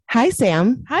Hi,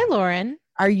 Sam. Hi, Lauren.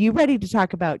 Are you ready to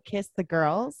talk about Kiss the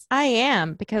Girls? I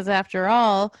am, because after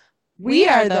all, We we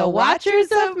are are the the watchers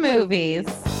watchers of of movies.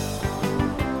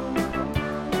 movies.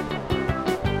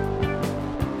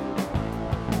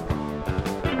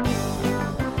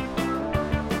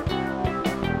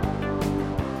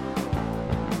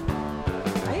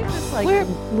 I have this We're-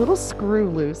 little screw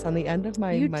loose on the end of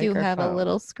my You do microphone. have a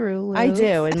little screw loose. I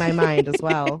do in my mind as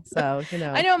well. So,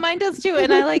 I know mine does too,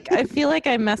 and I feel like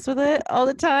I mess with it all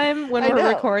the time when I we're know.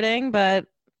 recording, but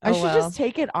I oh should well. just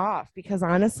take it off because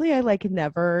honestly, I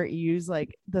never use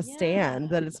the stand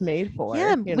that it's made for.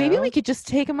 Yeah, you maybe know? we could just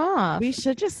take them off. We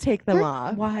should just take them We're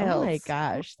off. Oh my wilds.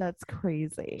 gosh, that's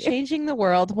crazy. Changing the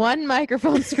world one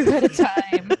microphone screw at a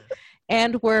time.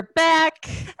 And we're back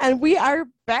And we are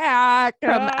back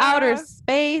from outer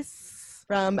space.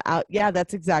 Yeah,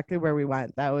 that's exactly where we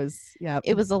went. That was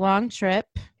It was a long trip.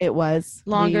 it was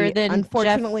Longer we than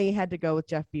unfortunately had to go with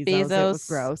Jeff Bezos. It was Bezos.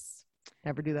 gross.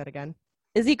 Never do that again.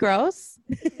 Is he gross?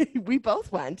 We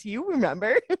both went. You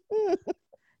remember?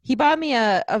 He bought me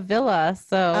a villa,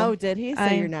 so Oh, did he? So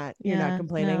you're not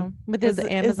complaining. no. With Was his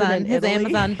it- is it in his Italy?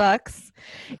 Amazon bucks.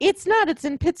 It's not. It's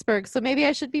in Pittsburgh, so maybe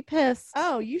I should be pissed.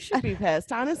 Oh, you should be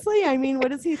pissed. Honestly, I mean,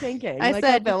 what is he thinking? I a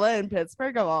said- villa in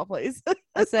Pittsburgh of all places.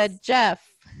 I said, Jeff.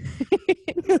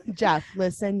 Jeff,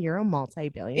 listen, you're a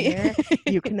multi-billionaire.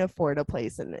 You can afford a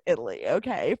place in Italy.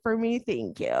 Okay, for me,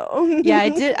 thank you. Yeah, I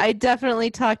did. I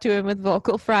definitely talked to him with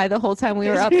vocal fry the whole time we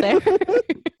were up there.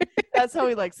 That's how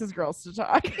he likes his girls to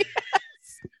talk.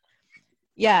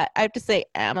 Yeah, I have to say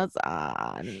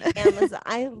Amazon. Amazon.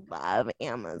 I love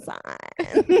Amazon.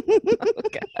 Oh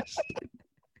gosh.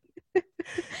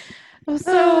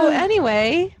 So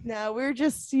anyway, No, we're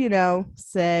just,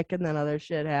 sick, and then other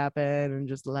shit happened, and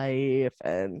just life,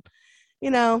 and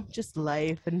just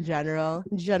life in general.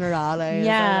 Generale.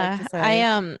 yeah, As I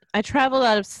like to say. I traveled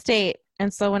out of state,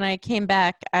 and so when I came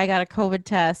back, I got a COVID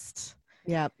test.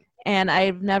 Yep. And I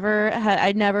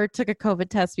never took a COVID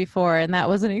test before, and that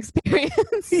was an experience.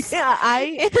 Yeah,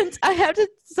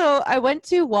 So I went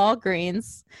to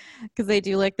Walgreens because they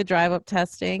do like the drive up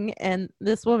testing, and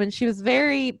this woman, she was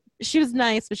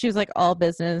nice, but she was like all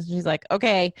business. She's like,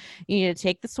 okay, you need to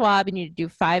take the swab, you need to do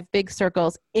 5 big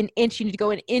circles, you need to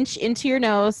go an inch into your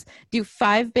nose, do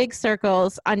 5 big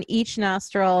circles on each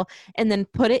nostril, and then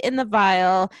put it in the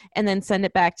vial, and then send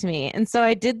it back to me. And so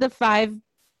I did the 5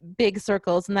 big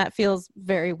circles, and that feels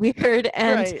very weird,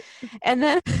 and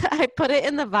then I put it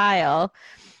in the vial,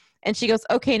 and she goes,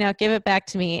 okay, now give it back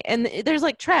to me. And there's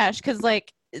like trash because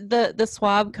like the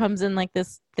swab comes in like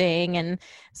this thing, and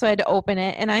so I had to open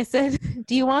it, and I said,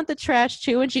 do you want the trash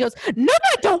too? And she goes, no,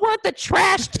 I don't want the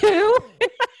trash too.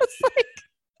 And I was like,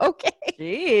 okay.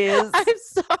 Jeez. I'm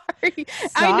sorry.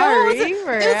 I know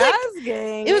for it was like-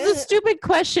 asking. It was a stupid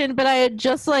question, but I had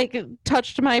just like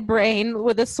touched my brain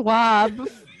with a swab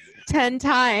 10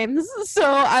 times, so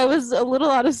I was a little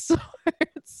out of sorts,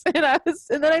 and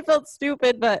then I felt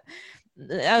stupid, but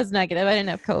I was negative. I didn't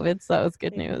have COVID, so that was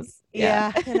good news.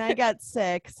 Yeah, and I got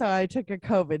sick, so I took a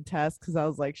COVID test because I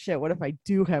was like, shit, what if I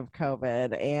do have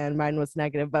COVID? And mine was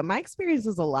negative, but my experience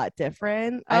was a lot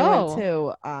different. I went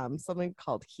to something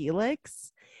called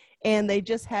Helix, and they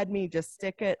just had me just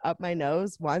stick it up my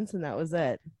nose once, and that was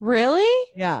it. Really?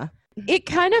 Yeah. It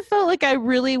kind of felt like I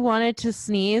really wanted to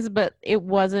sneeze, but it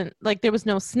wasn't like there was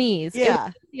no sneeze. It Yeah.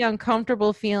 was the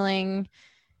uncomfortable feeling,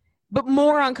 but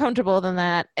more uncomfortable than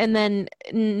that, and then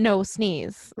no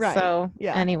sneeze. Right. So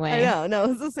Yeah. anyway. I know. No, it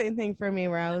was the same thing for me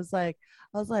where I was like,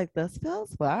 this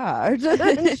feels weird.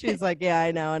 And she's like, yeah,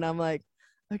 I know. And I'm like,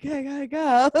 okay, I gotta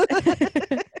go.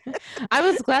 I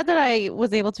was glad that I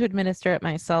was able to administer it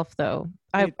myself, though.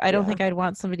 I don't think I'd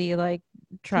want somebody like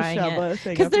trying it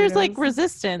because there's like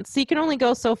resistance. So you can only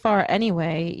go so far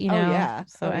anyway, you know. Oh yeah.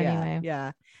 So anyway.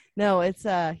 Yeah. No, it's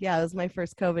it was my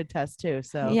first COVID test too.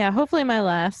 So yeah, hopefully my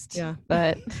last. Yeah.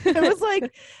 But I was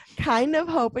like kind of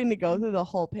hoping to go through the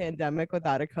whole pandemic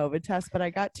without a COVID test, but I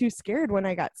got too scared when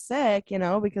I got sick,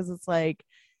 because it's like,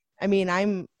 I mean,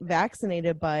 I'm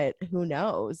vaccinated, but who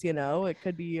knows, it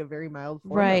could be a very mild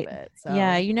form right. of it. So.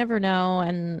 Yeah, you never know.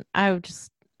 And I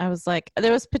was like,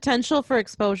 there was potential for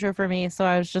exposure for me. So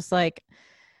I was just like,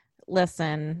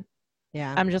 listen,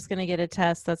 yeah, I'm just going to get a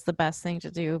test. That's the best thing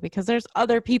to do because there's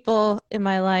other people in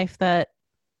my life that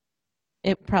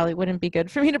it probably wouldn't be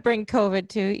good for me to bring COVID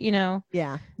to,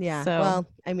 Yeah. Yeah. So, well,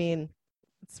 I mean,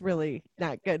 it's really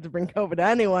not good to bring COVID to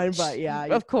anyone, but yeah.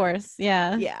 Of course.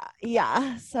 Yeah. Yeah.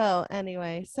 Yeah. So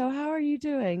anyway, how are you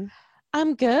doing?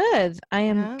 I'm good. I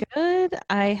am good.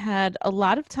 I had a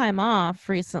lot of time off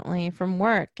recently from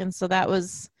work. And so that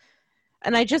was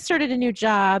And I just started a new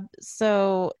job,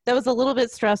 so that was a little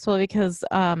bit stressful because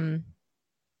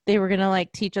they were gonna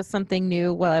like teach us something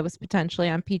new while I was potentially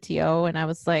on PTO, and I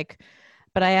was like,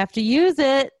 but I have to use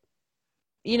it.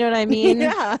 You know what I mean?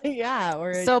 Yeah.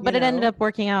 Or so, but it ended up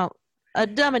working out. A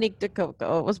Dominique de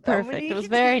Coco. It was perfect. It was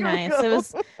very nice.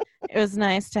 It was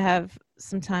nice to have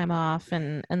some time off,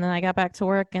 and then I got back to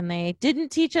work, and they didn't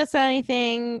teach us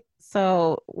anything.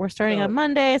 So we're starting on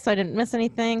Monday, so I didn't miss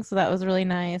anything. So that was really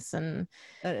nice, and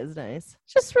that is nice.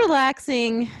 Just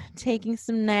relaxing, taking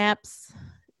some naps.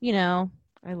 You know,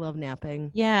 I love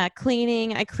napping. Yeah,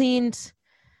 cleaning. I cleaned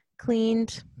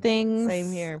things.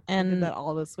 Same here. And I did that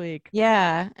all this week.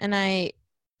 Yeah, and I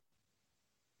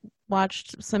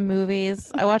watched some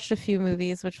movies. I watched a few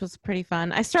movies, which was pretty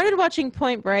fun. I started watching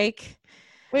Point Break.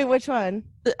 Wait, which one?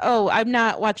 I'm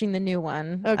not watching the new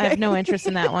one. Okay. I have no interest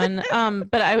in that one.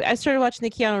 But I started watching the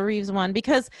Keanu Reeves one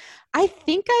because I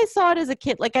think I saw it as a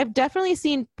kid. Like, I've definitely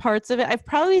seen parts of it. I've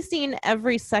probably seen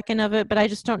every second of it, but I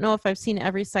just don't know if I've seen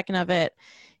every second of it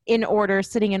in order,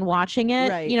 sitting and watching it.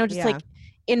 Right, like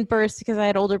in bursts, because I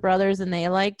had older brothers and they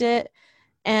liked it.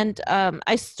 And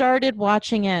I started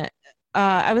watching it.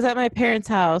 I was at my parents'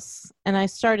 house and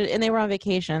and they were on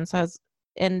vacation.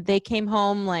 And they came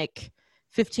home like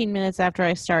 15 minutes after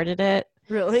I started it.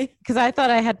 Really? Because I thought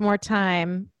I had more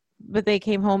time, but they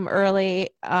came home early.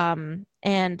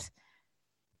 And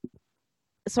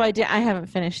so I haven't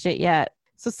finished it yet.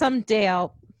 So someday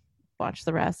I'll watch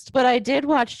the rest. But I did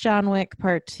watch John Wick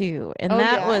Part 2, and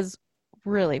that was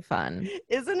really fun.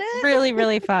 Isn't it? Really,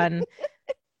 really fun.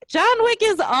 John Wick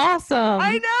is awesome.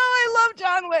 I know. I love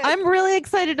John Wick. I'm really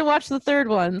excited to watch the third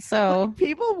one. So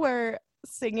people were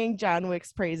singing John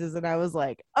Wick's praises, and I was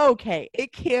like, okay,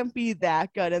 it can't be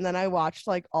that good. And then I watched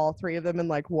like all three of them in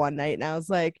like one night, and I was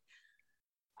like,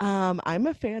 I'm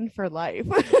a fan for life.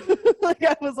 Like,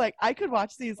 I was like, I could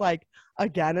watch these like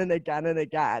again and again and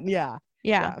again.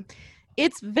 Yeah.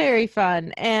 It's very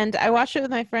fun. And I watched it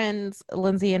with my friends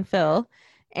Lindsay and Phil.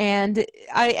 And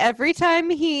every time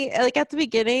he, like, at the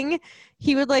beginning,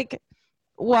 he would like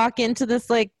walk into this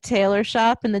like tailor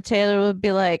shop, and the tailor would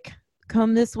be like,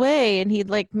 come this way, and he'd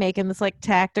like make him this like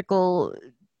tactical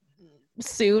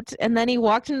suit. And then he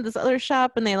walked into this other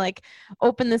shop, and they like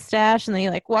opened the stash, and they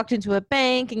like walked into a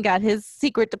bank and got his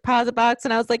secret deposit box.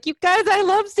 And I was like, you guys, I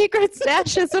love secret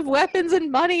stashes of weapons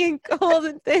and money and gold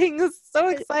and things. So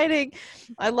exciting.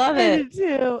 I love it. I do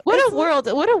too. What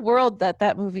a world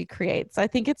that movie creates. I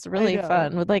think it's really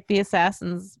fun with like the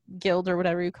Assassin's Guild or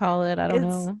whatever you call it. I don't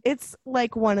know. It's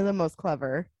like one of the most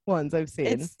clever ones I've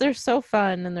seen. They're so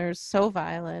fun, and they're so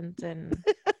violent, and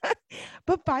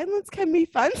but violence can be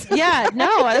fun. Yeah,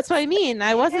 no, that's what I mean.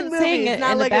 I wasn't saying it in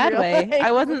a bad way.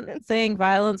 I wasn't saying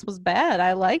violence was bad.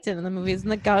 I liked it in the movies,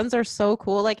 and the guns are so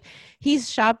cool. Like, he's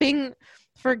shopping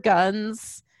for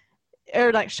guns,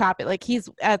 or like shopping, like he's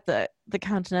at the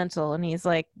Continental, and he's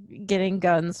like getting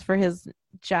guns for his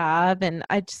job, and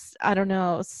I don't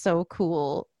know, so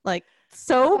cool. Like,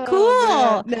 so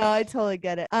cool. Man. No, I totally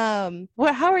get it.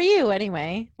 Well, how are you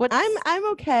anyway?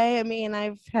 I'm okay. I mean,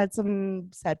 I've had some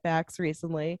setbacks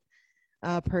recently,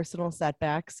 personal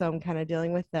setbacks, so I'm kind of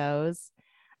dealing with those.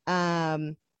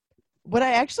 What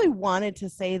I actually wanted to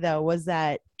say though was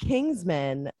that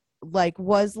Kingsman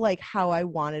was how I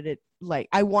wanted it. Like,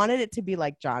 I wanted it to be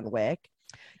like John Wick.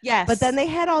 Yes. But then they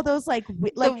had all those the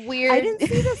weird. I didn't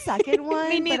see the second one.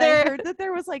 Me neither. But I heard that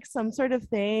there was like some sort of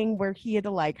thing where he had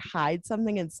to like hide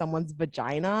something in someone's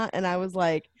vagina, and I was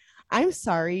like, I'm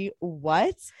sorry,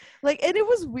 what? Like, and it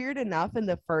was weird enough in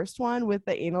the first one with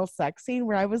the anal sex scene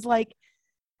where I was like,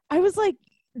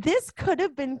 this could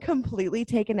have been completely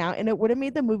taken out, and it would have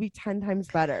made the movie 10 times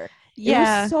better.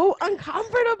 Yeah. It was so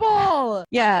uncomfortable.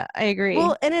 Yeah, I agree.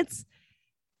 Well, and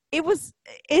it was,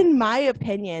 in my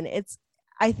opinion,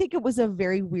 I think it was a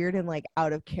very weird and like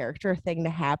out of character thing to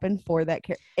happen for that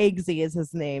Eggsy is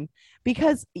his name,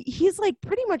 because he's like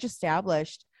pretty much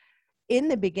established in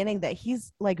the beginning that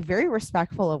he's like very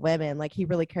respectful of women. Like, he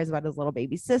really cares about his little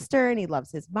baby sister, and he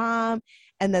loves his mom.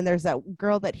 And then there's that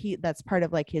girl that's part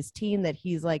of like his team that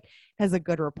he's like has a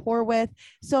good rapport with.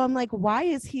 So I'm like, why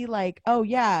is he like, oh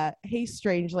yeah, hey,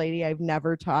 strange lady I've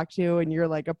never talked to, and you're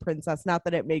like a princess? Not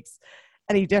that it makes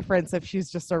any difference if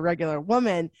she's just a regular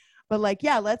woman. But like,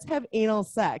 yeah, let's have anal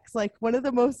sex. Like, one of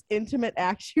the most intimate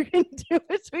acts you can do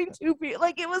between two people.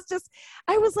 Like, it was just,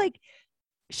 I was like,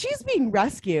 she's being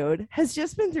rescued, has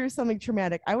just been through something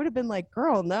traumatic. I would have been like,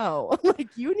 girl, no. Like,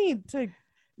 you need to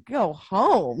go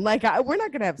home. Like, we're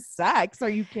not going to have sex. Are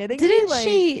you kidding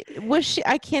me? Was she,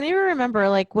 I can't even remember.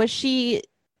 Like, was she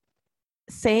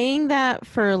saying that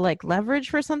for like leverage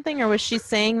for something, or was she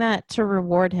saying that to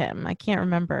reward him? I can't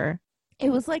remember.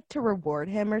 It was like to reward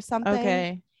him or something.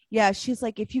 Okay. Yeah, she's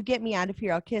like, if you get me out of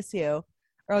here, I'll kiss you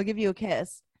or I'll give you a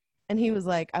kiss. And he was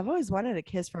like, I've always wanted a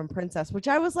kiss from Princess, which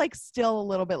I was like still a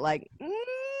little bit like,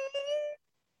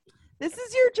 this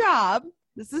is your job.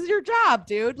 This is your job,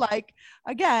 dude. Like,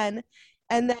 again.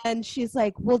 And then she's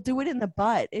like, we'll do it in the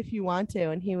butt if you want to.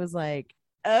 And he was like,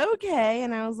 okay.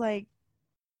 And I was like,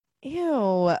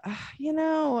 ew,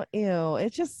 ew.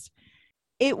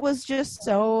 It was just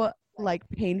so like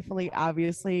painfully,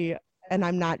 obviously. And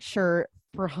I'm not sure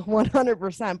for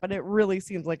 100%, but it really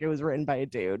seems like it was written by a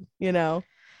dude,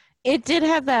 It did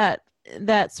have that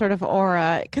sort of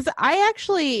aura, because I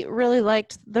actually really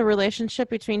liked the relationship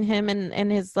between him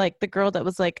and his, like, the girl that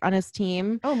was like on his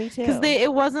team. Oh, me too. Because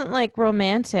it wasn't like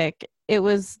romantic. It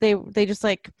was they just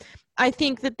like, I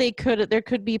think that there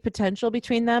could be potential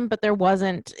between them, but there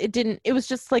wasn't. It was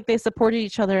just like they supported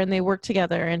each other and they worked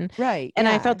together, and right. And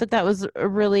yeah. I thought that was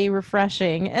really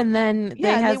refreshing. And then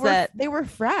they were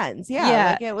friends.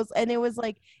 Yeah.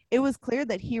 Like it was clear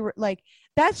that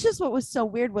that's just what was so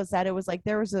weird, was that it was like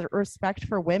there was a respect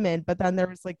for women, but then there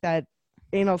was like that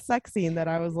anal sex scene that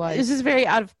I was like, it's just very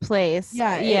out of place.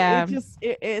 Yeah.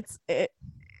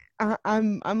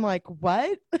 I'm like,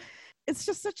 what? It's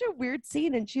just such a weird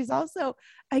scene. And she's also,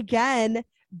 again,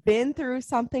 been through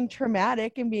something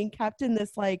traumatic and being kept in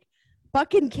this like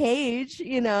fucking cage,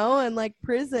 and like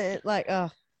prison, like,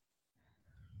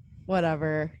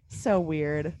 whatever. So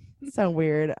weird.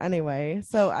 Anyway,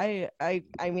 so I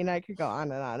mean, I could go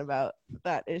on and on about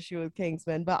that issue with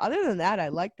Kingsman, but other than that, I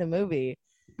liked the movie.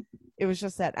 It was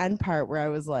just that end part where I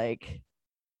was like,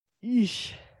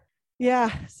 eesh.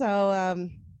 Yeah. So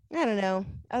I don't know.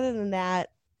 Other than that,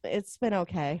 it's been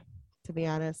okay, to be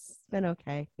honest. It's been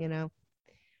okay,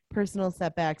 personal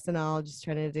setbacks and all, just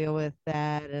trying to deal with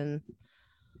that. And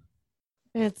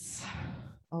it's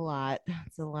a lot.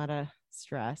 It's a lot of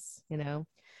stress,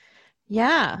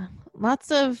 Yeah.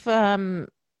 Lots of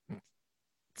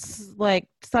like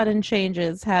sudden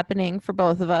changes happening for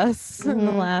both of us in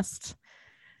the last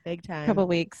big time couple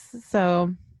weeks.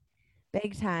 So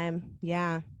big time.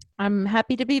 Yeah. I'm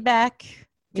happy to be back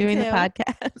doing the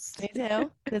podcast. Me too.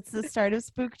 It's the start of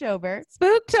Spooktober.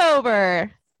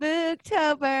 Spooktober.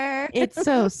 It's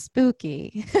so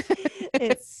spooky.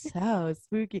 It's so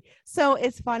spooky. So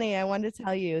it's funny. I wanted to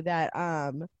tell you that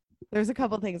there's a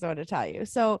couple things I want to tell you.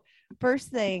 So first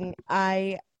thing,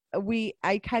 I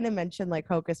kind of mentioned like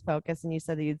Hocus Pocus, and you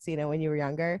said that you'd seen it when you were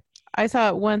younger. I saw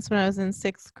it once when I was in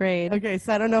 6th grade. Okay,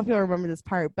 so I don't know if you'll remember this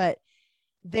part, but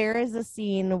there is a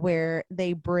scene where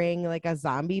they bring like a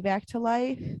zombie back to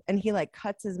life, and he like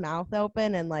cuts his mouth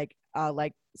open and like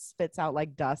spits out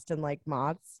like dust and like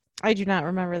moths. I do not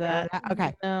remember that.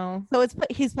 Okay. No. So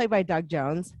he's played by Doug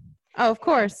Jones. Oh, of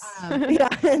course. Yeah.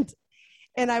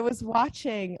 And I was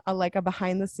watching a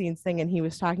behind the scenes thing, and he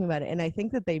was talking about it. And I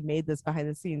think that they made this behind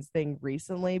the scenes thing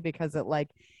recently because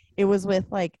it was with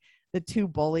like the two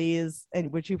bullies,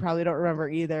 and which you probably don't remember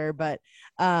either, but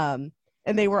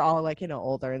and they were all like,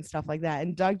 older and stuff like that.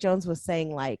 And Doug Jones was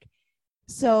saying like,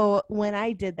 so when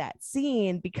I did that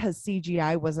scene, because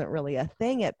CGI wasn't really a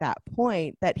thing at that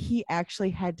point, that he actually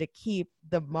had to keep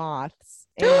the moths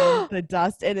and the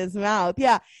dust in his mouth.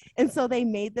 Yeah. And so they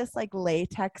made this like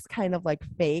latex kind of like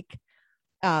fake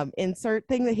insert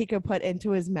thing that he could put into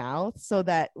his mouth, so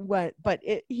that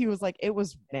he was like, it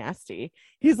was nasty.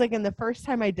 He's like, and the first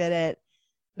time I did it,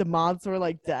 the moths were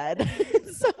like dead.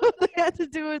 So they had to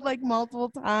do it like multiple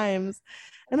times.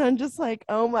 And I'm just like,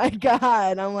 oh my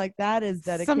God. I'm like, that is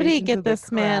dedication. Somebody get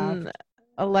this man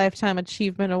a Lifetime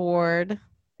Achievement Award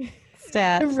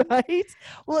stat. Right?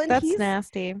 Well, and that's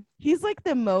nasty. He's like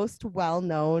the most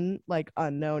well-known, like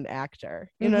unknown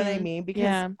actor. You know what I mean?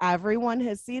 Because everyone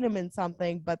has seen him in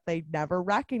something, but they never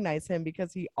recognize him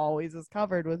because he always is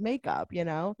covered with makeup,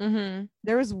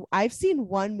 I've seen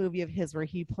one movie of his where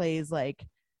he plays like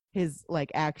his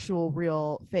like actual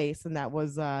real face, and that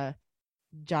was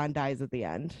John dies at the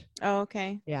end. Oh,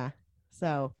 okay. Yeah.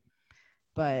 So,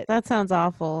 but that sounds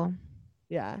awful.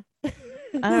 Yeah. I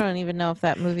don't even know if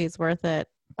that movie is worth it.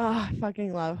 Oh, I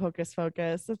fucking love Hocus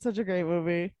Pocus. It's such a great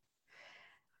movie.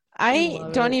 I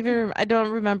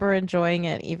don't remember enjoying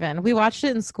it even. We watched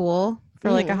it in school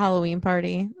for like a Halloween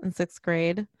party in 6th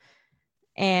grade.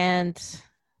 And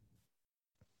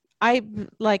I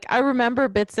remember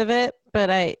bits of it, but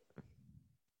I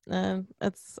don't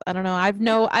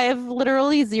know. I have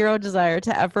literally zero desire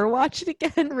to ever watch it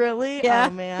again. Really? Yeah.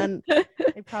 Oh man.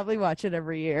 I probably watch it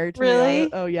every year.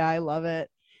 Really? Oh yeah, I love it.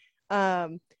 I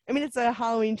mean, it's a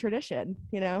Halloween tradition,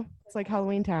 It's like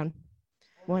Halloween Town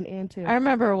 1 and 2. I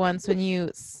remember once when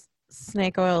you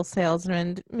snake oil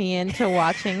salesman me into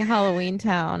watching Halloween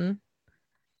Town.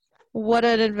 What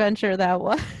an adventure that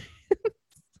was.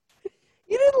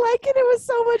 You didn't like it? It was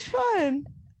so much fun.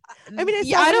 I mean,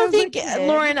 yeah, I don't think,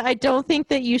 Lauren, I don't think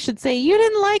that you should say you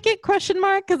didn't like it, ?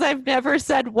 Because I've never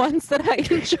said once that I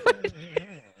enjoyed it.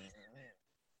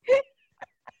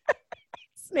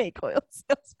 Snake oil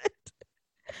salesman.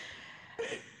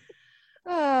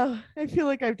 Oh, I feel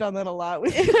like I've done that a lot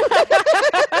with you.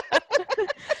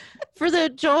 For the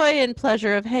joy and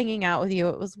pleasure of hanging out with you,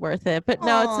 it was worth it. But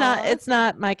no, it's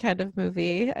not my kind of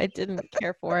movie. I didn't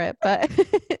care for it, but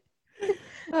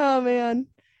oh man.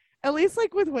 At least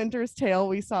like with Winter's Tale,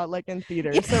 we saw it like in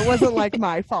theaters. So it wasn't like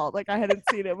my fault. Like I hadn't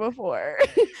seen it before.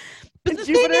 But the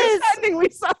thing is, we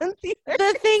saw in theaters.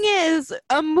 The thing is,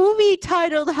 a movie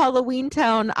titled Halloween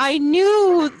Town, I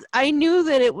knew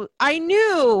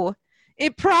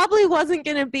it probably wasn't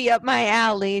going to be up my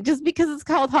alley just because it's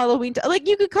called Halloween Town. Like,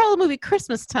 you could call a movie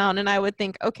Christmas Town, and I would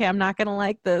think, okay, I'm not going to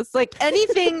like this. Like,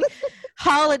 anything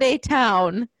Holiday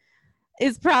Town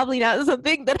is probably not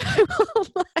something that I will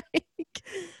like.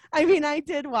 I mean, I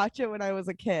did watch it when I was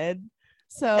a kid.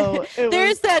 So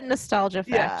there's that nostalgia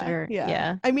factor.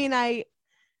 Yeah. I mean, I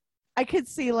could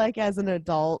see like as an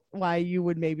adult why you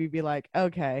would maybe be like,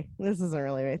 okay, this isn't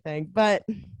really my thing. But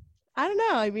I don't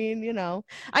know. I mean, you know.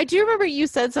 I do remember you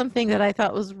said something that I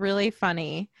thought was really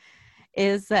funny,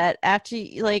 is that after,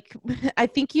 like, I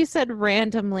think you said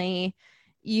randomly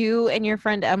you and your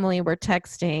friend Emily were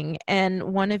texting, and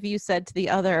one of you said to the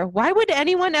other, why would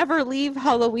anyone ever leave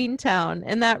Halloween Town?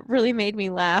 And that really made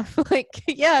me laugh. Like,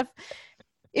 yeah,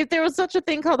 if there was such a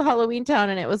thing called Halloween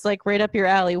Town and it was like right up your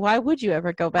alley, why would you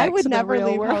ever go back? I would to never the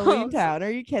real leave world? Halloween Town.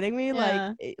 Are you kidding me?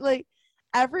 Yeah. Like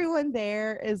everyone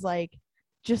there is like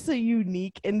just a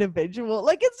unique individual.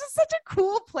 Like, it's just such a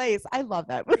cool place. I love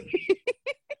that movie.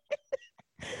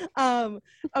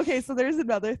 Okay, so there's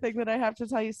another thing that I have to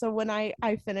tell you. So when I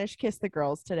finished Kiss the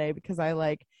Girls today, because I've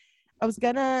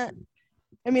had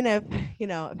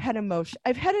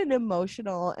an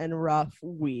emotional and rough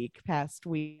past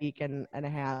week and a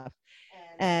half,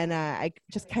 and I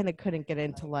just kind of couldn't get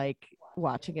into like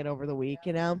watching it over the week,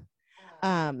 you know.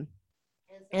 And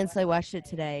so I watched it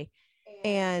today,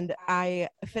 and I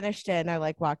finished it, and I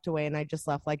like walked away, and I just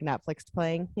left like Netflix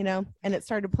playing, you know, and it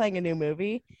started playing a new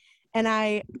movie. And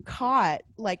I caught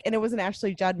like, and it was an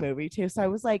Ashley Judd movie too. So I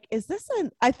was like,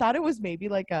 I thought it was maybe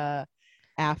like a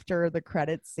after the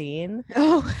credits scene.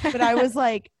 Oh, but I was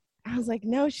like,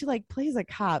 no, she like plays a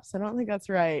cop. So I don't think that's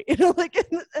right. You know, like,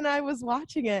 and I was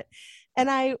watching it, and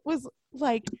I was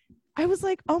like,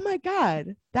 oh my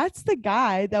God, that's the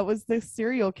guy that was the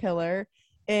serial killer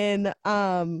in,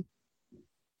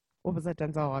 what was that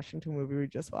Denzel Washington movie we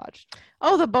just watched?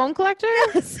 Oh, The Bone Collector?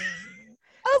 Yes.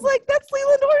 I was like, that's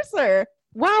Leland Orser.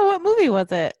 Wow, what movie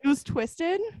was it? It was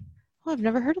Twisted. Oh, I've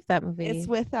never heard of that movie. It's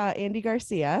with Andy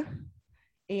Garcia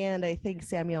and I think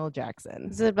Samuel Jackson.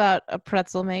 Is it about a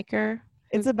pretzel maker?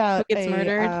 It's about who gets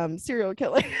murdered? Serial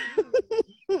killer.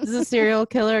 Does a serial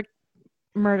killer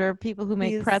murder people who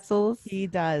make pretzels? He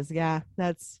does, yeah.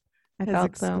 That's his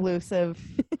exclusive,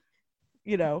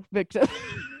 victim.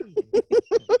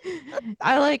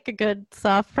 I like a good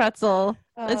soft pretzel.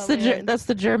 That's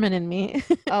the German in me.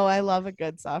 Oh, I love a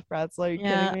good soft pretzel. Are you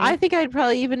kidding me? I think I'd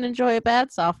probably even enjoy a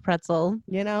bad soft pretzel.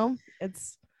 You know,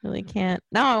 it's really can't.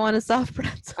 Now I want a soft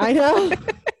pretzel. I know.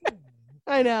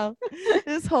 I know.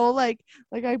 This whole like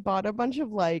I bought a bunch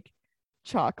of like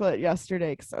chocolate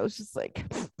yesterday because I was just like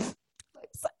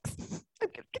sucks. I'm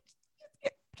gonna get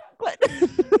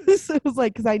chocolate. So it was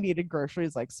like because I needed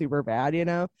groceries like super bad, you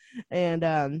know,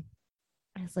 and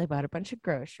so I bought a bunch of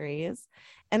groceries,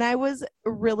 and I was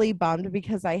really bummed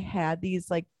because I had these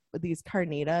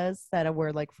carnitas that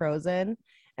were like frozen,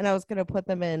 and I was gonna put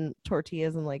them in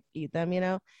tortillas and like eat them, you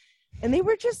know, and they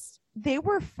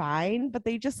were fine, but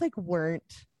they just like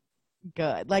weren't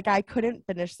good. Like I couldn't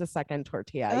finish the second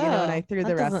tortilla, you know, and I threw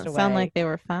the rest away. Sound like they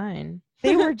were fine.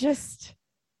 They were just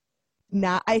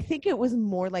not. I think it was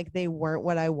more like they weren't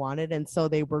what I wanted, and so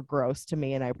they were gross to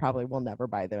me, and I probably will never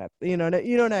buy them. You know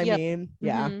what I mean?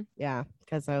 Yeah, yeah.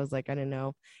 Because I was like, I didn't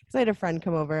know. Because I had a friend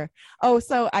come over. Oh,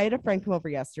 so I had a friend come over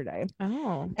yesterday.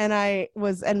 Oh. And I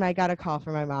got a call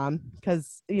from my mom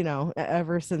because, you know,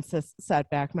 ever since this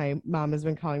setback, my mom has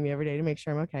been calling me every day to make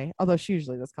sure I'm okay. Although she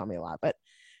usually does call me a lot, but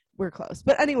we're close.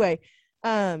 But anyway,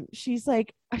 she's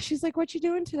like, what you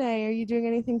doing today? Are you doing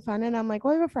anything fun? And I'm like,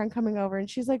 well, I have a friend coming over. And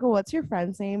she's like, well, what's your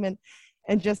friend's name?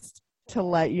 And just to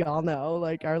let y'all know,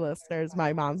 like our listeners,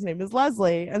 my mom's name is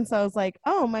Leslie. And so I was like,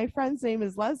 oh, my friend's name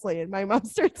is Leslie. And my mom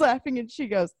starts laughing and she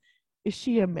goes, is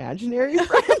she imaginary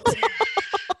friend?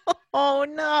 Oh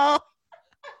no.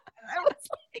 I was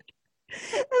like,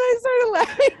 and I started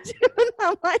laughing too. And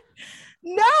I'm like,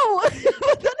 No, but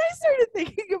then I started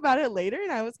thinking about it later,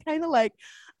 and I was kind of like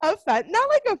offended, not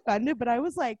like offended, but I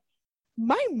was like,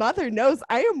 my mother knows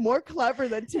I am more clever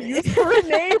than to use her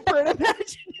name for an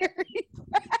imaginary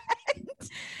friend.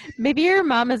 Maybe your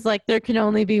mom is like, there can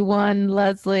only be one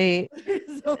Leslie.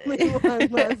 There's only one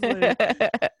Leslie.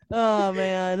 Oh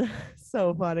man,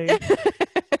 so funny.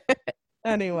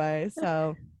 Anyway,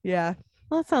 so yeah.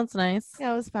 Well, that sounds nice.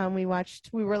 Yeah, it was fun. We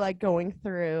were like going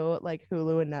through like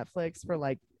Hulu and Netflix for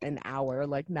like an hour,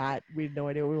 like we had no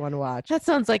idea what we want to watch. That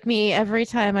sounds like me every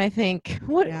time I think,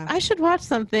 I should watch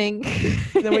something.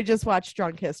 Then we just watched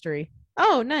Drunk History.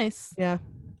 Oh, nice. Yeah.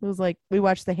 It was like we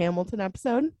watched the Hamilton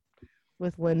episode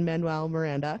with Lin-Manuel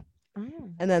Miranda.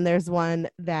 Oh. And then there's one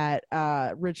that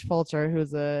Rich Fulcher,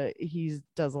 he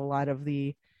does a lot of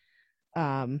the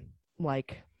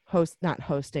like not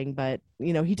hosting, but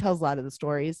he tells a lot of the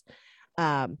stories.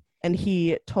 And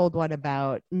he told one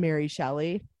about Mary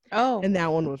Shelley. Oh. And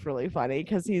that one was really funny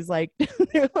because he's like,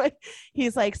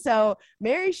 so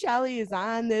Mary Shelley is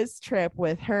on this trip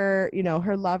with her,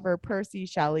 her lover Percy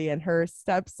Shelley and her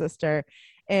stepsister.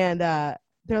 And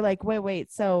they're like,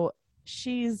 wait, so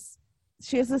she has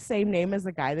the same name as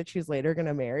the guy that she's later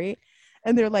gonna marry.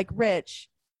 And they're like, Rich,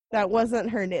 that wasn't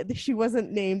her name. She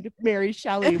wasn't named Mary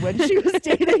Shelley when she was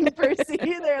dating Percy.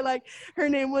 They're like, her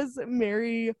name was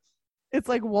Mary. It's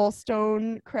like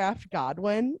Wollstonecraft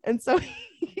Godwin. And so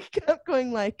he kept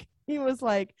going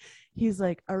he's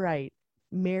like, all right,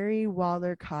 Mary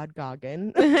Waller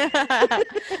Codgoggin.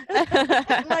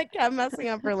 Like kept messing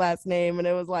up her last name. And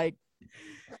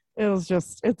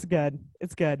it's good.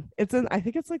 It's good. I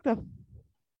think it's like the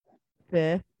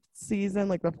 5th season,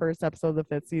 like the first episode of the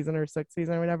 5th season or 6th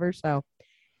season or whatever. So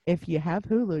if you have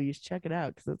Hulu, you should check it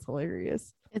out because it's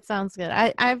hilarious. It sounds good.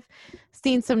 I've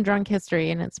seen some Drunk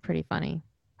History and it's pretty funny.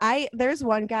 There's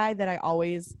one guy that I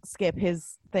always skip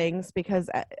his things because,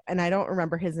 and I don't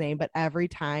remember his name, but every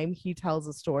time he tells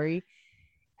a story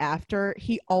after,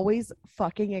 he always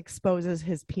fucking exposes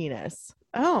his penis.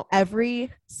 Oh,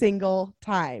 every single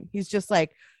time. He's just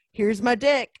like, here's my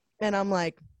dick. And I'm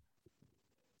like,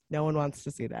 no one wants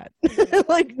to see that.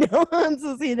 Like, no one wants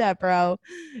to see that, bro.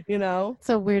 It's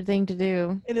a weird thing to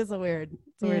do. It is a weird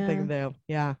thing to do.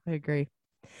 Yeah, I agree.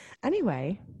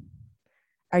 Anyway,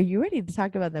 are you ready to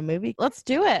talk about the movie? Let's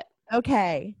do it.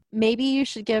 Okay. Maybe you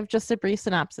should give just a brief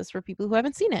synopsis for people who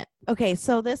haven't seen it. Okay,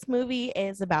 so this movie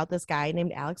is about this guy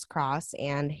named Alex Cross,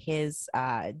 and his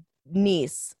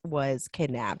niece was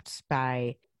kidnapped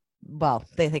by,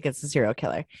 they think it's a serial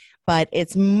killer, but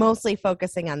it's mostly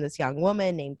focusing on this young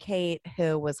woman named Kate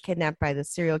who was kidnapped by the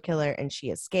serial killer, and she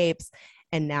escapes,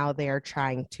 and now they are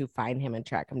trying to find him and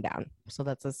track him down. So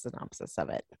that's a synopsis of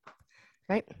it,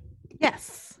 right?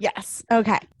 Yes.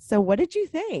 Okay, so what did you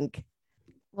think?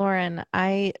 Lauren,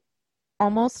 I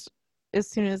almost, as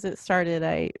soon as it started,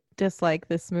 I disliked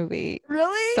this movie.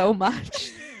 Really? So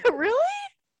much. Really?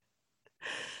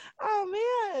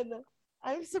 Oh man,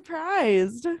 I'm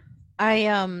surprised.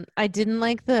 I didn't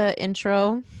like the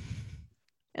intro,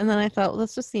 and then I thought, well,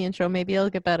 that's just the intro. Maybe it'll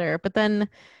get better. But then,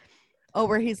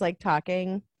 where he's like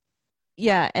talking.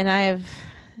 Yeah, and I have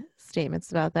statements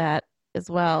about that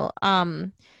as well.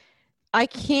 I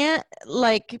can't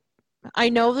I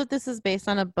know that this is based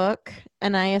on a book,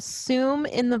 and I assume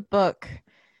in the book,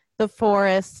 the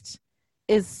forest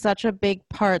is such a big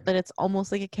part that it's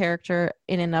almost like a character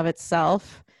in and of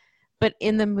itself. But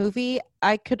in the movie,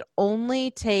 I could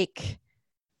only take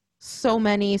so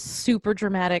many super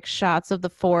dramatic shots of the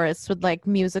forest with like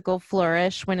musical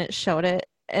flourish when it showed it.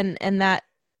 And that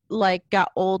like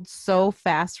got old so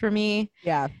fast for me.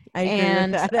 Yeah, I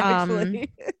agree with that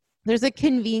actually. There's a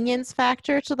convenience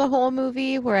factor to the whole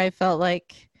movie where I felt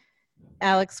like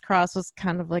Alex Cross was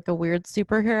kind of like a weird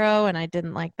superhero, and I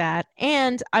didn't like that.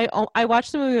 And I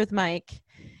watched the movie with Mike,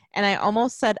 and I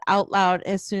almost said out loud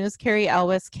as soon as Carrie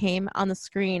Elwes came on the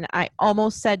screen, I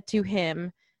almost said to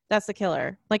him, "That's the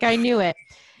killer." Like I knew it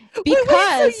because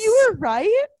wait, so you were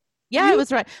right. Yeah, I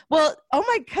was right. Well, oh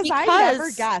my, because I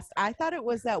never guessed. I thought it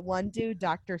was that one dude,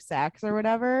 Dr. Sachs or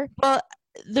whatever. Well,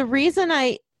 the reason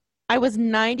I was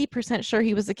 90% sure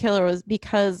he was the killer was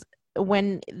because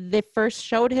when they first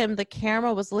showed him, the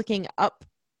camera was looking up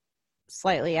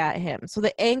slightly at him. So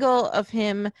the angle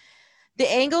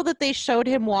that they showed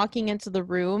him walking into the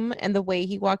room and the way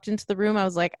he walked into the room, I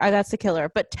was like, that's the killer.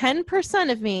 But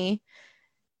 10% of me,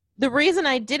 the reason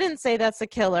I didn't say that's the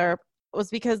killer was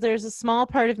because there's a small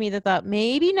part of me that thought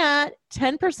maybe not.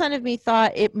 10% of me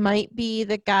thought it might be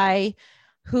the guy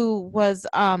who was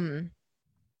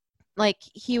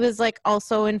he was like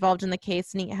also involved in the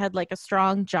case, and he had like a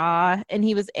strong jaw, and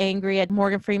he was angry at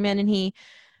Morgan Freeman, and he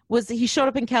he showed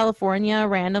up in California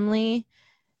randomly,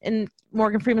 and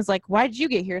Morgan Freeman's like, "Why did you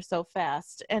get here so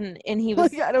fast?" And he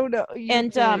was like, I don't know. I'm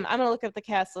gonna look up the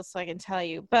cast list so I can tell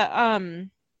you. But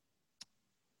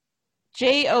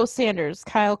J.O. Sanders,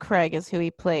 Kyle Craig is who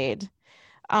he played.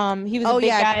 He was a big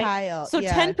guy. Kyle. So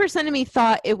 10% of me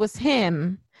thought it was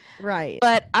him. Right.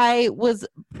 But I was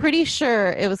pretty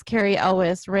sure it was Carrie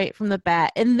Elwes right from the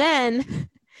bat. And then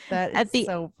that is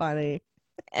so funny.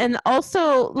 And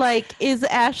also, like, is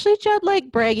Ashley Judd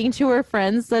like bragging to her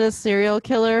friends that a serial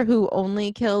killer who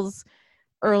only kills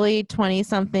early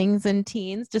 20-somethings and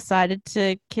teens decided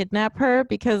to kidnap her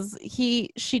because she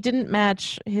didn't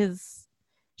match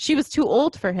she was too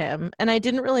old for him, and I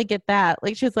didn't really get that.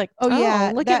 Like, she was like,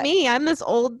 look at me, I'm this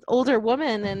older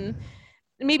woman, and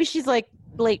maybe she's like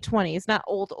late 20s, not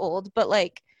old, but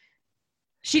like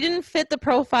she didn't fit the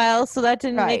profile, so that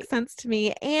didn't make sense to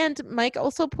me. And Mike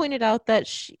also pointed out that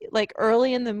she, like,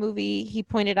 early in the movie, he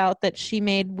pointed out that she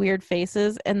made weird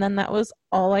faces, and then that was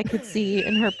all I could see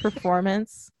in her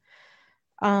performance.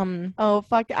 Oh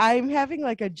fuck! I'm having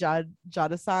like a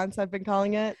Judd-assance, I've been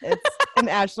calling it. It's an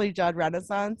Ashley Judd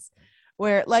renaissance,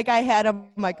 where like I had a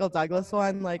Michael Douglas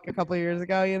one like a couple of years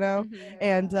ago, you know,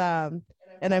 and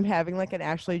I'm having like an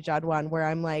Ashley Judd one where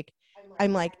I'm like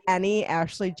any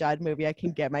Ashley Judd movie I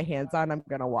can get my hands on, I'm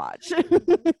gonna watch.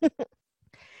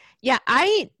 Yeah,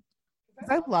 I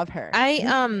love her.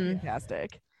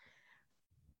 Fantastic.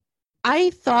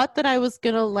 I thought that I was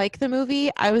gonna like the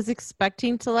movie. I was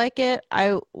expecting to like it.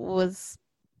 I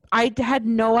had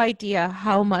no idea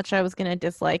how much I was gonna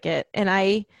dislike it, and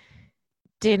I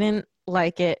didn't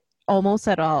like it almost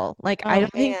at all. Like, I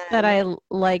don't think that I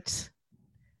liked.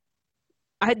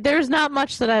 There's not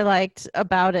much that I liked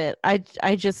about it.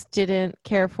 I just didn't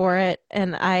care for it,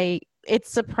 and it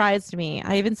surprised me.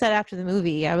 I even said after the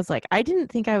movie, I was like, I didn't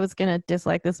think I was gonna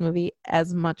dislike this movie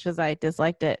as much as I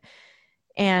disliked it.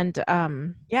 And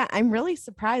yeah, I'm really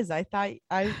surprised. I thought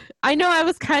I know I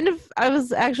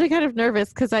was actually kind of nervous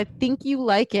because I think you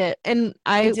like it, and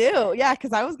I do. Yeah,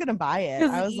 because I was gonna buy it.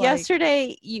 I was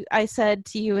yesterday I said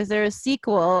to you, is there a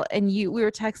sequel? And we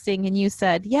were texting, and you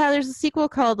said, yeah, there's a sequel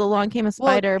called Along Came a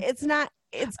Spider. Well,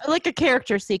 it's like a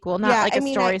character sequel, not like a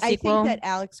story sequel. I think that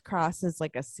Alex Cross is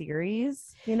like a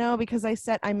series, you know, because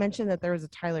I mentioned that there was a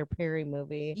Tyler Perry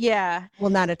movie. Yeah. Well,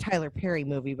 not a Tyler Perry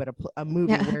movie, but a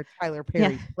movie where Tyler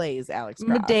Perry plays Alex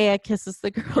Cross. Medea kisses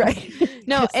the girls. Right.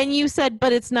 No, and you said,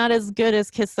 but it's not as good as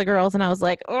Kiss the Girls, and I was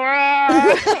like, oh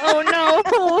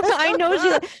no, I know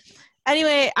she.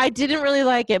 Anyway, I didn't really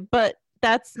like it, but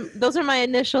those are my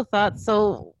initial thoughts.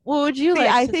 So what would you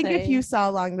like I to think say? if you saw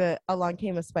Along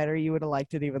Came a Spider, you would have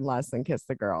liked it even less than Kiss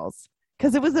the Girls,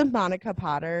 because it was a Monica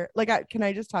Potter. Like, can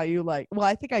I just tell you, like, well,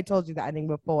 I think I told you the ending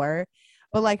before,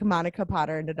 but like Monica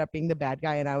Potter ended up being the bad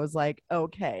guy, and I was like,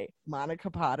 okay,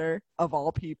 Monica Potter of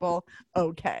all people,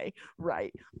 okay,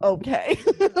 right, okay.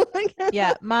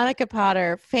 Yeah, Monica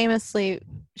Potter, famously,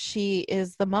 she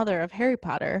is the mother of Harry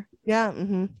Potter. Yeah,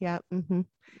 yeah,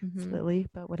 It's Lily,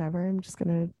 but whatever. I'm just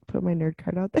gonna put my nerd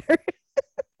card out there.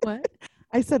 What?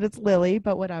 I said it's Lily,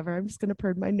 but whatever. I'm just gonna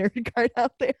put my nerd card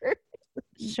out there.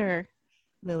 Sure.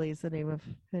 Lily's the name of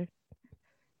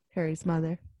Harry's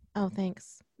mother. Oh,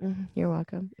 thanks. You're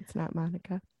welcome. It's not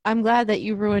Monica. I'm glad that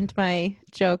you ruined my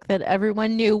joke that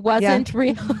everyone knew wasn't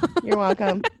real. You're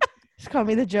welcome. Just call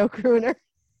me the joke ruiner.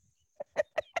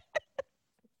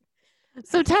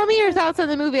 So tell me your thoughts on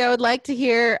the movie. I would like to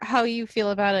hear how you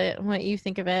feel about it and what you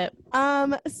think of it.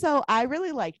 So I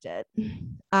really liked it.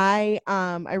 I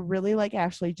really like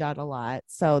Ashley Judd a lot.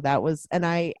 So that was, and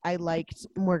I liked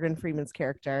Morgan Freeman's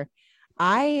character.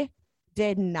 I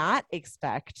did not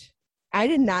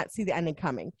see the ending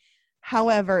coming.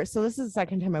 However, so this is the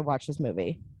second time I watched this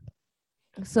movie.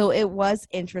 So it was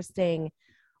interesting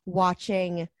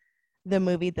watching the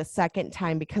movie the second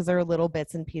time, because there are little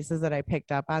bits and pieces that I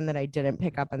picked up on that I didn't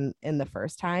pick up in the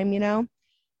first time, you know?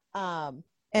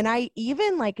 And I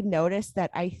even like noticed that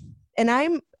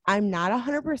I'm not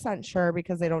 100% sure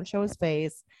because they don't show his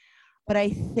face, but I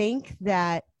think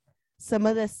that some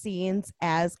of the scenes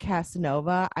as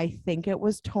Casanova, I think it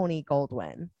was Tony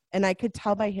Goldwyn. And I could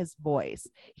tell by his voice.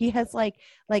 He has like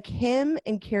him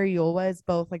and Carrie Elwes,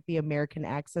 both like the American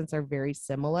accents are very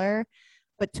similar,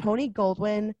 but Tony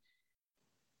Goldwyn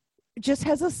just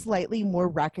has a slightly more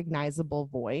recognizable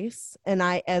voice. And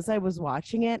as I was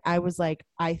watching it, I was like,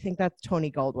 I think that's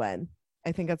Tony Goldwyn.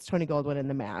 I think that's Tony Goldwyn in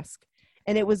The Mask.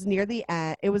 And it was near the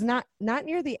end. It was not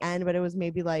near the end, but it was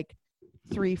maybe like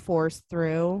 3/4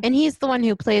 through. And he's the one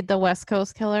who played the West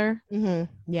Coast Killer.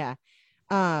 Yeah.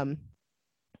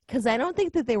 Because I don't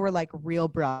think that they were like real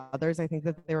brothers. I think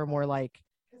that they were more like,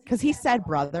 because he said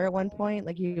brother at one point,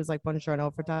 like he was like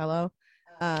buongiorno fratello.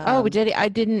 Did he? I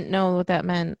didn't know what that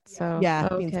meant. So yeah,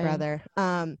 okay. means brother.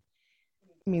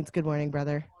 Means good morning,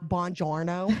 brother.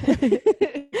 Buongiorno.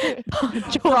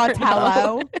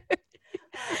 Fratello.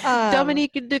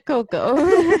 Dominique de Coco.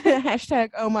 Hashtag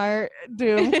Omar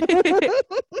Doom.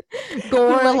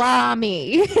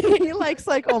 Gorlami. He likes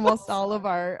like almost all of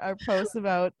our posts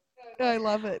about. I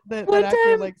love it. That One actor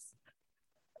time- likes.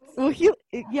 Well,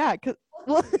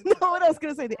 well, no, what I was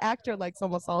gonna say, the actor likes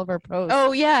almost all of our posts.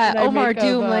 Oh yeah, that I Omar make of,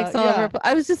 Doom likes all of yeah. our.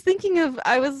 I was just thinking of.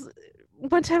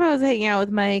 One time I was hanging out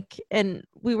with Mike, and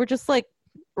we were just like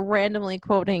randomly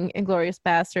quoting Inglourious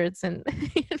Bastards, and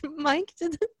Mike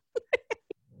did.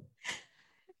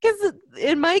 Because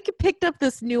Mike picked up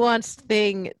this nuanced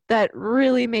thing that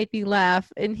really made me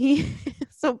laugh, and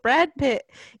so Brad Pitt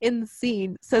in the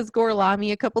scene says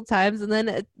Gorlami a couple times, and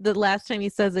then the last time he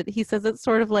says it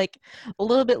sort of like a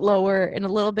little bit lower and a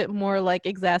little bit more like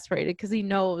exasperated, because he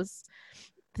knows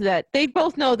that they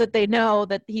both know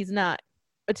that he's not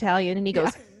Italian, and he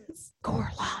goes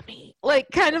Gorlami, like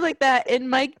kind of like that, and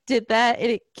Mike did that,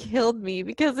 and it killed me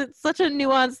because it's such a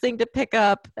nuanced thing to pick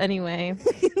up. Anyway,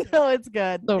 No, it's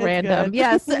good. so it's random. Good.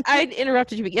 Yes, I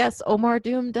interrupted you, but yes, Omar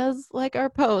Doom does like our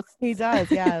posts. He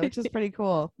does, yeah, which is pretty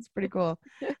cool. It's pretty cool.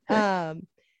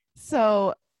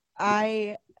 So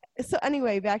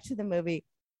anyway, back to the movie.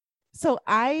 So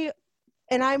I'm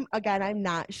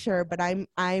not sure, but I'm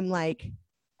like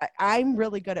I'm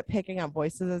really good at picking up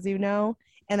voices, as you know,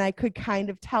 and I could kind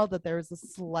of tell that there was a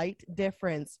slight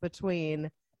difference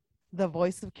between the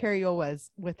voice of Cary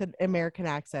Elwes with an American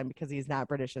accent, because he's not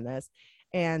British in this,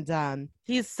 and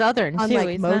he's Southern too. unlike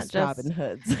He's most not just... Robin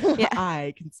Hoods, Yeah.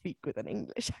 I can speak with an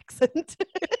English accent.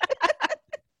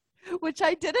 Which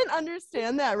I didn't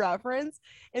understand that reference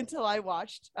until I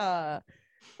watched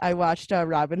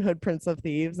Robin Hood, Prince of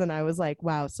Thieves, and I was like,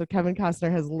 wow, so Kevin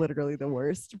Costner has literally the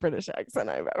worst British accent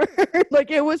I've ever heard. Like,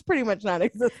 it was pretty much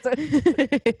non-existent.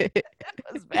 It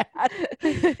was bad.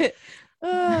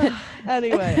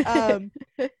 Anyway,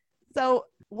 so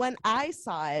when I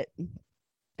saw it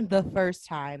the first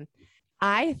time,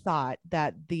 I thought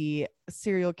that the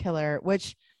serial killer,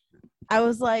 which I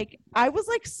was like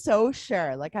so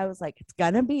sure. Like, I was like, it's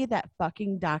gonna be that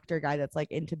fucking doctor guy that's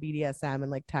like into BDSM and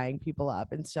like tying people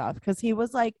up and stuff. Cause he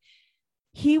was like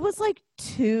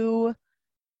too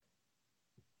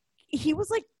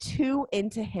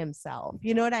into himself.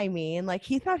 You know what I mean? Like,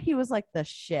 he thought he was like the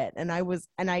shit. And I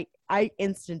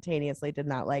instantaneously did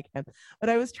not like him. But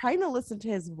I was trying to listen to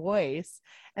his voice,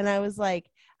 and I was like,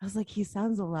 he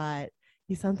sounds a lot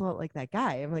like that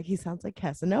guy. I'm like, he sounds like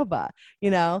Casanova,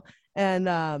 you know? And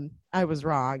I was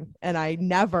wrong, and I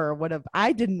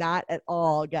did not at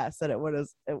all guess that it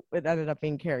ended up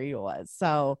being Cary Elwes.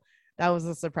 So that was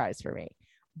a surprise for me.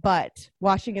 But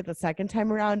watching it the second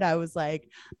time around, I was like,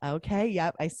 okay,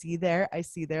 yep, I see their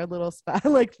little spot,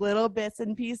 like little bits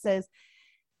and pieces.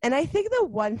 And I think the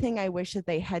one thing I wish that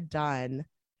they had done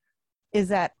is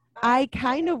that I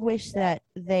kind of wish that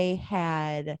they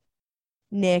had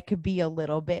Nick be a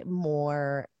little bit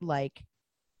more like,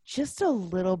 just a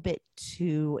little bit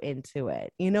too into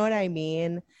it. You know what I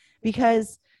mean?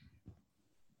 Because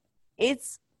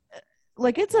it's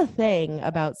a thing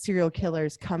about serial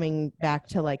killers coming back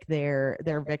to like their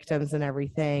victims and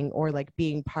everything, or like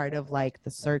being part of like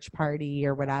the search party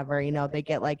or whatever. You know, they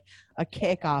get like a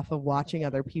kick off of watching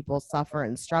other people suffer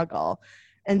and struggle.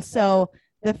 And so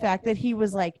the fact that he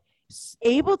was like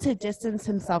able to distance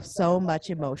himself so much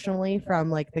emotionally from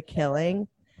like the killing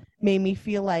made me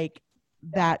feel like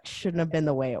that shouldn't have been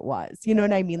the way it was. You know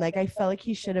what I mean? Like, I felt like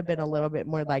he should have been a little bit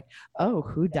more like, oh,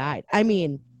 who died? I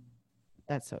mean,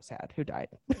 that's so sad. Who died?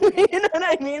 You know what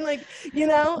I mean? Like, you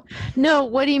know? No,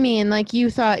 what do you mean? Like, you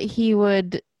thought he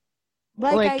would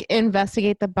like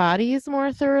investigate the bodies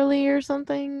more thoroughly or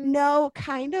something? No,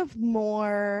 kind of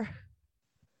more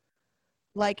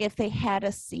like if they had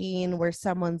a scene where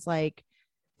someone's like,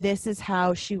 this is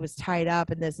how she was tied up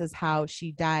and this is how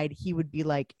she died, he would be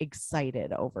like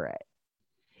excited over it.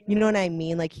 You know what I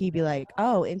mean? Like, he'd be like,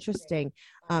 oh, interesting.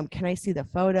 Can I see the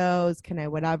photos? Can I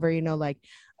whatever, you know, like,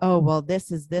 oh, well,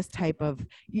 this is this type of,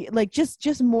 like,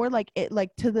 just more like it, like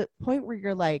to the point where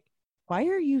you're like, why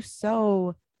are you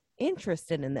so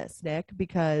interested in this, Nick?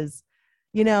 Because,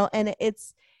 you know, and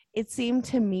it seemed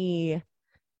to me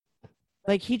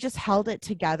like he just held it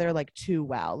together like too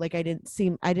well. Like, I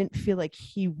didn't feel like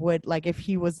he would, like, if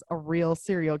he was a real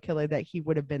serial killer, that he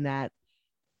would have been that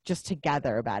just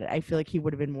together about it. I feel like he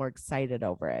would have been more excited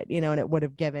over it, you know, and it would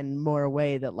have given more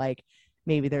away that like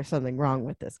maybe there's something wrong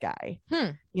with this guy.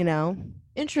 You know?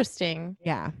 Interesting.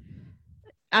 Yeah.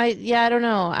 I don't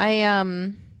know.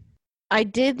 I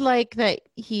did like that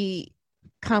he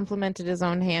complimented his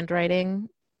own handwriting.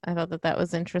 I thought that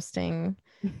was interesting.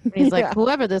 He's like, Yeah.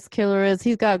 whoever this killer is,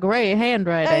 he's got great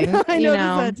handwriting. I You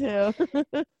noticed know, that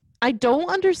too. I don't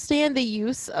understand the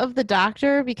use of the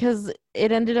doctor because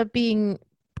it ended up being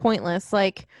pointless.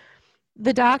 Like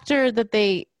the doctor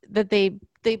the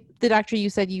doctor you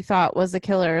said you thought was a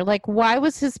killer. Like, why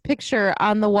was his picture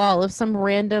on the wall of some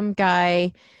random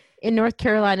guy in North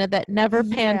Carolina that never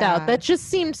panned out? Yeah. That just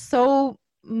seemed so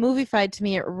moviefied to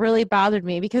me. It really bothered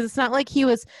me because it's not like he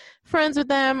was friends with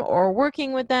them or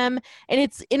working with them, and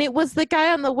it was the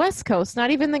guy on the West Coast,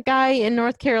 not even the guy in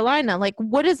North Carolina. Like,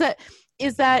 what is that?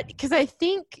 Is that because I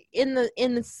think in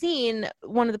the scene,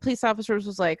 one of the police officers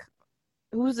was like,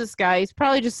 who's this guy? He's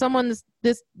probably just someone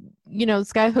this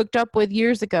this guy hooked up with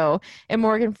years ago. And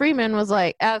Morgan Freeman was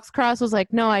like, Alex Cross was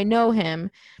like, no, I know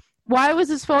him. Why was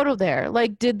his photo there?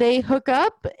 Like, did they hook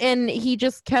up and he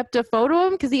just kept a photo of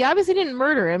him? Because he obviously didn't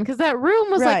murder him, because that room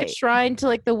was like a shrine to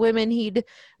like the women he'd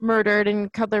murdered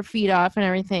and cut their feet off and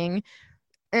everything.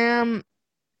 And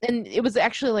it was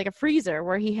actually like a freezer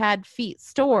where he had feet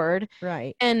stored.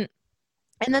 Right. And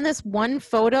then this one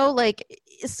photo, like,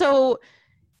 so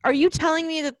are you telling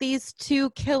me that these two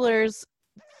killers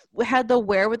had the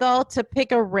wherewithal to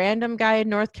pick a random guy in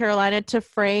North Carolina to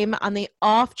frame on the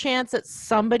off chance that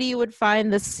somebody would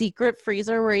find the secret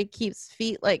freezer where he keeps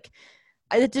feet? Like,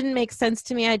 it didn't make sense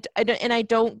to me. I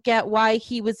don't get why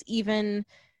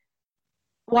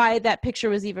why that picture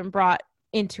was even brought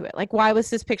into it. Like, why was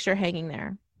this picture hanging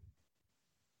there?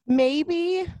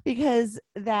 Maybe because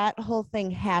that whole thing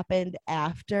happened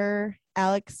after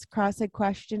Alex Cross had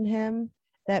questioned him,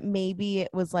 that maybe it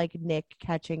was like Nick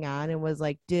catching on and was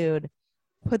like, dude,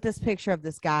 put this picture of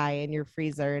this guy in your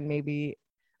freezer. And maybe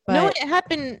no,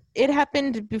 it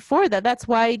happened before that. That's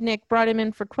why Nick brought him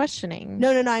in for questioning.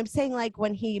 No, I'm saying like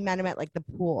when he met him at like the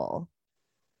pool,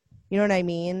 you know what I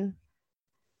mean?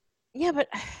 Yeah, but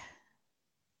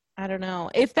I don't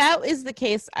know. If that is the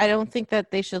case, I don't think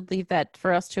that they should leave that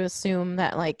for us to assume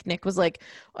that like Nick was like,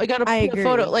 I gotta put a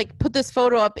photo, like put this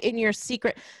photo up in your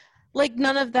secret. Like,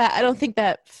 none of that. I don't think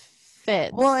that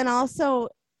fits. Well, and also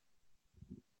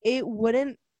it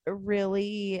wouldn't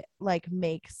really like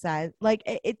make sense. Like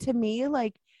it to me,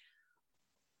 like,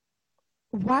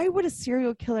 why would a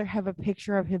serial killer have a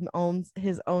picture of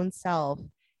his own self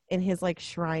in his like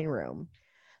shrine room?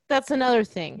 That's another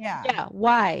thing. Yeah.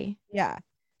 Why? Yeah.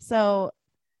 So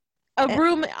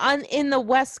room in the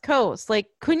West Coast. Like,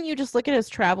 couldn't you just look at his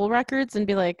travel records and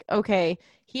be like, okay,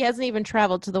 he hasn't even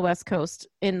traveled to the West Coast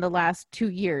in the last 2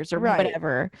 years or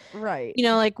whatever. Right. You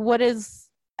know, like, what is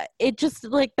it? Just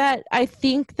like that. I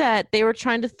think that they were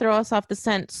trying to throw us off the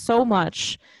scent so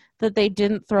much that they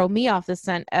didn't throw me off the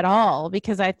scent at all,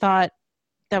 because I thought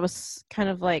that was kind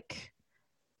of like,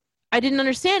 I didn't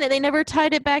understand it. They never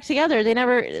tied it back together. They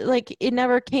never, like, it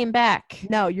never came back.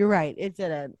 No, you're right. It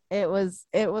didn't. It was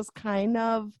kind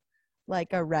of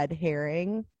like a red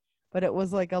herring, but it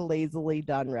was like a lazily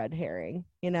done red herring,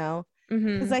 you know?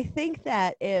 Because I think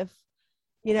that if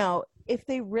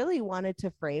they really wanted to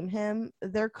frame him,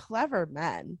 they're clever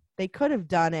men. They could have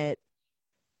done it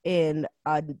in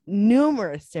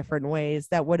numerous different ways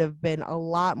that would have been a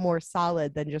lot more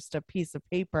solid than just a piece of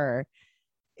paper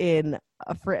in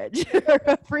a fridge or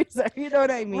a freezer. You know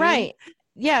what I mean? Right.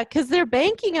 Yeah, because they're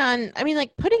banking on, I mean,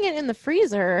 like, putting it in the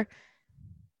freezer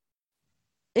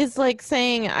is like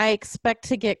saying, I expect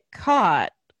to get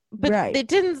caught. But It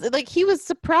didn't, like, he was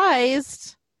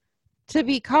surprised to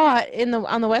be caught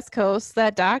on the West Coast,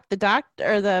 the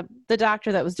doctor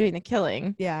that was doing the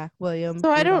killing. Yeah, William. So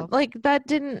I don't like that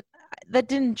didn't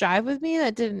jive with me.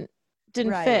 That didn't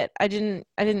fit. I didn't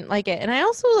like it. And I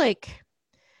also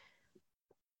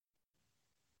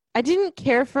I didn't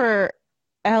care for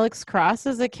Alex Cross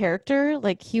as a character.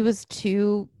 Like, he was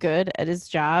too good at his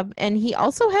job. And he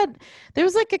also there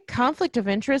was like a conflict of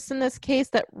interest in this case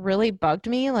that really bugged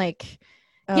me. Like,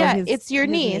 it's your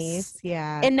niece.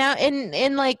 Yeah. And now,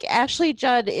 and like, Ashley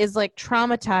Judd is like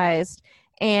traumatized,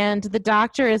 and the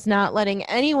doctor is not letting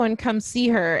anyone come see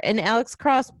her. And Alex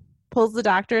Cross pulls the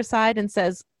doctor aside and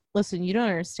says, listen, you don't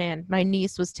understand. My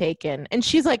niece was taken. And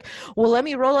she's like, well, let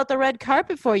me roll out the red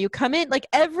carpet for you. Come in. Like,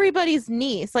 everybody's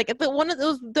niece. Like,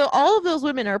 all of those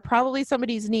women are probably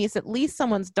somebody's niece, at least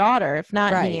someone's daughter, if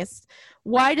not niece.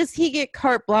 Why does he get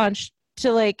carte blanche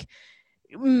to like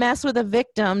mess with a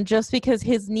victim just because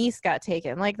his niece got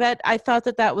taken? Like, that, I thought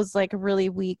that was like really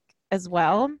weak as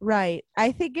well. Right.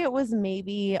 I think it was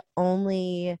maybe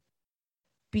only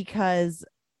because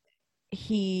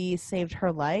he saved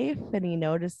her life and he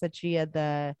noticed that she had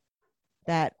because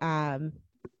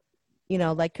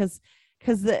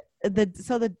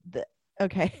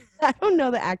okay, I don't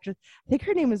know the actress. I think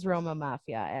her name is Roma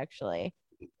Mafia, actually.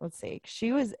 Let's see.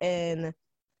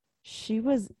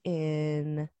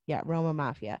 Yeah, Roma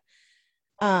Mafia.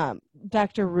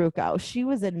 Dr. Ruko. She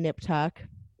was in Nip Tuck.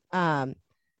 Um,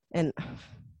 and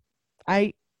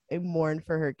I mourned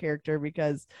for her character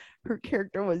because her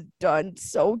character was done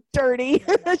so dirty.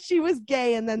 She was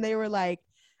gay, and then they were like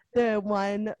the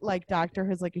one like doctor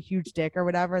who's like a huge dick or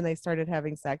whatever, and they started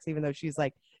having sex even though she's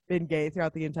like been gay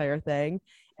throughout the entire thing.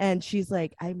 And she's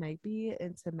like, I might be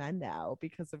into men now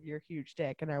because of your huge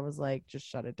dick. And I was like, just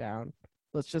shut it down.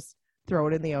 Let's just throw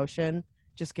it in the ocean.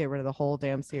 Just get rid of the whole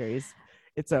damn series.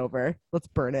 It's over. Let's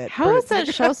burn it. How is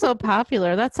that show so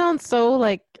popular? That sounds so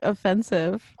like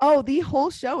offensive. Oh, the whole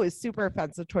show is super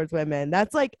offensive towards women.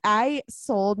 That's like, I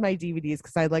sold my DVDs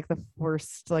because I like the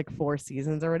first like 4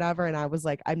 seasons or whatever. And I was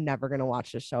like, I'm never going to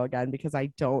watch this show again because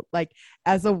I don't like,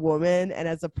 as a woman and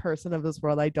as a person of this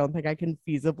world, I don't think I can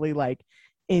feasibly like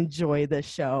enjoy the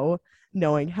show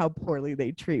knowing how poorly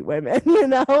they treat women, you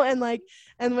know? And like,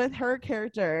 and with her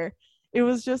character, it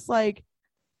was just like,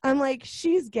 I'm like,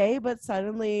 she's gay, but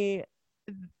suddenly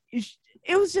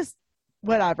it was just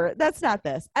whatever. That's not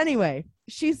this. Anyway,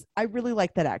 I really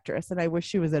like that actress and I wish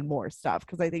she was in more stuff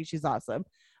because I think she's awesome.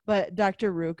 But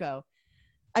Dr. Ruko,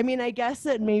 I mean, I guess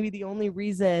that maybe the only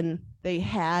reason they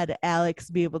had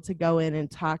Alex be able to go in and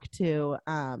talk to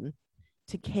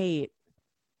Kate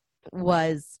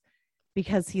was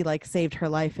because he like saved her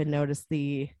life and noticed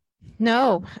the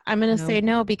No, I'm going to say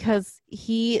no because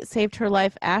he saved her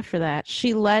life after that.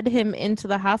 She led him into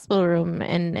the hospital room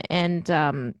and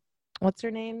what's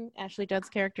her name? Ashley Judd's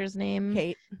character's name?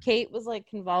 Kate. Kate was like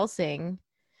convulsing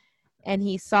and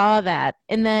he saw that.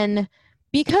 And then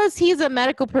because he's a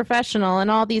medical professional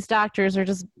and all these doctors are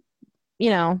just, you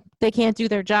know, they can't do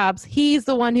their jobs, he's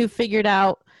the one who figured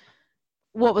out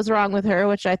what was wrong with her,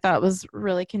 which I thought was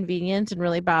really convenient and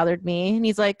really bothered me. And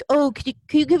he's like, oh, can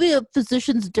you give me a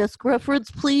physician's desk reference,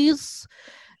 please?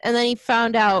 And then he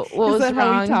found out what was wrong.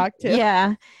 How he talked to?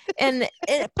 Yeah. But I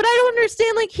don't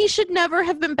understand, like, he should never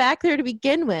have been back there to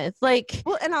begin with. Like,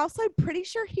 well, and also I'm pretty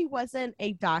sure he wasn't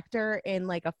a doctor in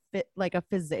like a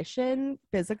physician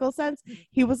physical sense.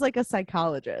 He was like a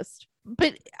psychologist.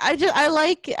 But I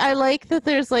like that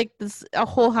there's like a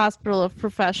whole hospital of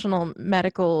professional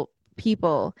medical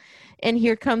people, and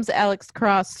here comes Alex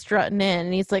Cross strutting in,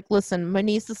 and he's like, listen, my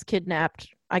niece is kidnapped,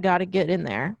 I gotta get in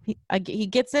there. He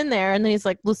gets in there, and then he's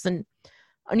like, listen,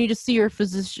 I need to see your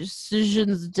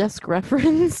physician's desk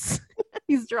reference.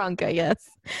 He's drunk, I guess.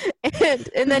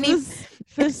 And then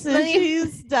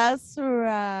physician's desk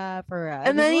reference.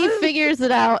 And then he figures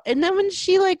it out. And then when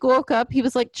she like woke up, he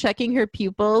was like checking her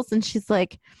pupils, and she's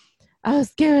like, I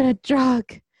was given a drug.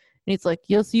 And he's like,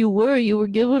 yes, you were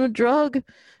given a drug.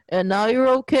 And now you're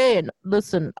okay. And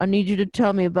listen, I need you to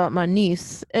tell me about my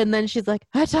niece. And then she's like,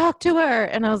 I talked to her.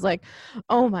 And I was like,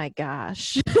 oh my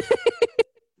gosh.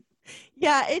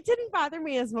 Yeah, it didn't bother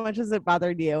me as much as it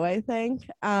bothered you, I think.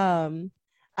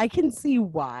 I can see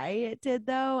why it did,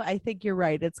 though. I think you're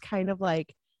right. It's kind of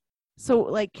like, so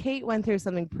like Kate went through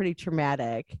something pretty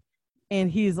traumatic.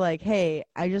 And he's like, hey,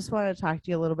 I just want to talk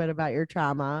to you a little bit about your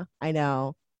trauma. I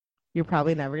know. You're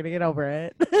probably never gonna get over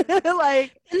it.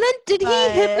 Like, and then did he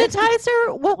hypnotize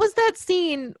her? What was that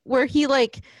scene where he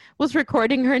like was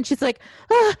recording her and she's like,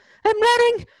 oh, I'm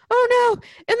running, oh no,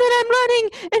 and then I'm running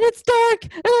and it's dark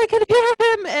and I can hear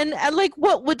him, and like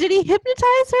what did he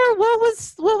hypnotize her? What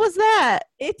was that?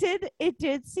 It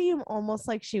did seem almost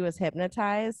like she was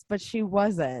hypnotized, but she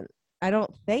wasn't. I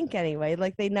don't think anyway.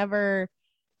 Like they never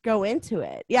go into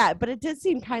it. Yeah, but it did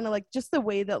seem kind of like just the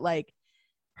way that like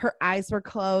her eyes were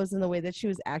closed and the way that she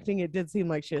was acting, it did seem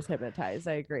like she was hypnotized.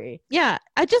 I agree. Yeah,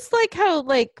 I just like how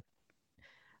like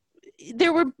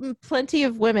there were plenty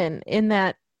of women in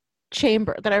that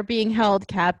chamber that are being held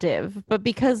captive, but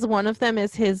because one of them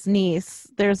is his niece,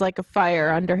 there's like a fire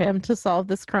under him to solve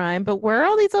this crime. But where are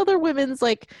all these other women's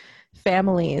like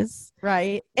families?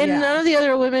 Right. And none of the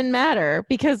other women matter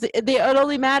because it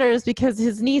only matters because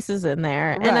his niece is in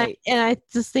there. Right. And I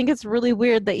just think it's really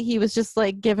weird that he was just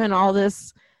like given all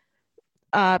this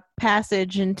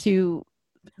passage into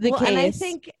the case.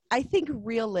 And I think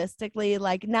realistically,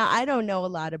 like, now I don't know a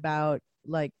lot about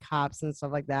like cops and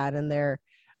stuff like that and their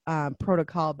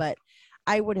protocol, but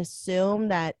I would assume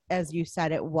that, as you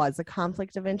said, it was a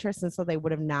conflict of interest, and so they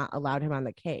would have not allowed him on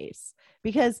the case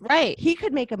because he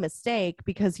could make a mistake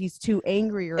because he's too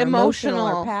angry or emotional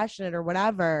or passionate or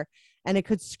whatever, and it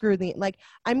could screw the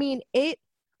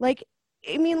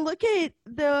look at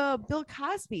the Bill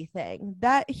Cosby thing,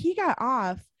 that he got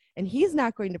off and he's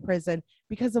not going to prison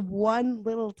because of one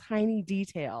little tiny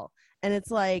detail. And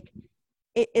it's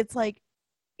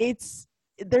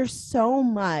there's so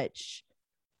many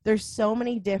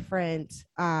different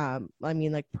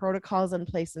like protocols in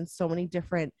place and so many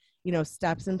different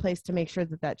steps in place to make sure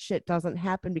that shit doesn't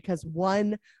happen, because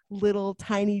one little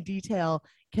tiny detail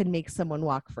can make someone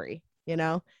walk free,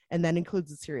 and that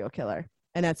includes a serial killer.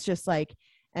 And that's just like,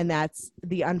 and that's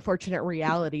the unfortunate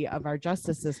reality of our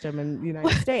justice system in the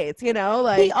United States,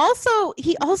 like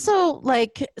he also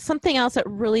like something else that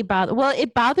really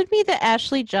it bothered me that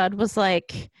Ashley Judd was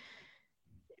like,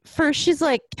 first she's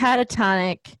like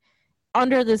catatonic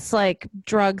under this like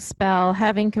drug spell,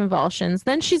 having convulsions,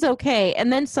 then she's okay,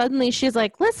 and then suddenly she's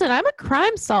like, listen, I'm a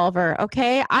crime solver,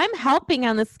 okay, I'm helping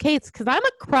on this case because I'm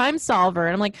a crime solver.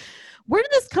 And I'm like, where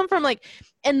did this come from? Like,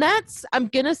 and I'm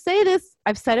gonna say this,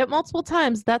 I've said it multiple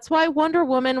times, that's why Wonder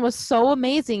Woman was so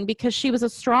amazing, because she was a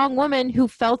strong woman who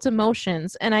felt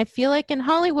emotions. And I feel like in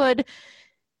Hollywood,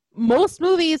 most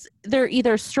movies, they're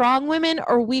either strong women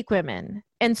or weak women,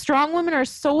 and strong women are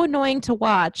so annoying to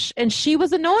watch. And she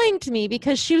was annoying to me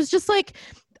because she was just like,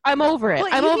 I'm over it.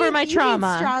 I'm over my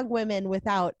trauma. Strong women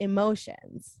without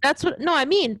emotions. That's what, no, I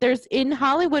mean, there's in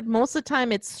Hollywood, most of the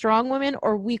time it's strong women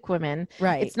or weak women.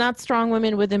 Right. It's not strong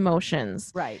women with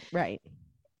emotions. Right.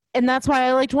 And that's why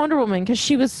I liked Wonder Woman, because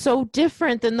she was so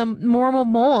different than the normal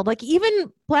mold. Like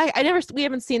even we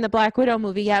haven't seen the Black Widow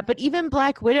movie yet, but even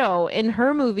Black Widow in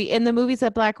the movies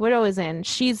that Black Widow is in,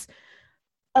 she's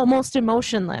almost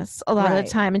emotionless a lot of the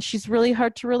time, and she's really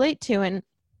hard to relate to. And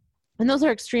those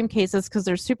are extreme cases because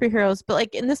they're superheroes. But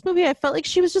like in this movie, I felt like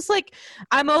she was just like,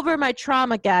 I'm over my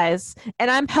trauma, guys, and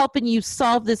I'm helping you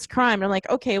solve this crime. And I'm like,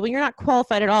 okay, well, you're not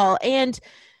qualified at all. And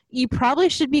you probably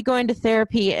should be going to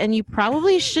therapy, and you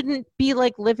probably shouldn't be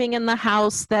like living in the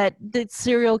house that the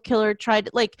serial killer tried,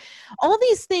 like all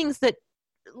these things that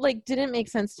like didn't make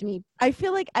sense to me. I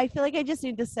feel like I just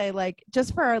need to say, like,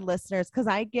 just for our listeners, because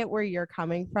I get where you're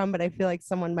coming from, but I feel like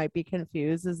someone might be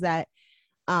confused, is that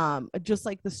just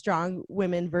like the strong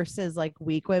women versus like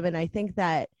weak women. I think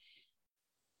that,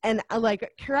 and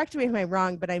like, correct me if I'm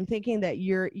wrong, but I'm thinking that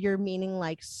you're meaning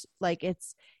like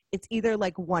it's either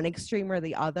like one extreme or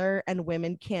the other, and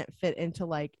women can't fit into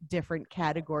like different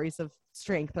categories of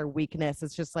strength or weakness.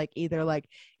 It's just like either like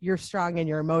you're strong and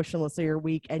you're emotionless, or you're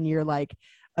weak and you're like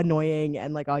annoying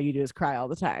and like all you do is cry all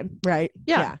the time, right?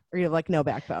 Yeah. Or you have like no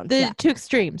backbone. The two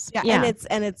extremes. Yeah.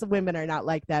 And it's women are not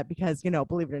like that, because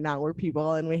believe it or not, we're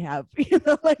people and we have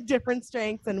like different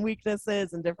strengths and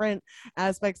weaknesses and different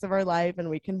aspects of our life, and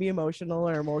we can be emotional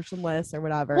or emotionless or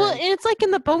whatever. Well, and it's like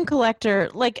in The Bone Collector,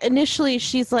 like initially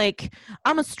she's like,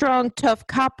 I'm a strong, tough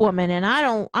cop woman, and I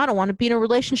don't want to be in a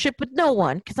relationship with no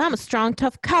one because I'm a strong,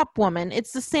 tough cop woman.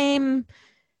 It's the same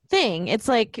thing. It's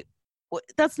like,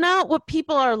 that's not what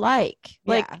people are like.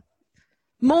 Like,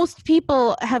 most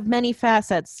people have many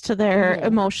facets to their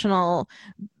emotional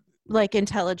like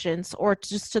intelligence, or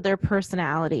just to their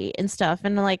personality and stuff.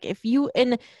 And like,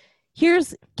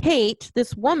 here's Kate,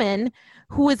 this woman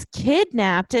who was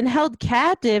kidnapped and held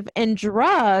captive and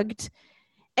drugged,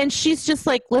 and she's just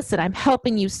like, listen, I'm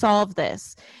helping you solve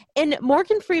this. And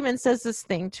Morgan Freeman says this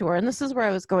thing to her, and this is where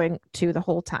I was going to the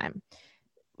whole time,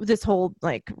 this whole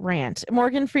like rant.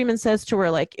 Morgan Freeman says to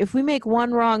her, like, if we make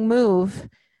one wrong move,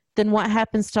 then what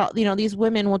happens to these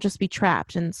women will just be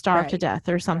trapped and starve to death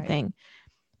or something.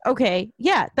 Okay,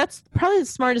 yeah, that's probably the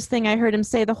smartest thing I heard him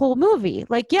say the whole movie.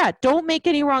 Like, yeah, don't make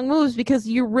any wrong moves because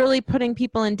you're really putting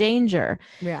people in danger.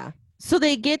 Yeah. So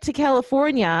they get to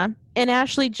California, and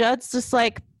Ashley Judd's just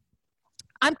like,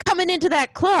 I'm coming into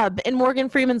that club. And Morgan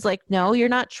Freeman's like, no, you're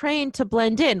not trained to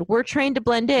blend in. We're trained to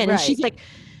blend in. And she's like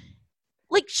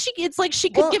it's like she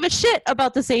could give a shit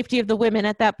about the safety of the women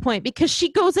at that point, because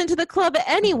she goes into the club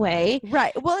anyway.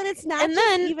 Right. Well, and it's not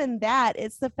even that.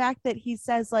 It's the fact that he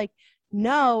says like,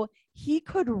 no, he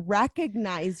could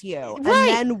recognize you, and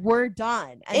then we're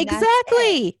done. And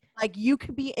exactly. Like, you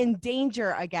could be in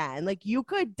danger again. Like, you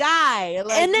could die.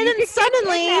 Like, and then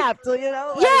suddenly,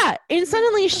 and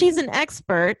suddenly she's an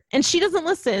expert, and she doesn't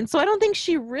listen. So I don't think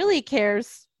she really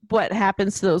cares what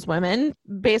happens to those women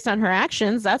based on her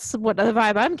actions. That's what the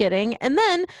vibe I'm getting. And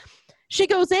then she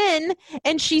goes in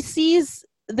and she sees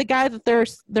the guy that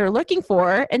they're looking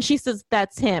for, and she says,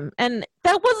 that's him. And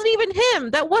that wasn't even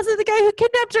him. That wasn't the guy who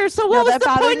kidnapped her. So what was the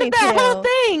point of that whole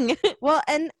thing? Well,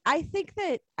 and I think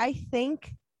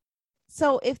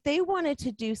so if they wanted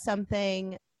to do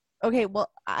something, okay, well,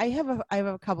 I have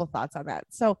a couple thoughts on that.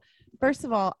 So first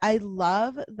of all, I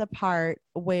love the part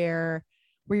where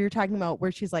you're talking about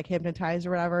where she's like hypnotized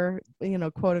or whatever,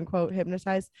 quote unquote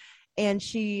hypnotized. And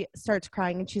she starts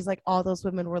crying, and she's like, all those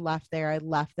women were left there. I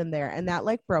left them there. And that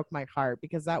like broke my heart,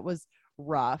 because that was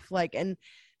rough. Like,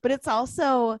 but it's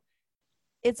also,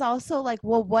 it's also like,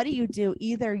 well, what do you do?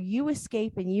 Either you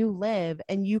escape and you live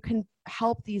and you can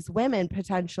help these women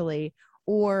potentially,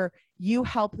 or you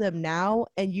help them now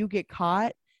and you get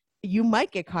caught. You might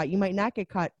get caught, you might not get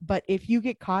caught, but if you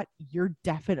get caught, you're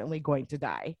definitely going to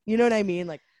die. You know what I mean?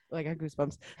 Like I got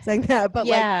goosebumps saying that, but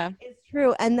like it's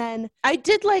true. And then I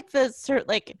did like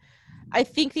I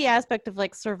think the aspect of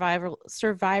like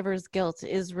survivor's guilt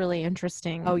is really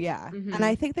interesting. Oh yeah. Mm-hmm. And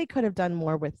I think they could have done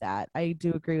more with that. I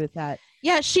do agree with that.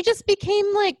 Yeah, she just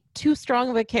became like too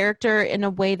strong of a character in a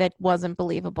way that wasn't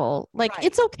believable. Like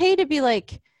It's okay to be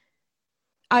like,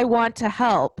 I want to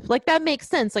help. Like that makes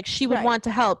sense. Like she would want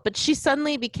to help, but she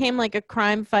suddenly became like a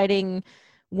crime fighting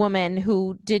woman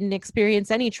who didn't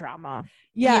experience any trauma.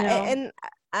 Yeah, and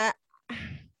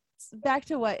back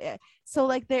to what, so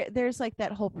like there's like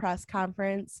that whole press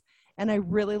conference, and I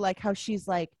really like how she's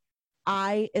like,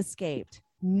 I escaped,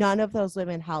 none of those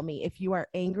women helped me. If you are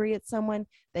angry at someone,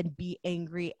 then be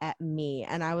angry at me.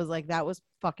 And I was like, that was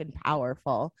fucking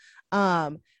powerful.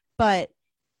 But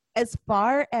as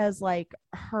far as like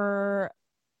her,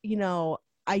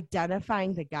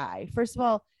 identifying the guy, first of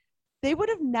all, they would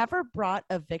have never brought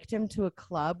a victim to a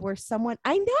club where someone,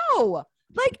 I know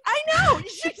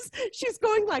she's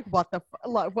going like, what the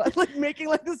what, like making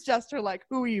like this gesture, like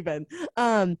who even,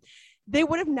 they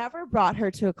would have never brought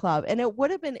her to a club. And it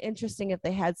would have been interesting if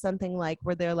they had something like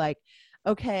where they're like,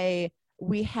 okay,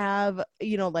 we have,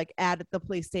 like at the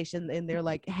police station, and they're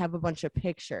like, have a bunch of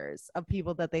pictures of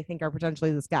people that they think are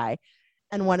potentially this guy.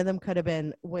 And one of them could have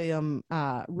been William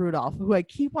Rudolph, who I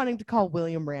keep wanting to call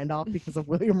William Randolph because of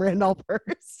William Randolph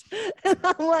Hearst. And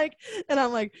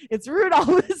I'm like, it's Rudolph,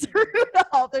 it's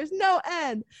Rudolph. There's no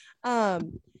end.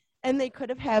 And they could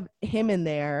have had him in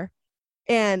there,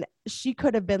 and she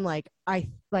could have been like, I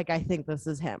think this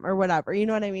is him or whatever. You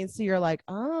know what I mean? So you're like,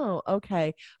 oh,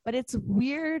 okay. But it's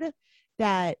weird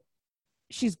that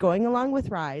she's going along with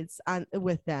rides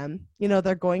with them.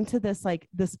 They're going to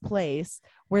this place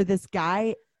where this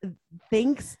guy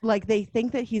thinks, like, they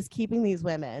think that he's keeping these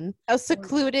women, a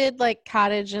secluded like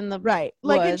cottage in the woods.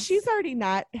 Like, and she's already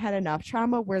not had enough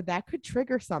trauma where that could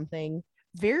trigger something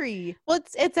very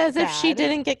it's as bad. If she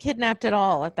didn't get kidnapped at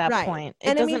all at that point.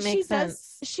 It doesn't make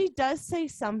sense. She does say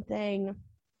something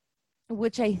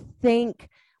which I think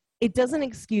it doesn't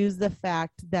excuse the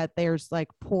fact that there's like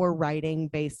poor writing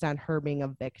based on her being a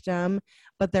victim,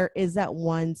 but there is that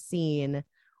one scene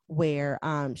where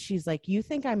she's like, you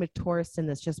think I'm a tourist in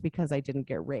this just because I didn't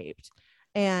get raped,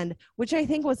 and which I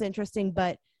think was interesting.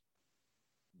 But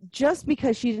just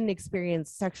because she didn't experience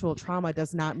sexual trauma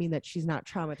does not mean that she's not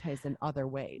traumatized in other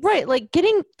ways. Right. Like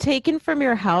getting taken from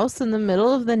your house in the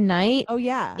middle of the night. Oh,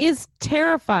 yeah. Is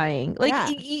terrifying.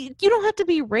 Like you don't have to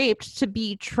be raped to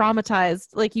be traumatized,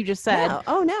 like you just said. No.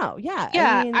 Oh, no. Yeah.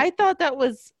 Yeah. I thought that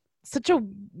was such a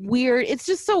weird, it's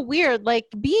just so weird. Like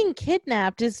being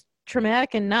kidnapped is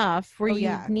traumatic enough where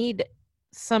you need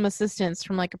some assistance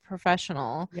from like a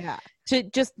professional. Yeah. To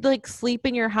just like sleep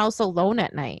in your house alone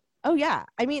at night. Oh, yeah.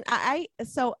 I mean, I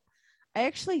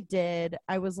actually did.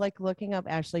 I was like looking up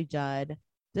Ashley Judd.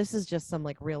 This is just some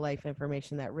like real life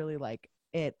information that really like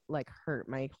it like hurt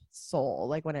my soul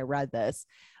like when I read this.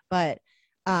 But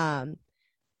I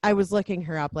was looking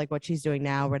her up, like what she's doing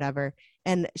now, whatever.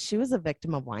 And she was a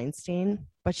victim of Weinstein,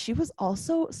 but she was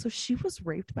also, so she was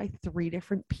raped by 3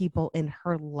 different people in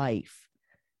her life.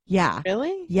 Yeah.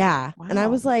 Really? Yeah. Wow. And I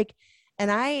was like,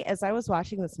 as I was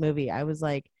watching this movie, I was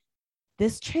like,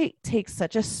 this takes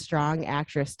such a strong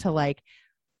actress to like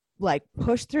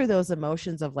push through those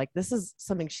emotions of like, this is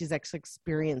something she's actually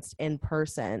experienced in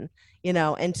person,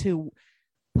 and to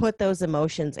put those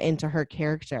emotions into her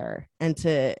character and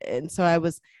so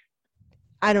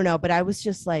I don't know, but I was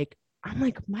just like, I'm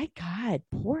like, my God,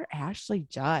 poor Ashley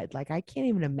Judd. Like, I can't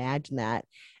even imagine that.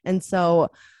 And so,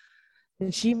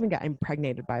 and she even got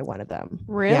impregnated by one of them.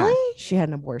 Really? Yeah, she had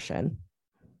an abortion.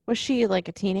 Was she like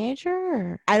a teenager?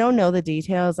 Or? I don't know the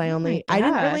details. I didn't really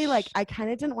I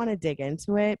kind of didn't want to dig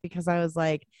into it because I was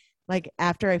like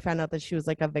after I found out that she was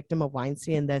like a victim of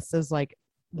Weinstein, this is like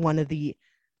one of the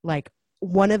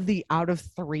out of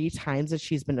 3 times that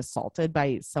she's been assaulted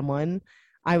by someone.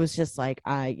 I was just like,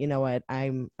 you know what?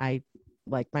 I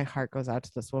like, my heart goes out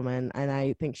to this woman and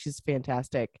I think she's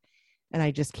fantastic and I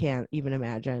just can't even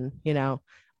imagine,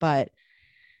 but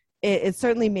it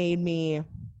certainly made me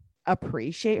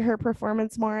appreciate her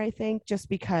performance more, I think, just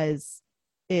because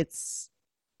it's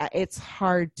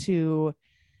hard to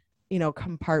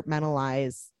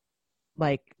compartmentalize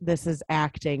like this is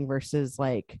acting versus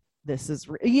like this is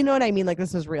you know what I mean, like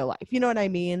this is real life, you know what I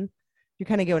mean, you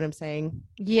kind of get what I'm saying.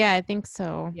 Yeah, I think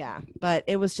so. Yeah, but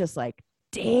it was just like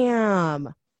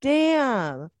damn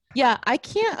Yeah, I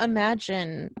can't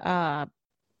imagine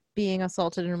being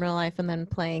assaulted in real life and then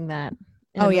playing that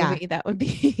in a Yeah. movie. That would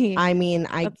be I mean,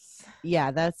 that's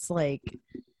yeah, that's like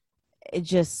it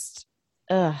just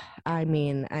I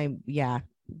mean, yeah,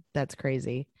 that's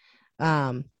crazy.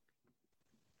 Um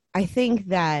I think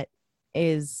that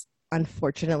is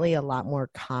unfortunately a lot more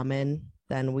common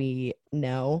than we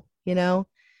know, you know?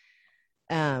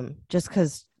 Just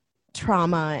because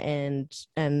trauma and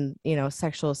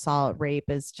sexual assault, rape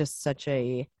is just such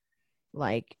a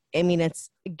like I mean it's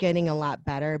getting a lot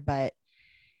better, but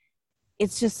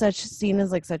it's just such seen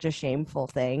as like such a shameful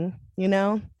thing, you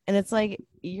know? And it's like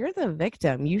you're the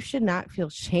victim. You should not feel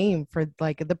shame for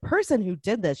like the person who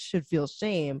did this should feel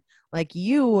shame. Like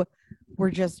you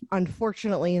were just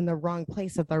unfortunately in the wrong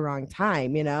place at the wrong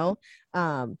time, you know?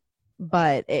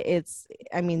 But it's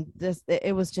I mean this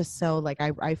it was just so like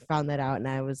I found that out and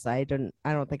I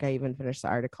don't think I even finished the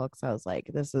article because I was like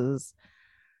this is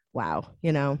wow,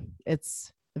 you know,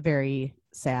 it's very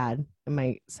sad.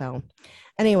 So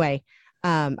anyway,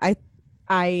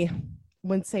 I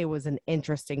wouldn't say it was an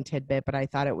interesting tidbit, but I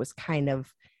thought it was kind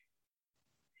of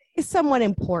somewhat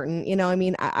important. You know, I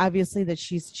mean, obviously that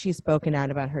she's spoken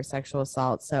out about her sexual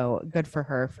assault, so good for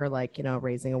her for like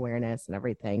raising awareness and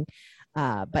everything.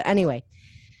 But anyway,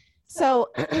 so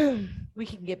we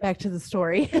can get back to the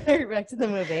story, back to the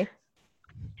movie.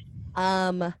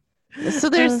 So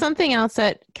there's something else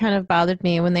that kind of bothered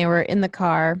me when they were in the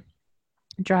car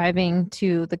driving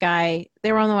to the guy.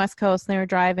 They were on the West Coast and they were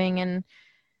driving, and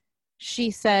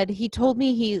she said he told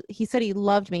me he said he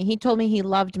loved me. He told me he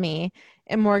loved me.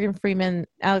 And Morgan Freeman,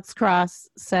 Alex Cross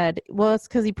said, well, it's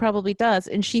because he probably does.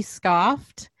 And she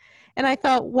scoffed. And I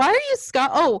thought, why are you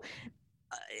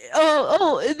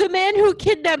the man who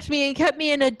kidnapped me and kept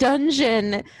me in a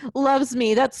dungeon loves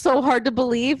me. That's so hard to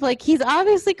believe. Like, he's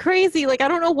obviously crazy. Like, I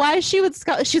don't know why she would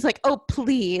scoff. She's like, oh,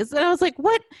 please. And I was like,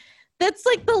 what? That's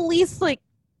like the least, like,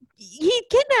 he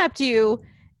kidnapped you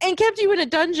and kept you in a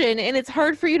dungeon, and it's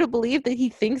hard for you to believe that he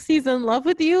thinks he's in love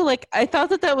with you. Like, I thought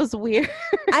that was weird.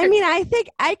 I mean, I think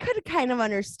I could kind of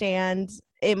understand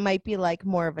it might be like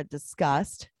more of a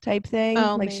disgust type thing.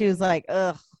 Like maybe. She was like,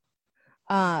 ugh.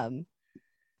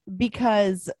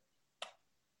 Because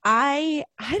I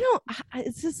don't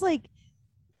it's just like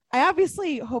I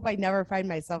obviously hope I never find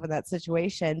myself in that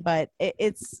situation, but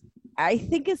it's I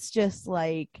think it's just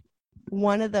like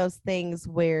one of those things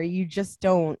where you just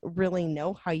don't really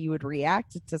know how you would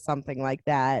react to something like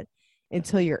that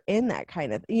until you're in that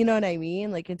kind of, you know what I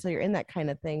mean? Like until you're in that kind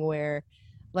of thing where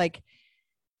like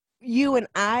you and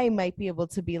I might be able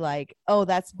to be like, oh,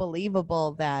 that's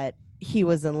believable that he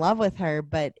was in love with her.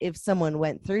 But if someone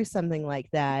went through something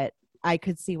like that, I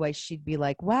could see why she'd be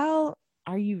like, well,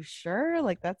 are you sure?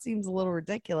 Like that seems a little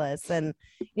ridiculous. And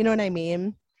you know what I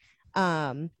mean?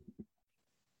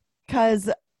 Because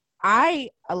I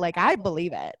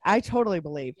believe it. I totally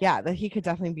believe, yeah, that he could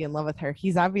definitely be in love with her.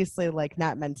 He's obviously like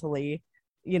not mentally,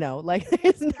 like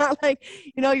it's not like,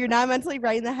 you're not mentally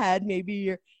right in the head.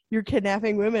 Maybe you're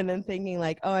kidnapping women and thinking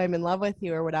like, oh, I'm in love with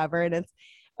you or whatever. And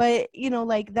but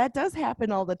like that does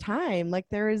happen all the time. Like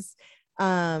there's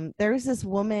this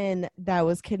woman that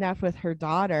was kidnapped with her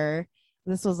daughter.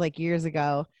 This was like years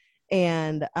ago.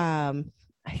 And I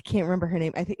can't remember her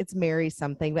name. I think it's Mary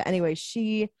something. But anyway,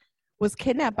 she was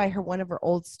kidnapped by one of her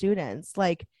old students.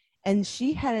 Like, and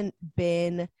she hadn't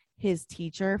been his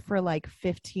teacher for like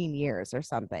 15 years or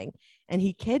something. And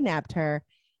he kidnapped her.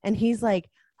 And he's like,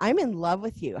 I'm in love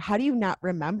with you. How do you not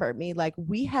remember me? Like,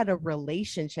 we had a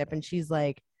relationship. And she's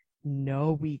like,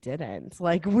 no, we didn't.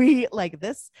 Like,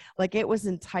 it was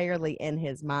entirely in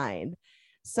his mind.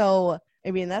 So,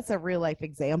 I mean, that's a real life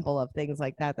example of things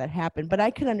like that happen. But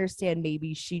I can understand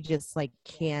maybe she just like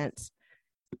can't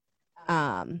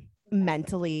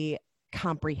mentally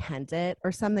comprehend it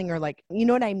or something, or like, you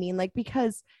know what I mean? Like,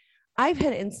 because I've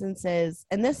had instances,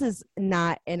 and this is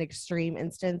not an extreme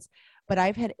instance, but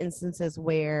I've had instances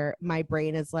where my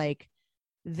brain is like,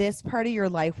 this part of your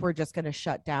life we're just going to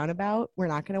shut down about. We're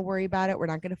not going to worry about it. We're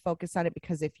not going to focus on it,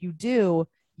 because if you do,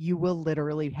 you will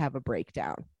literally have a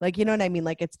breakdown. Like, you know what I mean?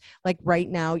 Like, it's like right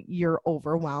now you're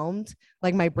overwhelmed.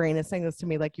 Like my brain is saying this to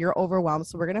me, like, you're overwhelmed.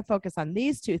 So we're going to focus on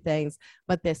these two things.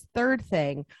 But this third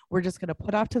thing, we're just going to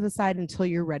put off to the side until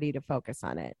you're ready to focus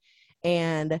on it.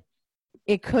 And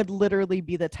it could literally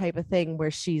be the type of thing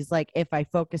where she's like, if I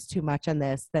focus too much on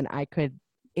this, then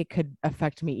it could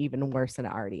affect me even worse than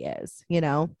it already is.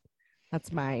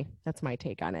 That's my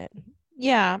take on it.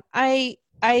 Yeah, I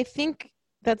think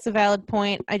that's a valid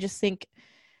point. I just think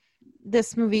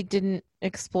this movie didn't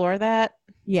explore that.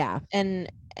 Yeah.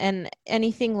 And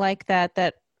anything like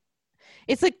that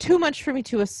it's like too much for me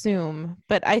to assume.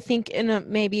 But I think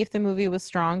maybe if the movie was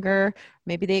stronger,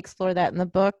 maybe they explore that in the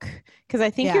book, because I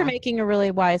think you're making a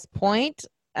really wise point,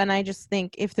 and I just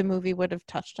think if the movie would have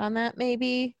touched on that,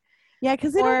 maybe. Yeah,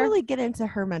 because they don't really get into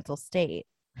her mental state.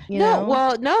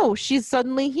 No, she's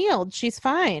suddenly healed. She's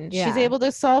fine. Yeah. She's able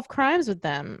to solve crimes with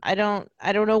them. I don't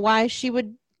know why she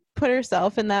would put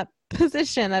herself in that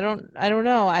position. I don't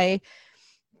know.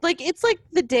 It's like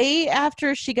the day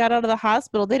after she got out of the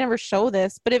hospital, they never show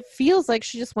this, but it feels like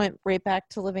she just went right back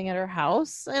to living at her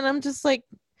house. And I'm just like,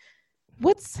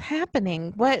 what's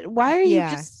happening? Why are you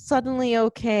just suddenly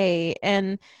okay?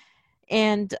 And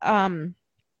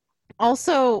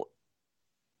also,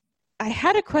 I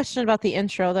had a question about the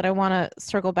intro that I want to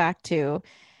circle back to.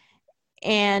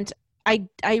 And I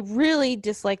really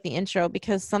dislike the intro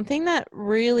because something that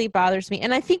really bothers me,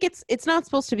 and I think it's not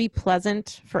supposed to be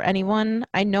pleasant for anyone.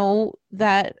 I know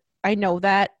that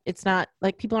it's not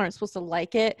like people aren't supposed to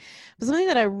like it, but something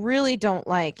that I really don't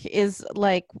like is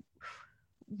like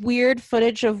weird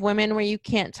footage of women where you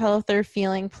can't tell if they're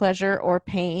feeling pleasure or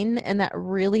pain, and that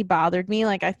really bothered me.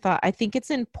 Like I think it's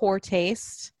in poor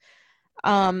taste.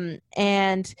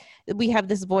 And we have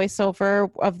this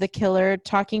voiceover of the killer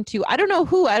talking to, I don't know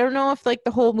who, I don't know if like the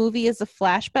whole movie is a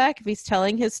flashback, if he's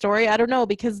telling his story, I don't know,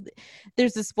 because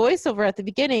there's this voiceover at the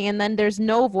beginning and then there's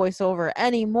no voiceover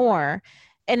anymore.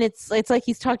 And it's like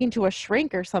he's talking to a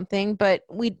shrink or something, but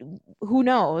who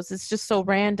knows? It's just so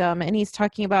random. And he's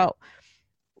talking about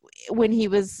when he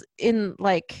was in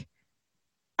like,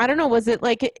 I don't know, was it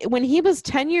like when he was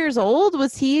 10 years old,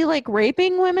 was he like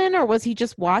raping women, or was he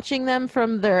just watching them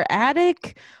from their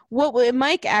attic?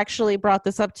 Mike actually brought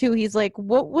this up too. He's like,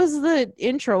 what was the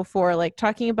intro for? Like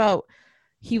talking about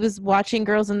he was watching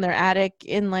girls in their attic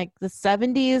in like the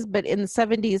 70s, but in the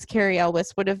 70s, Carrie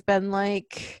Elwes would have been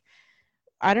like,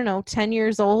 I don't know, 10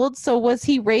 years old. So was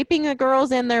he raping the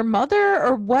girls and their mother,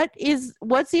 or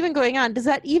what's even going on? Does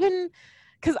that even,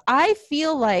 because I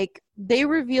feel like they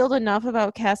revealed enough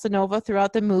about Casanova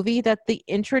throughout the movie that the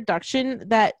introduction,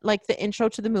 that like the intro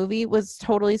to the movie was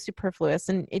totally superfluous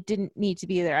and it didn't need to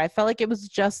be there. I felt like it was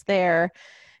just there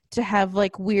to have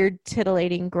like weird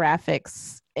titillating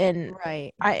graphics. And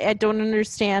I don't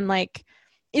understand, like,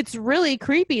 it's really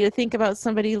creepy to think about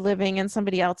somebody living in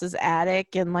somebody else's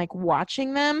attic and like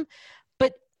watching them.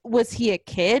 But was he a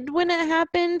kid when it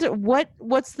happened?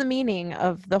 What's the meaning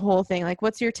of the whole thing? Like,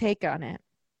 what's your take on it?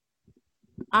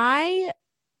 I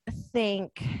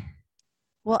think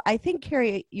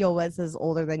Carrie Elwes is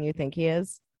older than you think he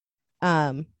is.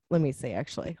 Let me see,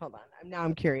 actually. Hold on.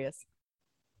 I'm curious.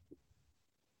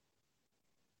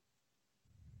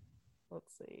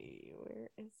 Let's see. Where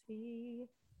is he?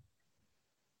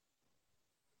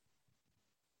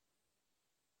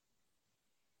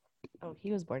 Oh,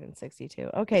 he was born in 1962.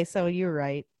 Okay, so you're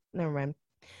right. Never mind.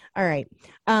 All right.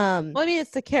 Well, I mean,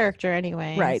 it's the character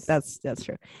anyway. Right. That's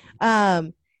true.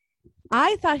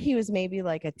 I thought he was maybe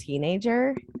like a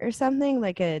teenager or something,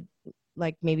 like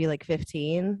maybe like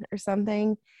 15 or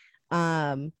something.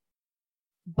 But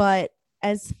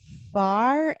as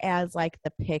far as like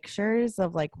the pictures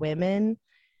of like women,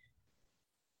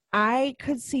 I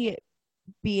could see it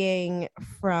being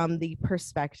from the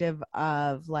perspective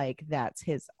of like that's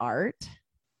his art,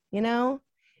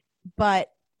 but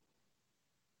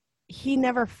he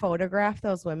never photographed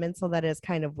those women, so that is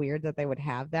kind of weird that they would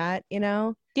have that,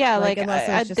 Yeah, like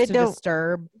unless it's just to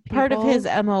disturb people. Part of his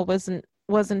MO wasn't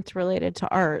related to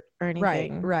art or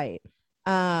anything. Right.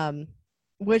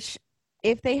 Which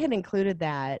if they had included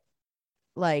that,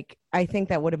 like, I think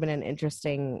that would have been an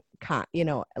interesting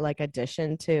like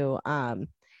addition to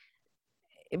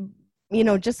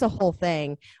just the whole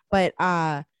thing. But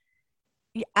I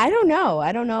don't know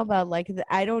about like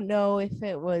I don't know if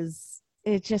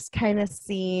it just kind of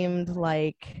seemed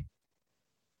like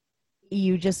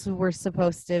you just were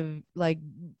supposed to like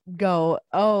go,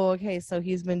 oh, okay, so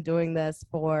he's been doing this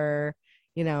for,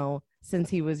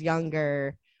 since he was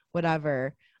younger,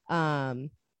 whatever. But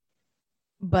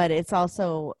it's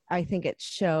also, I think it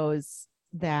shows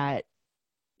that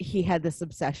he had this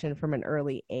obsession from an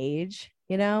early age,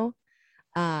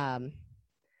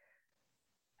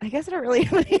 I guess I don't really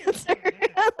have an answer.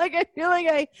 Like, I feel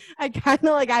like I kind of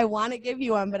like, I want to give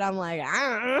you one, but I'm like,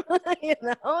 I don't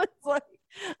know, it's like,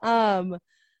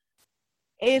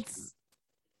 it's,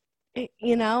 I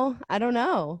don't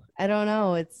know.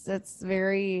 It's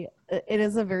very, it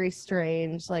is a very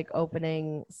strange, like,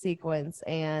 opening sequence,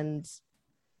 and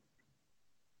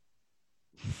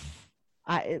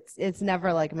it's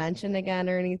never like mentioned again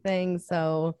or anything.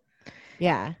 So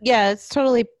yeah, it's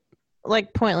totally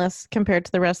like pointless compared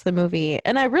to the rest of the movie.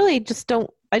 And I really just don't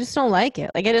just don't like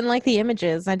it. Like, I didn't like the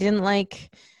images. I don't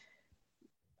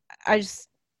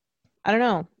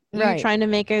know. You're trying to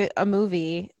make a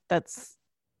movie that's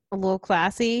a little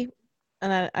classy,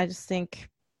 and I just think,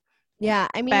 yeah,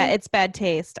 I mean, it's bad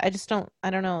taste. I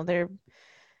don't know.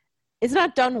 It's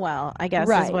not done well, I guess,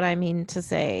 is what I mean to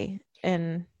say.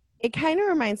 And it kind of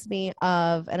reminds me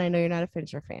of, and I know you're not a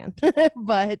Fincher fan,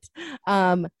 but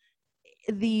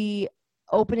the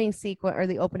opening sequence, or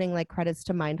the opening like credits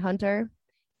to Mindhunter,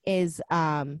 is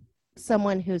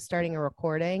someone who's starting a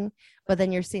recording, but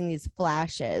then you're seeing these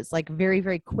flashes, like very,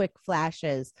 very quick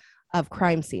flashes of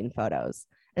crime scene photos.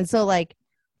 And so like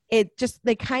it just,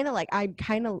 they kind of like, I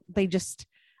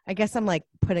guess I'm like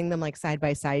putting them like side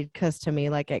by side, because to me,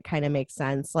 like, it kind of makes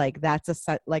sense. Like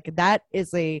that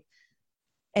is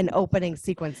an opening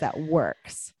sequence that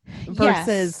works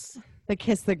versus the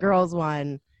Kiss the Girls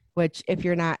one, which, if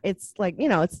you're not, it's like, you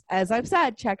know, it's, as I've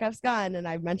said, Chekhov's gun, and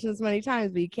I've mentioned this many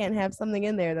times, but you can't have something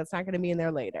in there that's not going to be in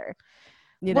there later.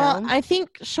 Well, I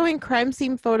think showing crime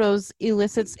scene photos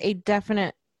elicits a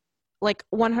definite, like,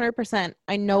 100%.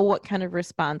 I know what kind of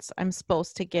response I'm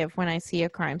supposed to give when I see a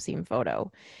crime scene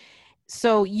photo.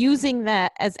 So using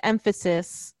that as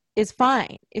emphasis is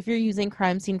fine if you're using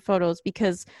crime scene photos,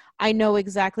 because I know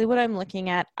exactly what I'm looking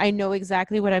at. I know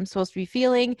exactly what I'm supposed to be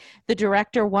feeling. The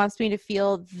director wants me to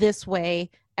feel this way,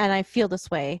 and I feel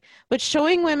this way. But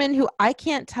showing women who I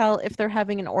can't tell if they're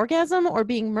having an orgasm or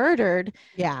being murdered,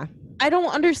 I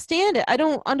don't understand it. I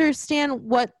don't understand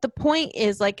what the point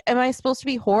is. Like, am I supposed to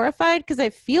be horrified because I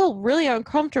feel really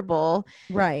uncomfortable?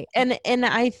 Right. And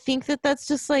I think that's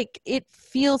just like, it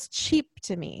feels cheap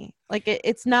to me. Like,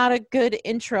 it's not a good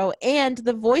intro, and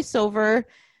the voiceover,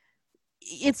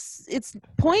 it's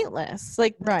pointless.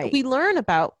 Like, we learn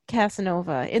about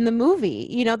Casanova in the movie.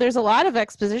 You know, there's a lot of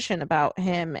exposition about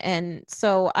him, and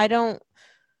so I don't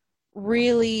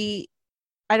think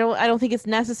it's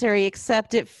necessary,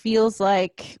 except it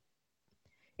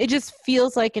just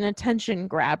feels like an attention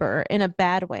grabber in a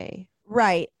bad way.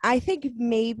 Right. I think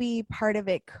maybe part of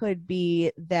it could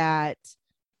be that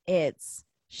it's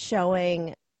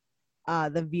showing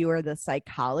the viewer the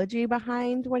psychology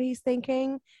behind what he's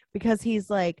thinking, because he's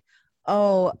like,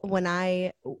 oh, when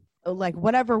I, like,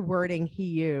 whatever wording he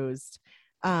used,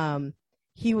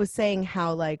 he was saying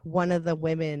how like one of the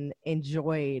women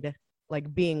enjoyed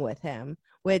like being with him,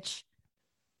 which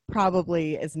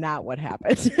probably is not what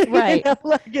happened. Right. I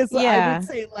would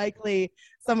say likely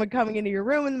someone coming into your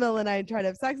room in the middle of the night and trying to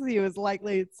have sex with you is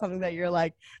likely something that you're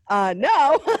like,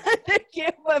 no, thank you,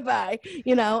 bye-bye,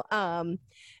 you know.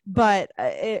 But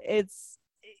it's,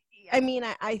 I mean,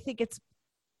 I think it's,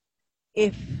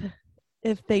 if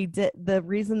they did, the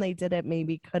reason they did it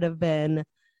maybe could have been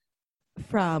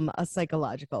from a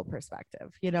psychological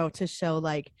perspective, you know, to show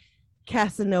like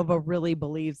Casanova really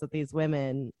believes that these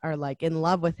women are like in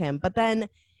love with him. But then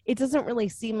it doesn't really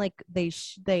seem like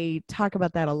they talk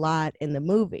about that a lot in the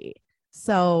movie.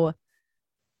 So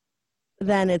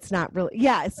then it's not really,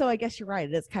 so I guess you're right.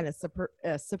 It is kind of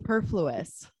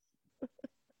superfluous.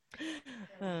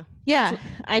 I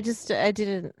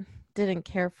didn't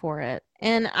care for it.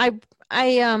 And I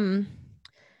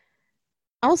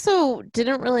also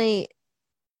didn't really,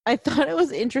 I thought it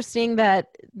was interesting that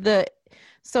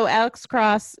so Alex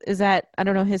Cross is at, I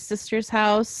don't know, his sister's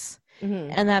house.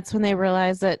 Mm-hmm. And that's when they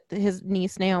realize that his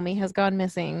niece Naomi has gone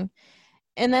missing.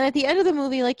 And then at the end of the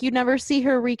movie, like, you never see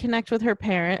her reconnect with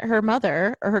her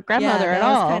mother or her grandmother at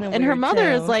all. And her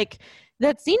mother is like,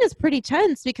 that scene is pretty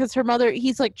tense, because her mother,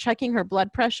 he's like checking her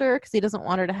blood pressure because he doesn't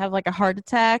want her to have like a heart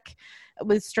attack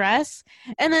with stress.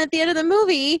 And then at the end of the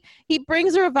movie, he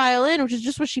brings her a violin, which is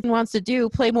just what she wants to do,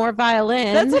 play more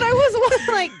violin. That's what I was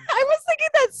like. I was thinking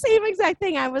that same exact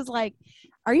thing. I was like,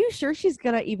 are you sure she's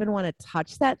gonna even want to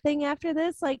touch that thing after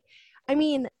this? Like, I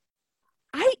mean,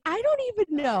 I don't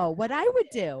even know what I would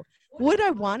do. Would I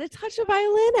want to touch a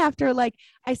violin after, like,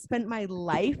 I spent my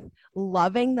life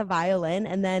loving the violin,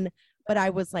 and then but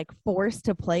I was like forced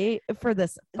to play for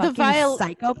this fucking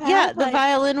psychopath? Yeah, the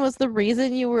violin was the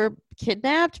reason you were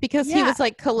kidnapped, because he was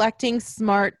like collecting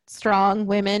smart, strong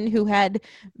women who had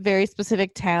very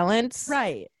specific talents.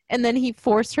 Right. And then he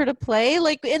forced her to play,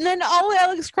 like, and then all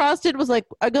Alex Cross did was like,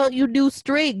 I got you new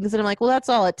strings. And I'm like, well, that's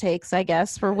all it takes, I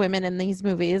guess, for women in these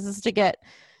movies, is to get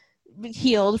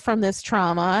healed from this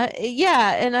trauma.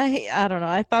 And I don't know,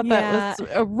 I thought that was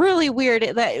a really weird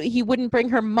that he wouldn't bring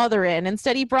her mother in.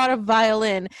 Instead, he brought a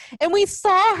violin, and we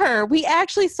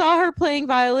actually saw her playing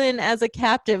violin as a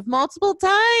captive multiple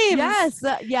times.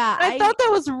 I thought that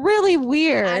was really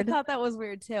weird. I thought that was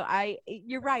weird too.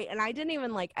 You're right, and I didn't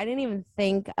even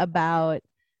think about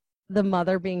the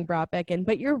mother being brought back in.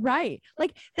 But you're right.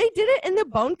 Like they did it in the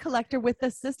Bone Collector with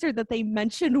the sister that they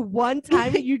mentioned one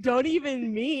time that you don't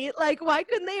even meet. Like, why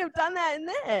couldn't they have done that in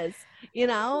this? You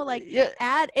know, like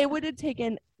it would have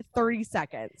taken 30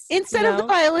 seconds. Instead of the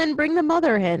violin, bring the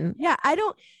mother in. Yeah, I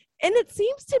don't. And it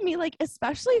seems to me like,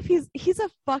 especially if he's a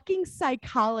fucking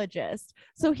psychologist.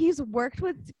 So he's worked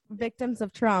with victims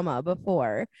of trauma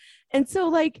before. And so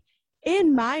like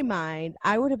in my mind,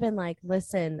 I would have been like,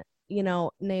 listen, you know,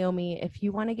 Naomi, if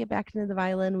you want to get back into the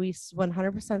violin, we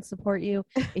 100% support you.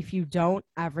 If you don't,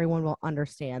 everyone will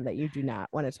understand that you do not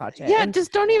want to touch it. Yeah, and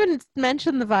just don't even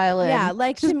mention the violin. Yeah,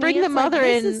 like just bring the mother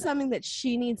in. This is something that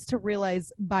she needs to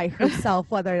realize by herself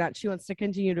whether or not she wants to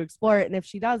continue to explore it. And if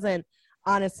she doesn't,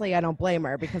 honestly, I don't blame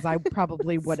her, because I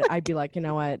probably would. I'd be like, you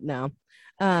know what? No.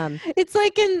 It's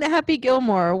like in Happy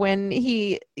Gilmore when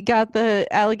he got the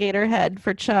alligator head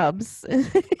for Chubbs.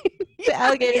 The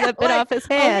alligator that bit off his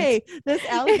hand. Okay, this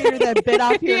alligator that bit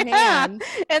off your hand.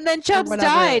 And then Chubbs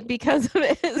died because of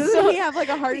it. Doesn't he have like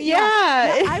a heart? Yeah.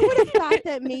 I would have thought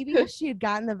that maybe if she had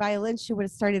gotten the violin, she would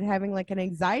have started having like an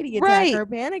anxiety attack or a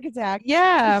panic attack.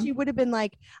 Yeah. She would have been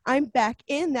like, I'm back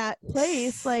in that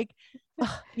place. Like,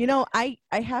 you know, I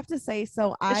have to say,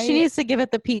 she needs to give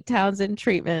it the Pete Townsend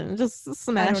treatment. Just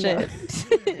smash it.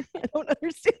 I don't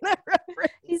understand that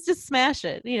reference. He's just smash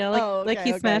it, you know, like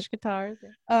he smashed guitars.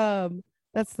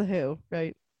 That's the Who,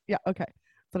 right? Yeah, okay.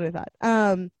 That's what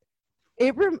I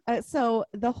thought. So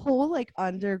the whole like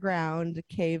underground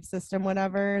cave system,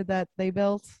 whatever that they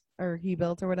built or he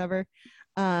built or whatever,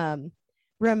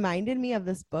 reminded me of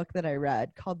this book that I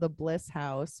read called The Bliss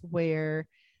House, where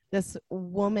this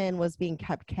woman was being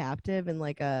kept captive in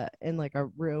like a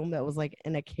room that was like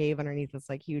in a cave underneath this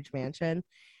like huge mansion.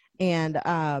 And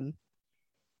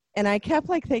I kept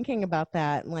like thinking about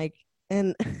that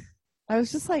and I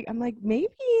was just like, I'm like, maybe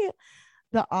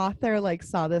the author like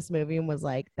saw this movie and was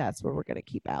like, that's where we're going to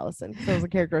keep Allison. So it was a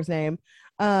character's name.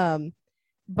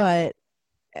 But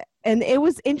it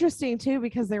was interesting too,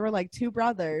 because there were like two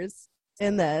brothers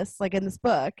in this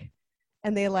book,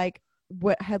 and they like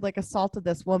had like assaulted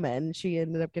this woman. She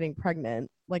ended up getting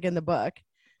pregnant like in the book.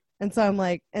 And so I'm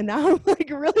like, and now I'm like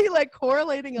really like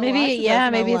correlating a lot to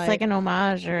this, maybe it's like an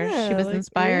homage, or she was like,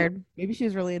 inspired. Maybe she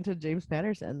was really into James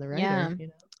Patterson, the writer. Yeah. You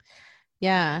know?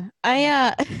 Yeah.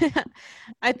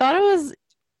 I thought it was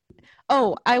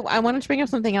I wanted to bring up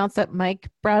something else that Mike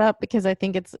brought up, because I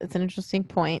think it's an interesting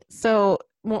point. So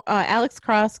Alex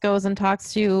Cross goes and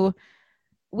talks to,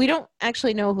 we don't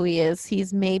actually know who he is.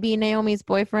 He's maybe Naomi's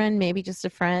boyfriend, maybe just a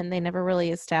friend. They never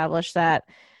really established that.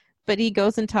 But he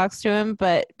goes and talks to him.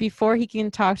 But before he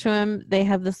can talk to him, they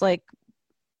have this like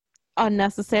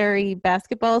unnecessary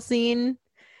basketball scene.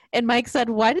 And Mike said,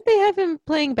 why did they have him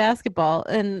playing basketball?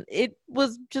 And it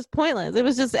was just pointless. It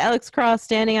was just Alex Cross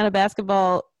standing on a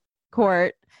basketball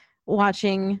court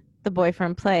watching the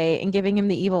boyfriend play and giving him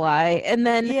the evil eye. And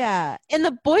then and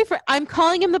the boyfriend, I'm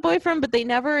calling him the boyfriend, but they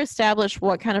never established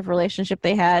what kind of relationship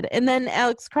they had. And then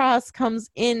Alex Cross comes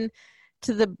in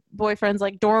to the boyfriend's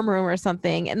like dorm room or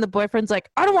something, and the boyfriend's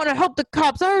like, I don't want to help the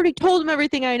cops, I already told them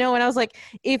everything I know. And I was like,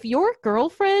 if your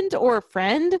girlfriend or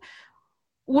friend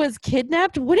was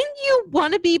kidnapped, wouldn't you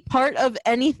want to be part of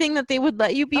anything that they would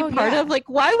let you be part of? Like,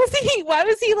 why was he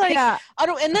like, I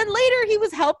don't, and then later he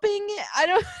was helping.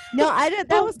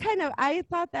 That was kind of, I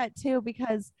thought that too,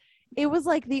 because it was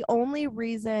like the only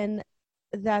reason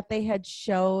that they had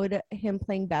showed him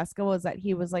playing basketball was that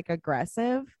he was like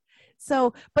aggressive.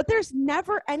 So, but there's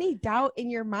never any doubt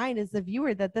in your mind as the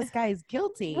viewer that this guy is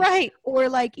guilty. Right. Or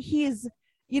like he's,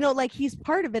 you know, like he's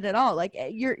part of it at all. Like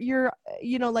you're,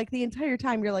 you know, like the entire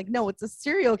time you're like, no, it's a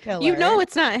serial killer. You know,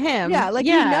 it's not him. Yeah. Like,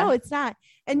 you know, it's not.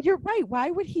 And you're right. Why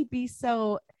would he be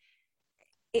so,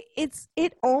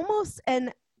 it almost,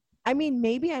 and I mean,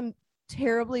 maybe I'm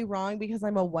terribly wrong because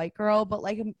I'm a white girl, but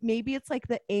like, maybe it's like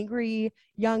the angry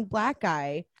young black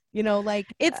guy, you know, like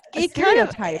it kind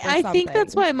of, I think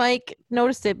that's why Mike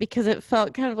noticed it, because it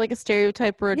felt kind of like a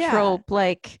stereotype or a trope.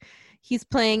 Like, he's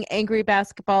playing angry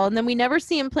basketball, and then we never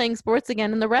see him playing sports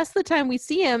again. And the rest of the time we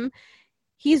see him,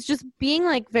 he's just being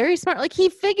like very smart. Like, he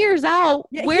figures out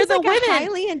where the women, a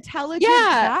highly intelligent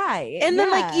guy. And then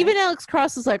like even Alex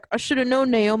Cross is like, I should have known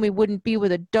Naomi wouldn't be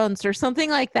with a dunce or something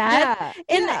like that.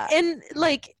 And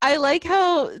like, I like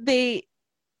how they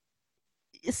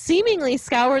seemingly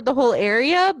scoured the whole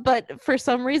area, but for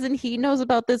some reason he knows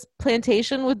about this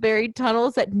plantation with buried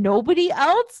tunnels that nobody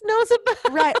else knows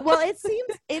about. Right. Well,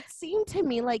 it seemed to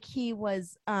me like he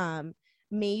was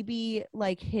maybe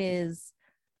like his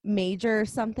major or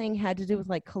something had to do with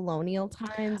like colonial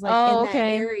times, like in that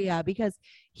area, because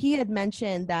he had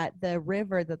mentioned that the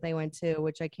river that they went to,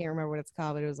 which I can't remember what it's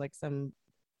called, but it was like some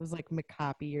was like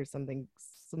McCopy or something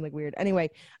weird. Anyway,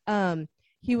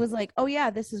 he was like, oh yeah,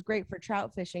 this is great for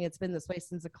trout fishing. It's been this way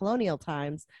since the colonial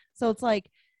times. So it's like,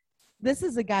 this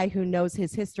is a guy who knows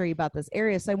his history about this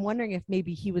area. So I'm wondering if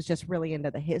maybe he was just really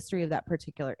into the history of that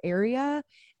particular area.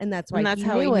 And that's why he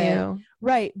knew it.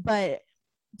 Right. But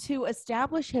to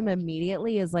establish him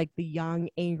immediately as like the young,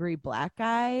 angry black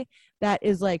guy that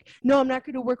is like, no, I'm not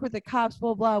going to work with the cops,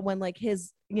 blah, blah, when like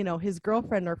his, you know, his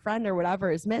girlfriend or friend or whatever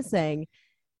is missing.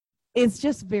 It's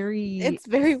just it's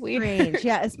very weird.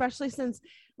 Yeah. Especially since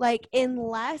like,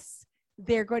 unless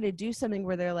they're going to do something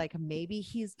where they're like, maybe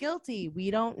he's guilty,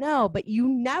 we don't know, but you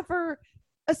never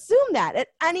assume that at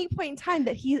any point in time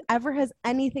that he ever has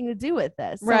anything to do with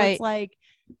this. So it's like,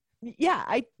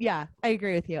 I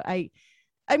agree with you.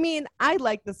 I mean, I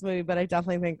like this movie, but I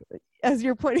definitely think, as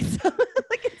you're pointing out,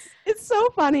 like it's so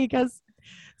funny because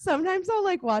sometimes I'll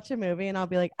like watch a movie and I'll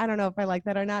be like, I don't know if I like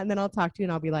that or not, and then I'll talk to you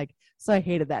and I'll be like, so I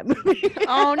hated that movie.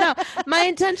 Oh no, my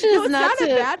intention is not a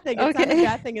bad thing. It's not a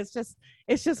bad thing. It's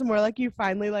just more like you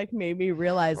finally like made me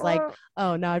realize like,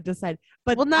 oh, now I've decided.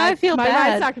 But well, now I feel my bad.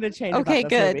 mind's not going to change. Okay,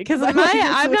 good, because I'm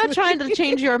not trying to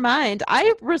change your mind.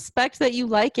 I respect that you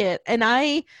like it, and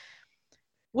I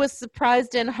was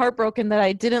surprised and heartbroken that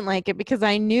I didn't like it because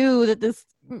I knew that this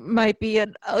might be a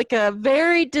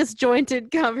very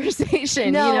disjointed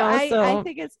conversation. No, you know? I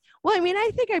think it's, well, I mean, I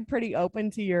think I'm pretty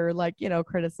open to your like, you know,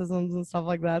 criticisms and stuff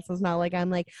like that. So it's not like I'm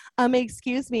like,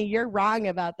 excuse me, you're wrong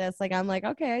about this. Like, I'm like,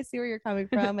 okay, I see where you're coming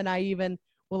from. And I even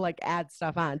will like add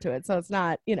stuff onto it. So it's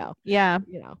not, you know. Yeah.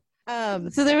 You know.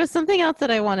 So there was something else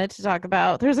that I wanted to talk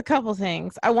about. There's a couple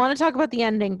things. I want to talk about the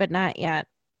ending, but not yet.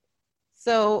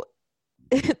 So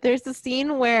there's a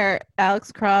scene where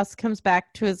Alex Cross comes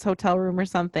back to his hotel room or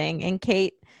something, and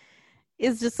Kate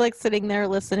is just like sitting there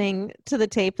listening to the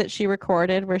tape that she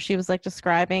recorded where she was like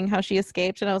describing how she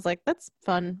escaped. And I was like, that's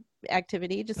fun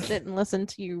activity. Just sit and listen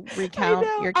to you recount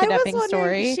your kidnapping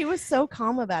story. She was so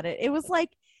calm about it. It was like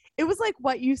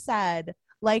what you said,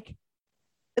 like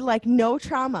no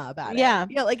trauma about it. Yeah.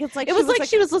 Like it's like it was like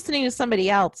she was listening to somebody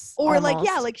else. Or almost. like,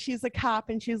 yeah, like she's a cop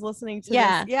and she's listening to this.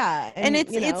 Yeah. And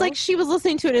it's like she was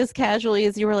listening to it as casually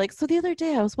as you were like, so the other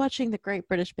day I was watching the Great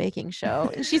British Baking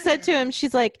Show. And she said to him,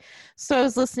 she's like, so I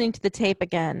was listening to the tape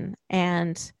again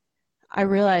and I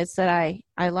realized that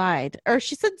I lied. Or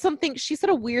she said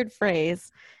a weird phrase.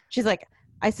 She's like,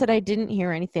 I said I didn't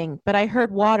hear anything, but I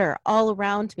heard water all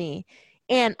around me.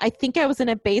 And I think I was in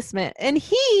a basement. And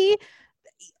he,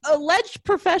 alleged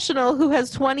professional who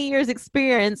has 20 years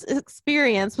experience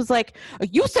was like,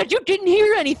 you said you didn't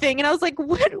hear anything. And I was like,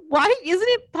 what? Why isn't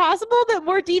it possible that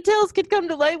more details could come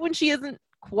to light when she isn't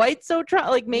quite so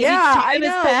like maybe time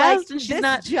has passed and she's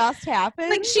not just happened.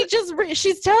 Like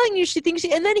she's telling you she thinks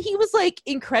and then he was like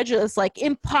incredulous, like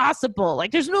impossible,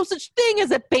 like there's no such thing as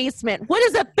a basement. What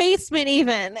is a basement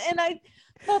even? And I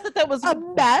thought that was a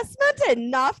basement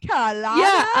in North Carolina.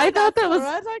 Yeah, I thought that was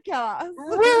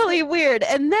really weird.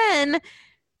 And then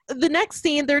the next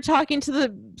scene, they're talking to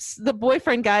the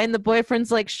boyfriend guy, and the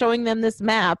boyfriend's like showing them this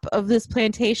map of this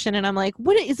plantation. And I'm like,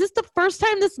 what is this? The first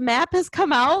time this map has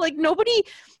come out? Like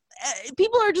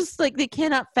people are just like, they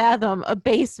cannot fathom a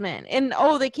basement, and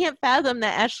they can't fathom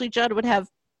that Ashley Judd would have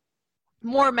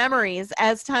more memories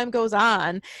as time goes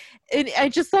on. And I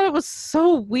just thought it was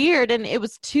so weird, and it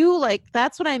was too like,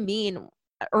 that's what I mean.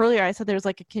 Earlier I said there's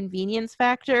like a convenience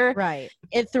factor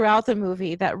throughout the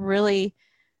movie that really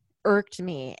irked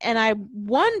me. And I'm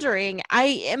wondering,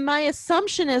 my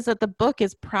assumption is that the book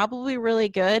is probably really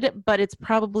good, but it's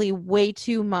probably way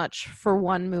too much for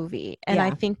one movie. And I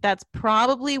think that's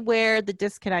probably where the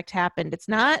disconnect happened. It's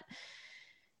not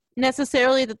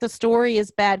necessarily that the story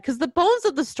is bad, because the bones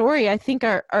of the story I think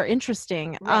are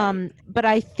interesting, but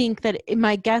I think that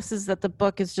my guess is that the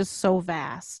book is just so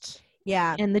vast,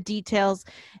 and the details,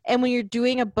 and when you're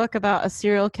doing a book about a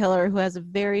serial killer who has a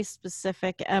very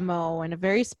specific MO and a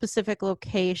very specific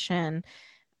location,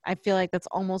 I feel like that's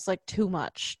almost like too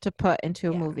much to put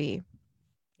into a movie.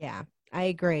 I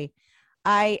agree.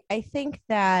 I think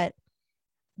that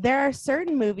there are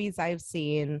certain movies I've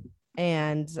seen,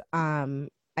 and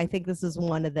I think this is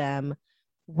one of them,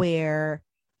 where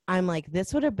I'm like,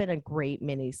 this would have been a great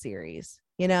miniseries,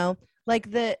 you know,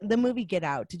 like the movie Get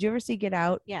Out. Did you ever see Get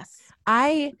Out? Yes.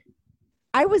 I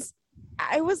was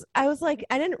like,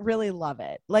 I didn't really love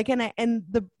it. Like, and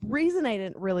the reason I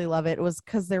didn't really love it was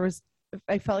because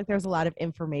I felt like there was a lot of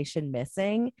information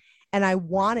missing, and I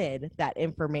wanted that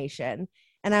information.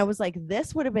 And I was like,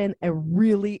 this would have been a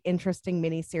really interesting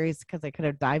miniseries because I could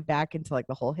have dived back into like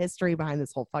the whole history behind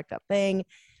this whole fucked up thing,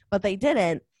 but they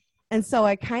didn't. And so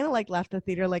I kind of like left the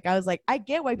theater. Like I was like, I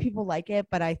get why people like it,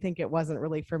 but I think it wasn't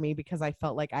really for me because I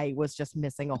felt like I was just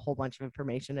missing a whole bunch of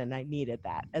information and I needed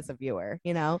that as a viewer,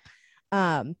 you know?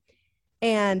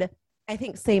 And I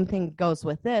think same thing goes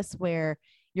with this, where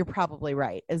you're probably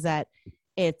right, is that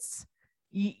it's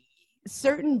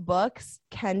certain books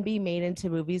can be made into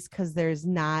movies because there's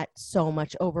not so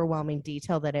much overwhelming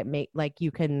detail that it make like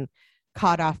you can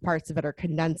cut off parts of it or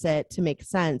condense it to make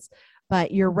sense.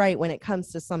 But you're right, when it comes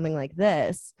to something like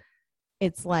this,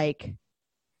 it's like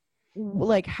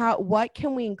how, what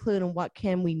can we include and what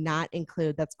can we not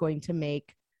include that's going to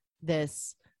make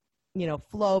this, you know,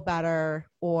 flow better,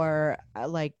 or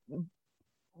like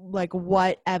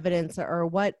what evidence or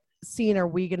what scene are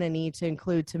we going to need to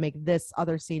include to make this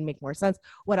other scene make more sense,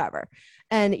 whatever.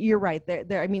 And you're right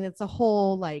there. I mean, it's a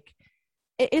whole like,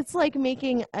 it's like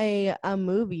making a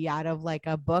movie out of like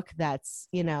a book that's,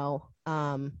 you know,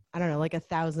 I don't know, like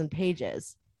 1,000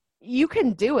 pages. You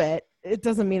can do it. It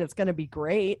doesn't mean it's going to be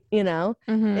great, you know.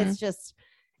 It's just,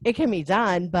 it can be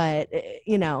done, but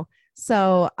you know.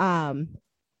 So I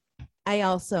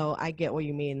get what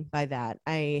you mean by that.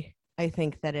 I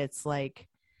think that it's like,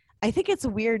 I think it's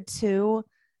weird too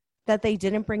that they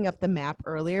didn't bring up the map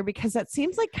earlier, because that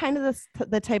seems like kind of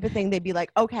the type of thing they'd be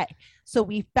like, okay, so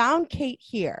we found Kate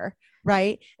here,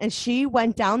 right? And she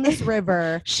went down this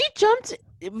river. She jumped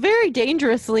very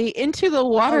dangerously into the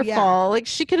waterfall. Like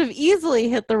she could have easily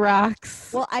hit the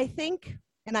rocks. Well, I think,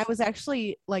 and I was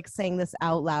actually like saying this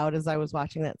out loud as I was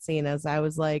watching that scene, as I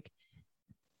was like,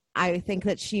 I think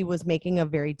that she was making a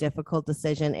very difficult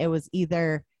decision. It was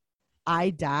either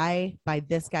I die by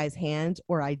this guy's hand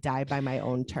or I die by my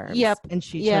own terms. Yep. And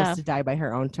she chose to die by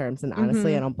her own terms. And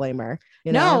honestly, I don't blame her.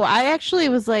 You know? No, I actually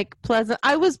was like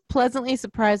I was pleasantly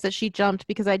surprised that she jumped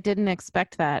because I didn't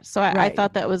expect that. So I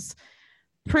thought that was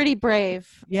pretty brave.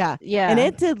 Yeah. Yeah. And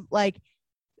it did, like,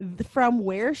 from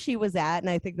where she was at, and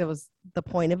I think that was the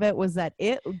point of it, was that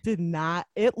it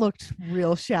looked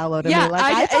real shallow to me. Like,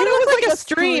 I thought it was like a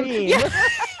stream. Yeah.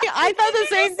 I thought the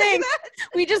same thing.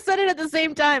 We just said it at the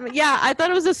same time. Yeah, I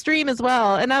thought it was a stream as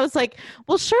well. And I was like,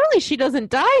 well, surely she doesn't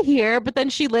die here. But then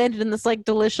she landed in this like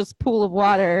delicious pool of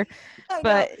water.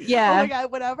 But yeah. Oh my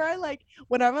God, whenever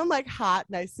I'm like hot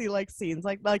and I see like scenes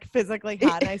like physically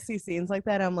hot and I see scenes like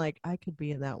that, I'm like, I could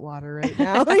be in that water right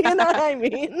now. You know what I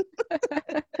mean?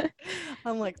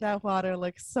 I'm like, that water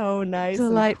looks so nice,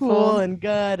 delightful, and cool and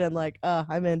good, and like,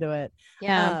 I'm into it.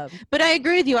 Yeah. But I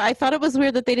agree with you. I thought it was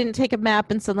weird that they didn't take a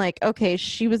map and said like, okay,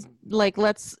 she was like,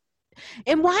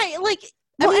 and why, like,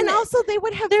 well, and also they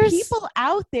would have people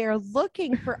out there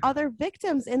looking for other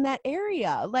victims in that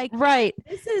area. Like, right.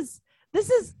 This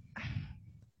is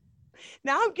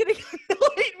now I'm getting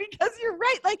annoyed because you're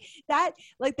right. Like that,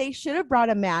 like they should have brought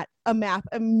a map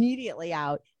immediately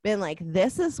out, been like,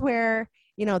 this is where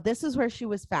she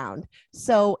was found.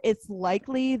 So it's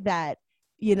likely that,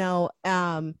 you know,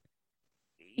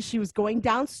 she was going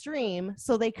downstream,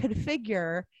 so they could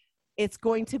figure it's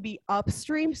going to be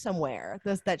upstream somewhere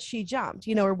that she jumped,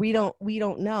 you know, or we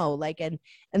don't know, like, and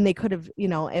they could have, you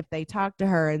know, if they talked to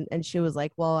her and she was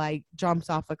like, well, I jumped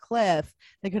off a cliff,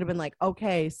 they could have been like,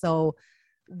 okay, so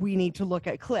we need to look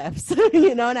at cliffs.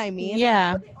 You know what I mean?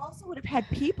 Yeah. But they also would have had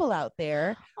people out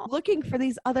there looking for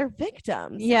these other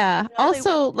victims. Yeah. You know,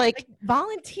 also like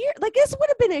volunteer, like this would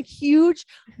have been a huge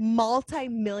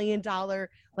multi-million-dollar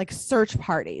like search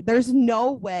party. There's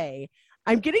no way.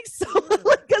 I'm getting so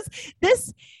because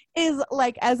this is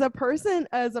like, as a person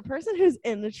who's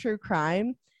in the true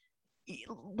crime,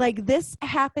 like this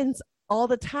happens all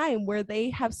the time where they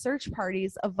have search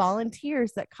parties of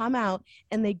volunteers that come out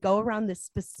and they go around this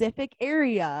specific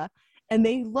area and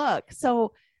they look.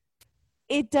 So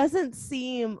it doesn't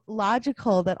seem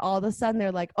logical that all of a sudden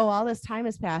they're like, oh, all this time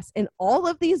has passed and all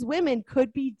of these women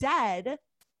could be dead,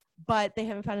 but they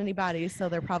haven't found any bodies, so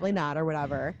they're probably not, or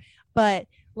whatever. But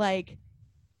like,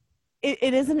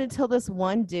 it isn't until this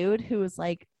one dude who is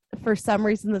like, for some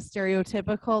reason, the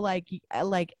stereotypical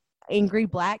like angry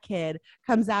black kid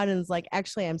comes out and is like,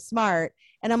 actually, I'm smart.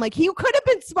 And I'm like, he could have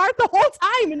been smart the whole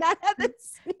time and not have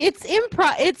this.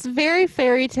 It's very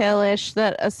fairy tale-ish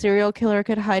that a serial killer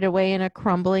could hide away in a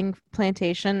crumbling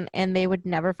plantation and they would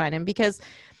never find him, because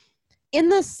in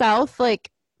the South,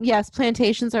 like, yes,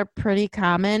 plantations are pretty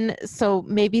common. So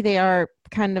maybe they are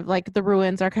kind of like, the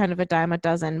ruins are kind of a dime a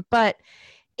dozen. But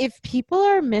if people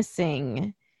are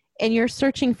missing and you're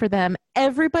searching for them,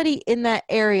 everybody in that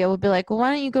area would be like, well,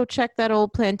 why don't you go check that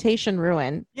old plantation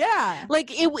ruin? Yeah. Like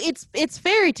it's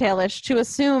fairy tale-ish to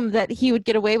assume that he would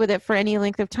get away with it for any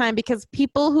length of time, because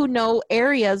people who know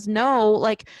areas know,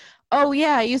 like, oh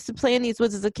yeah, I used to play in these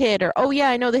woods as a kid, or oh yeah,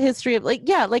 I know the history of, like,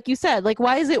 yeah, like you said, like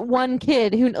why is it one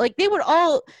kid who, like, they would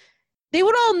all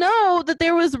know that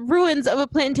there was ruins of a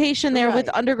plantation there with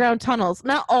underground tunnels.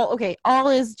 Not all, okay, all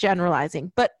is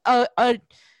generalizing, but a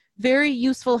very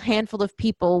useful handful of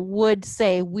people would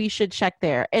say we should check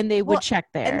there, and they would check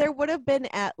there. And there would have been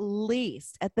at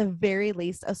the very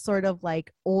least, a sort of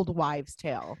like old wives'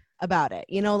 tale about it.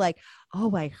 You know, like,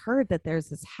 oh, I heard that there's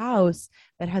this house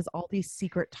that has all these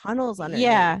secret tunnels underneath.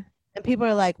 Yeah. And people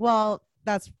are like, well,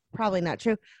 that's probably not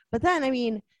true. But then, I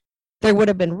mean, there would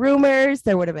have been rumors.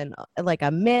 There would have been like a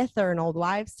myth or an old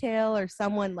wives' tale, or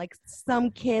someone, like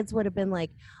some kids would have been like,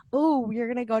 oh, you're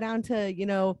going to go down to, you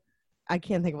know, I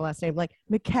can't think of a last name, like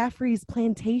McCaffrey's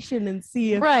plantation, and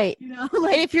see if, right. You know,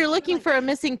 like, and if you're looking for a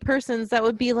missing persons, that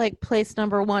would be like place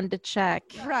number 1 to check.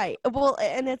 Right. Well,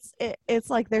 and it's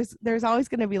like there's always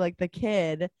going to be like the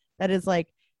kid that is like,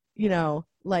 you know,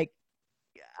 like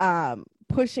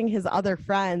pushing his other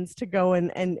friends to go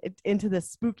and into this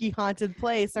spooky haunted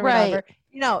place or whatever.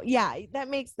 You know, yeah, that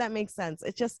makes sense.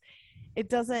 It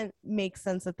doesn't make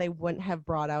sense that they wouldn't have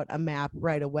brought out a map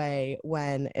right away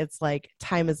when it's like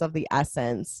time is of the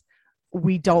essence.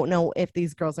 We don't know if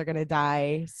these girls are going to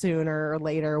die sooner or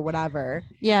later or whatever.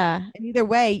 Yeah. And either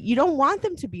way, you don't want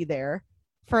them to be there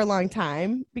for a long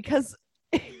time, because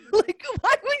like,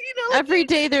 why would you know? Every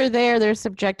day they're there, they're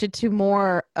subjected to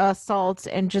more assaults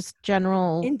and just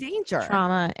general in danger,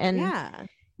 trauma. And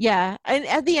yeah. And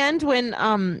at the end, when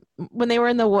they were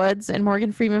in the woods and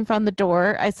Morgan Freeman found the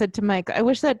door, I said to Mike, I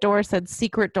wish that door said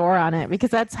secret door on it, because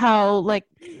that's how like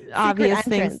secret obvious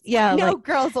entrance. Things. Yeah. No like,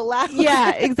 girls allowed.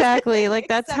 Yeah, exactly. Like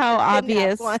that's how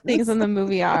obvious things in the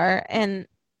movie are. And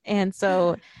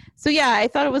so yeah, I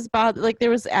thought it was like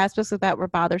there was aspects of that were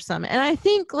bothersome. And I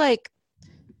think like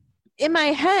in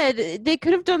my head, they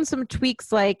could have done some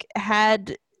tweaks, like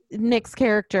had Nick's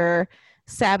character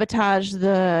sabotage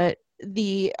the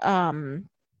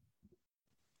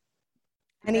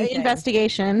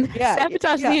investigation.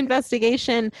 Sabotage the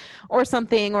investigation or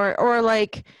something, or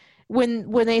like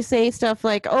when they say stuff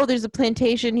like, oh, there's a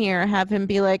plantation here, have him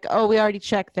be like, oh, we already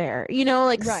checked there, you know,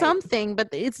 like something. But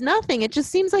it's nothing. It just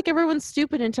seems like everyone's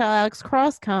stupid until Alex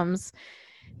Cross comes,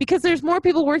 because there's more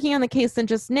people working on the case than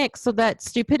just Nick, so that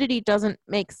stupidity doesn't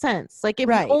make sense. Like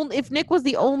if Nick was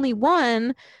the only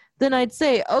one, then I'd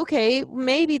say, okay,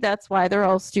 maybe that's why they're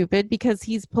all stupid, because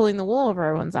he's pulling the wool over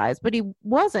everyone's eyes, but he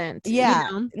wasn't. Yeah.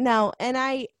 You know? No, and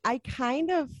I kind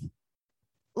of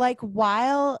like,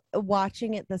 while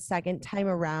watching it the second time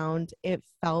around, it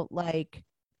felt like,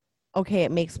 okay,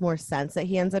 it makes more sense that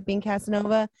he ends up being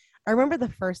Casanova. I remember the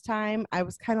first time I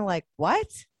was kind of like, what?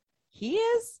 He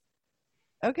is?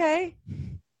 Okay.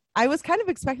 I was kind of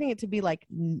expecting it to be like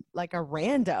a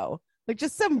rando, like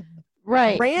just some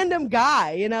random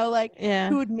guy, you know, like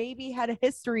who had maybe had a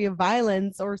history of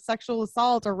violence or sexual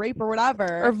assault or rape or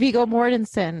whatever. Or Viggo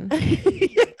Mortensen.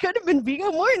 It could have been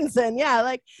Viggo Mortensen. Yeah.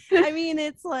 Like, I mean,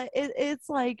 it's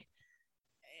like,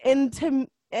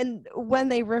 and when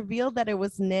they revealed that it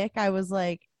was Nick, I was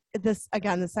like, this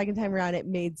again, the second time around, it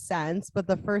made sense. But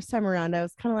the first time around, I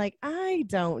was kind of like, I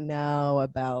don't know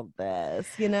about this,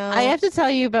 you know? I have to tell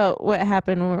you about what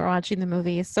happened when we were watching the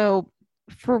movie. So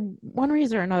for one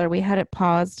reason or another, we had it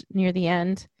paused near the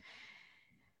end.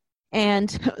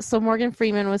 And so Morgan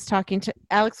Freeman was talking to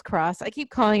Alex Cross. I keep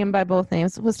calling him by both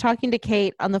names. Was talking to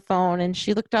Kate on the phone, and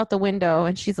she looked out the window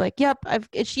and she's like, yep,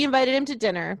 she invited him to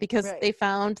dinner because they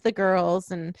found the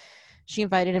girls, and she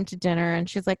invited him to dinner, and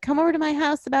she's like, come over to my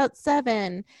house about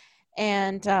 7.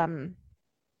 And I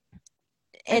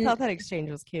thought that exchange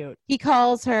was cute. He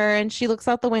calls her and she looks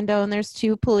out the window, and there's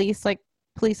 2 police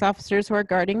officers who are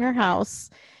guarding her house.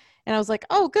 And I was like,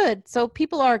 oh, good. So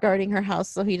people are guarding her house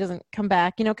so he doesn't come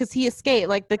back, you know, because he escaped.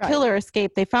 Like the killer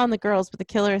escaped. They found the girls, but the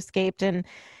killer escaped.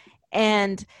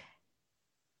 And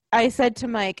I said to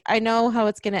Mike, I know how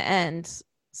it's going to end.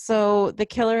 So the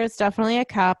killer is definitely a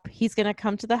cop. He's going to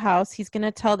come to the house. He's going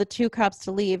to tell the 2 cops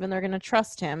to leave, and they're going to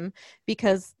trust him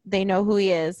because they know who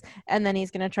he is. And then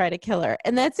he's going to try to kill her.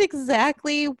 And that's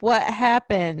exactly what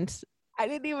happened. I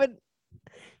didn't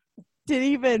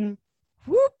even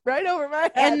whoop right over my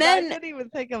head. And then I didn't even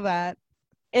think of that.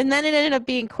 And then it ended up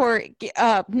being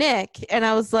Nick. And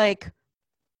I was like,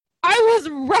 I was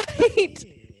right.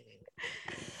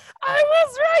 I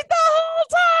was right the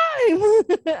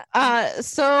whole time.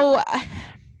 So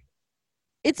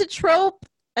it's a trope,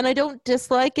 and I don't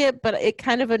dislike it, but it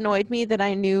kind of annoyed me that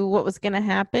I knew what was going to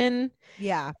happen.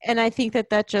 Yeah. And I think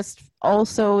that just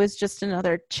also is just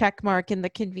another check mark in the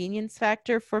convenience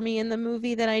factor for me in the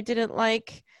movie that I didn't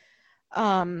like.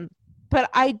 but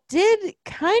I did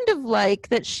kind of like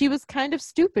that she was kind of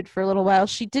stupid for a little while.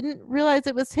 She didn't realize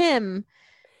it was him.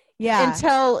 Yeah.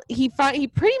 Until he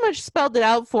pretty much spelled it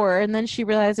out for her, and then she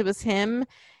realized it was him.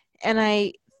 And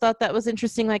I thought that was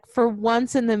interesting. Like, for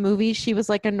once in the movie, she was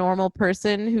like a normal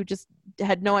person who just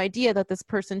had no idea that this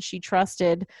person she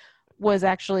trusted was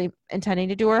actually intending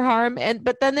to do her harm.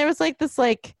 But then there was like this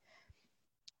like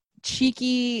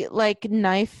cheeky like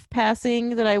knife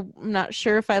passing that I'm not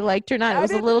sure if I liked or not. It was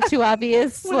a little too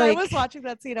obvious. When I was watching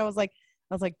that scene, I was like,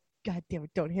 God damn it,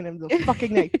 don't hand him the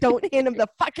fucking knife. Don't hand him the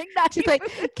fucking knife. She's like,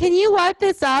 can you wipe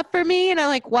this off for me? And I'm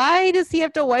like, why does he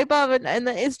have to wipe off? And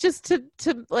it's just to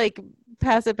like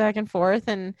pass it back and forth.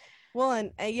 And well,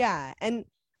 and yeah. And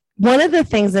one of the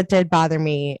things that did bother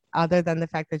me, other than the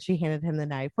fact that she handed him the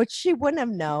knife, which she wouldn't have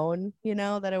known, you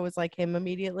know, that it was like him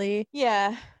immediately.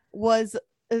 Yeah. Was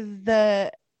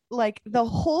the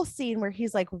whole scene where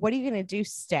he's like, what are you going to do?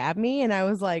 Stab me? And I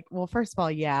was like, well, first of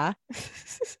all, yeah.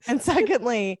 And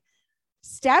secondly,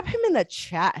 stab him in the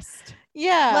chest.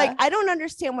 Yeah. Like, I don't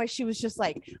understand why she was just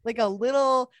like a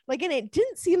little, like, and it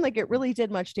didn't seem like it really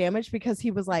did much damage because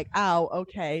he was like, oh,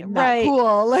 okay, not right.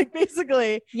 cool. Like,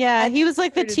 basically. Yeah, he was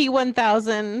like the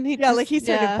T-1000. He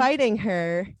started fighting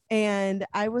her. And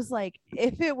I was like,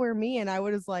 if it were me and I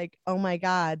was like, oh my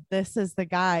God, this is the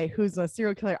guy who's a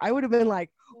serial killer, I would have been like,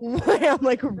 wham,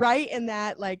 like right in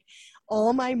that, like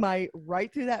all my might,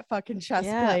 right through that fucking chest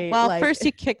plate. Well, like, first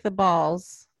you kick the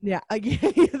balls. Yeah.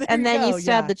 And then you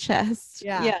stab the chest.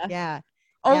 Yeah.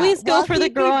 Always go for the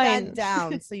groin.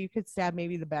 Down so you could stab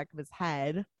maybe the back of his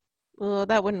head. Well,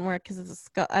 that wouldn't work because it's a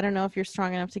skull. I don't know if you're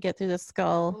strong enough to get through the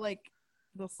skull. Like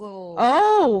this little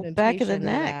back of the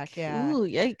neck. Back, yeah. Ooh,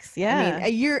 yikes. Yeah.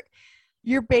 I mean,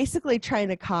 you're basically trying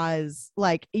to cause,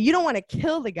 like, you don't want to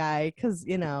kill the guy because,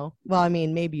 you know, well, I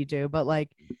mean, maybe you do, but like,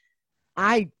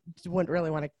 I wouldn't really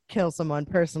want to kill someone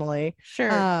personally.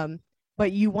 Sure.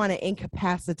 But you want to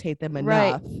incapacitate them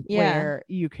enough where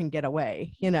you can get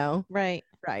away, you know? Right.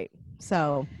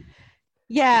 So,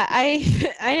 yeah,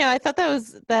 I know. I thought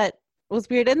that was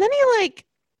weird. And then he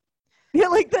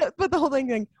but the whole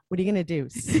thing, what are you gonna do?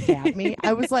 Stab me?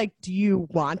 I was like, do you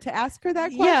want to ask her that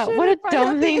question? Yeah, what a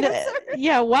dumb thing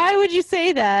why would you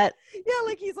say that? Yeah,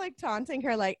 like he's like taunting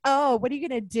her, like, oh, what are you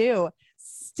gonna do?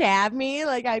 Stab me?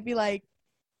 Like, I'd be like,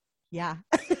 yeah.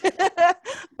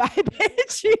 Bye,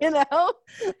 bitch, you know?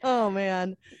 Oh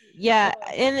man. Yeah.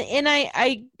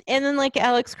 And then like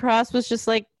Alex Cross was just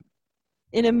like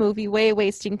in a movie way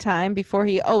wasting time before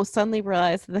he suddenly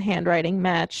realized that the handwriting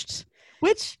matched.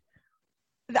 Which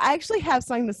I actually have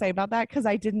something to say about that because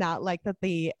I did not like that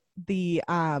the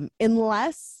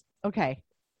unless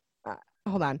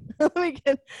hold on. Let me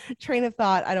get train of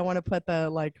thought. I don't want to put the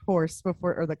like horse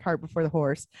before or the cart before the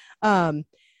horse.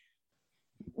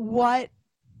 What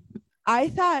I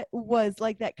thought was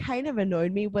like that kind of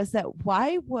annoyed me was that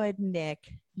why would Nick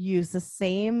use the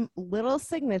same little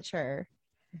signature,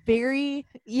 very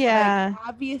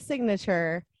obvious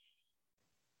signature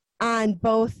on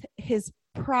both his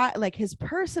his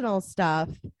personal stuff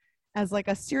as like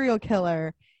a serial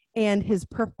killer and his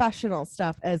professional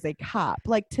stuff as a cop?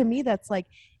 Like, to me, that's like,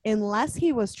 unless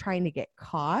he was trying to get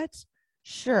caught,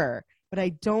 sure, but I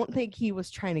don't think he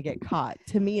was trying to get caught.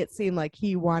 To me, it seemed like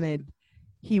he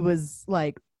was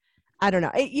like, I don't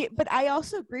know. But I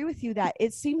also agree with you that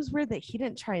it seems weird that he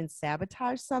didn't try and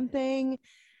sabotage something.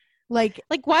 Like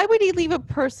why would he leave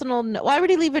why would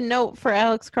he leave a note for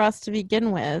Alex Cross to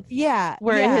begin with? Yeah.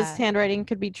 Where his handwriting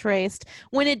could be traced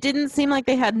when it didn't seem like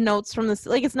they had notes from this.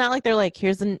 Like, it's not like they're like,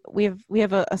 we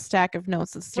have a stack of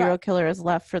notes that serial killer has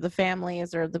left for the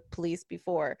families or the police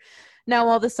before. Now,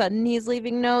 all of a sudden he's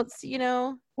leaving notes, you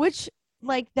know, which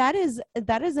like that is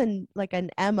an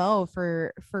MO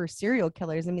for serial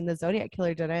killers. I mean, the Zodiac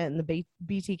killer did it and the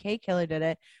BTK killer did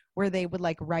it, where they would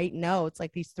like write notes,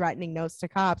 like these threatening notes to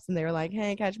cops, and they were like,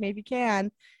 hey, catch me if you can.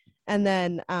 And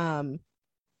then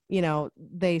you know,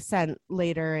 they sent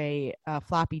later a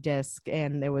floppy disk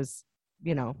and it was,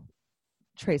 you know,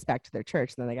 traced back to their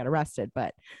church, and then they got arrested.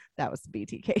 But that was the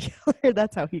BTK killer.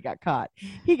 That's how he got caught.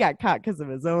 He got caught because of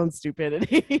his own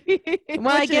stupidity.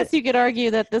 Well, I guess you could argue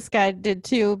that this guy did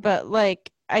too, but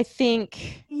like, I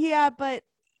think, yeah, but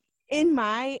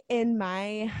again,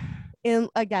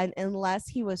 unless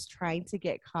he was trying to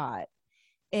get caught,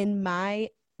 in my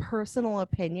personal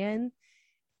opinion,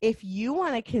 if you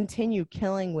want to continue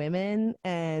killing women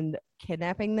and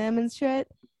kidnapping them and shit,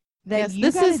 then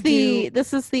this is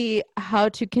the how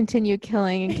to continue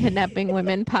killing and kidnapping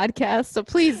women podcast. So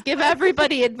please give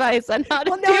everybody advice on how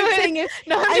to do it.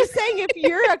 I'm saying if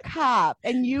you're a cop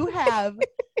and you have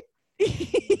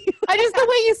I just, the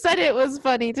way you said it was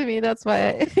funny to me. That's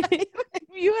why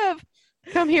you have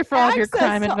Come here for all of your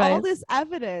crime to advice. all this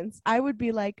evidence, I would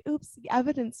be like, oops, the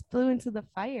evidence flew into the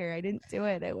fire. I didn't do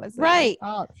it. It wasn't my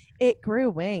fault. It grew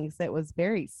wings. It was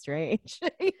very strange.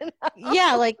 You know?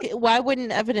 Yeah, like why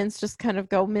wouldn't evidence just kind of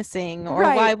go missing, or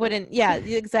why wouldn't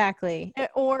exactly.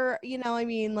 Or, you know, I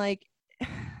mean, like,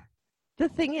 the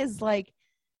thing is, like,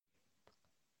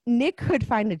 Nick could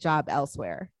find a job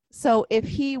elsewhere. So if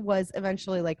he was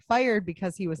eventually like fired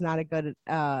because he was not a good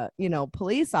you know,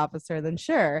 police officer, then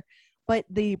sure. But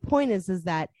the point is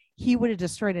that he would have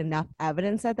destroyed enough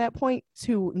evidence at that point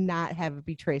to not have it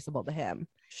be traceable to him.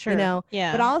 Sure. You know?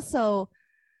 Yeah. But also,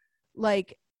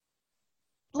 like,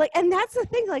 and that's the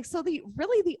thing. Like, so the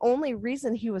only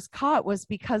reason he was caught was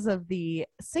because of the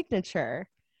signature.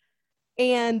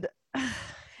 And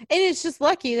it's just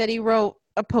lucky that he wrote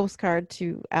a postcard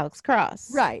to Alex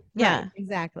Cross. Right. Yeah. Right,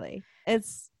 exactly.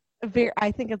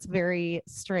 I think it's very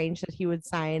strange that he would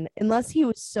sign, unless he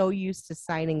was so used to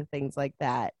signing things like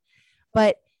that.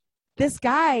 But this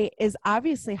guy is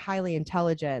obviously highly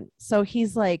intelligent. So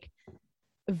he's like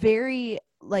very,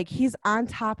 like, he's on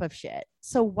top of shit.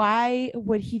 So why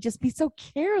would he just be so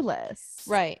careless?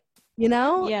 Right. You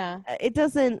know? Yeah. It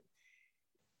doesn't.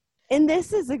 And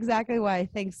this is exactly why I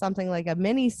think something like a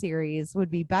mini series would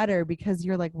be better, because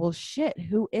you're like, well, shit,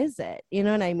 who is it? You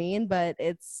know what I mean? But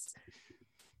it's,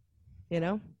 you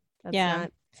know,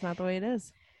 it's not the way it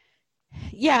is.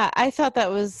 Yeah, I thought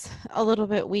that was a little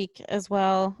bit weak as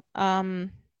well.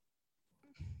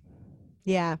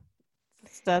 Yeah.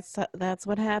 That's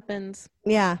what happens.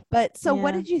 Yeah. But so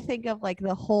what did you think of like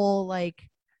the whole, like,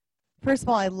 first of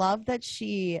all, I love that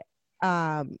she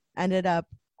ended up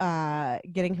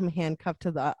getting him handcuffed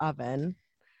to the oven.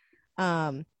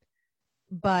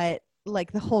 But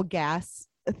like the whole gas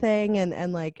thing and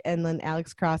then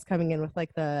Alex Cross coming in with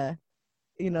like the,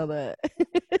 you know, the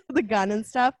the gun and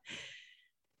stuff.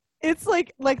 It's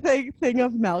like the thing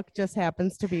of milk just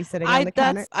happens to be sitting on the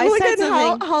counter. I said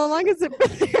something. How long has it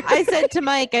been there? I said to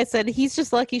Mike, I said, he's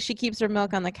just lucky she keeps her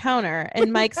milk on the counter.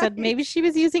 And Mike said, maybe she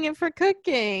was using it for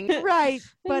cooking. Right.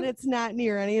 But it's not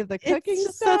near any of the cooking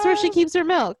stuff. That's where she keeps her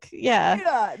milk. Yeah.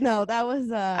 Yeah. No, that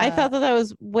was I thought that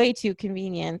was way too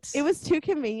convenient. It was too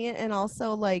convenient. And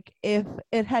also, like, if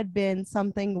it had been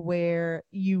something where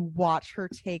you watch her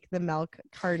take the milk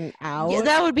carton out. Yeah,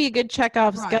 that would be a good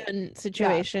Chekhov's gun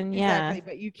situation. Yeah. Exactly.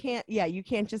 But you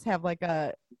can't just have like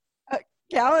a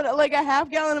gallon, like a half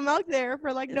gallon of milk there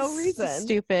for like no reason.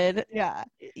 Stupid. Yeah.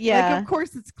 Yeah. Like, of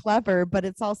course it's clever, but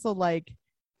it's also like,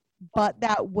 but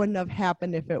that wouldn't have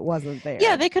happened if it wasn't there.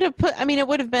 Yeah, they could have put, I mean, it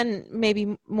would have been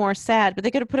maybe more sad, but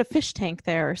they could have put a fish tank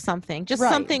there or something. Just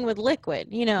something with liquid,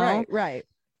 you know? Right.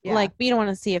 Yeah. Like, we don't want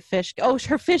to see a fish. Oh,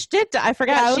 her fish did die. I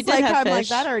forgot she did have fish. Like,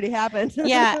 that already happened.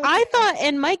 Yeah, I thought,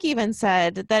 and Mike even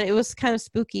said that it was kind of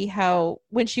spooky how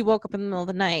when she woke up in the middle of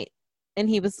the night and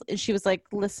she was like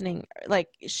listening, like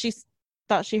she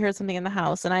thought she heard something in the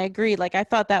house. And I agreed. Like, I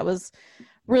thought that was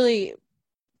really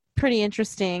pretty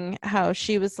interesting how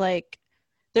she was like,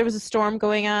 there was a storm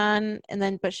going on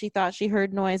but she thought she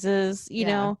heard noises, you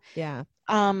know? Yeah.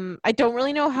 I don't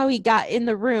really know how he got in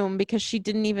the room because she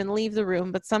didn't even leave the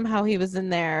room, but somehow he was in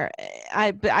there.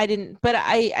 I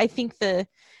think the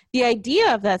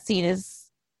idea of that scene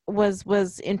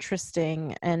was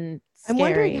interesting and scary. I'm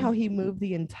wondering how he moved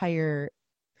the entire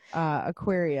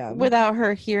aquarium without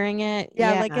her hearing it.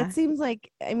 Yeah, like it seems like,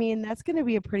 I mean, that's going to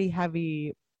be a pretty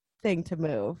heavy thing to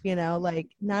move, you know, like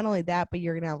not only that, but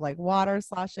you're going to have like water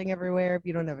sloshing everywhere if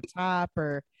you don't have a top,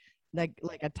 or like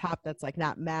a top that's like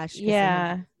not mesh.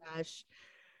 Yeah. Mesh.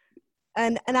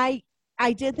 And I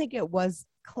did think it was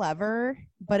clever,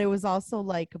 but it was also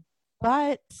like,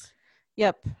 but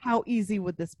yep, how easy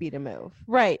would this be to move?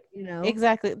 Right. You know,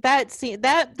 exactly. That scene,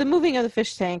 that the moving of the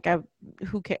fish tank,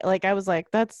 who cares? Like, I was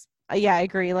like, that's, yeah, I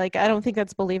agree. Like, I don't think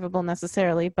that's believable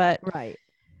necessarily, but right.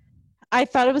 I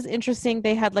thought it was interesting.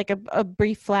 They had like a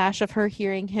brief flash of her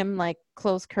hearing him like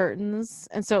close curtains.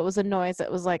 And so it was a noise that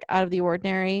was like out of the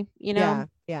ordinary, you know?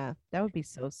 Yeah. That would be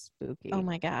so spooky. Oh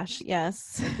my gosh.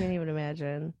 Yes. I can't even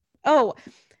imagine. Oh,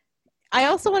 I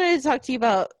also wanted to talk to you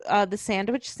about the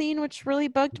sandwich scene, which really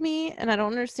bugged me, and I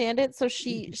don't understand it. So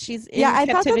she's in captivity. I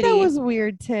thought that was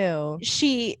weird too.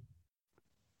 She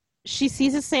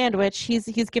sees a sandwich.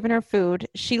 He's given her food.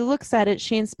 She looks at it.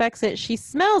 She inspects it. She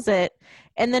smells it,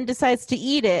 and then decides to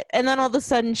eat it. And then all of a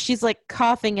sudden, she's like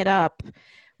coughing it up.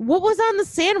 What was on the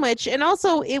sandwich? And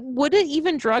also, it wouldn't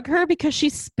even drug her because she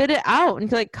spit it out and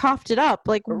like coughed it up.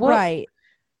 Like, what? Right.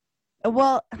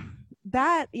 Well,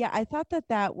 I thought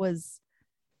that was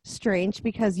strange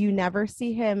because you never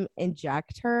see him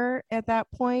inject her at that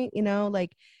point. You know,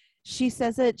 like she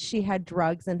says that she had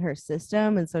drugs in her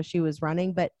system, and so she was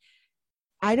running, but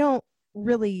I don't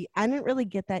didn't really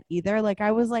get that either. Like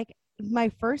I was like, my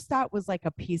first thought was like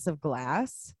a piece of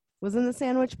glass was in the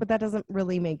sandwich, but that doesn't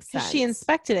really make sense. Because she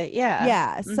inspected it. Yeah.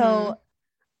 Yeah. So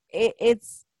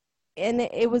it's, and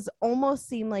it was almost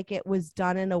seemed like it was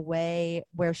done in a way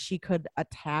where she could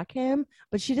attack him,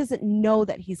 but she doesn't know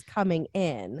that he's coming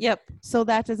in. Yep. So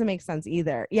that doesn't make sense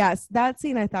either. Yes, that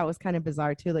scene I thought was kind of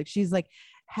bizarre too. Like she's like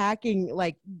hacking,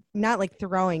 like not like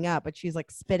throwing up, but she's like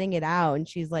spitting it out, and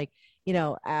she's like, you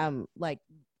know, like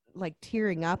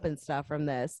tearing up and stuff from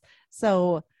this.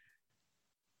 So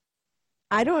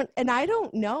I don't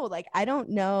know. Like I don't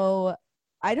know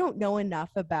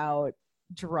enough about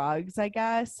drugs, I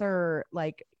guess, or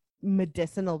like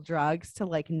medicinal drugs to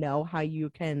like know how you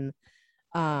can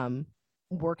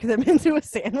work them into a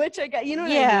sandwich, I guess. You know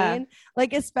what I mean?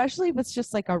 Like especially if it's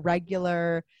just like a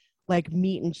regular like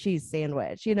meat and cheese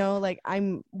sandwich, you know, like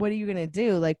what are you gonna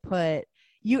do? Like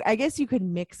I guess you could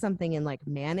mix something in like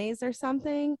mayonnaise or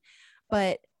something,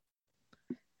 but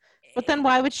then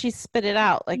why would she spit it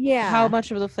out? Like, how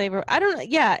much of the flavor? I don't know.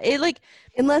 Yeah, it like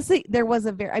unless there was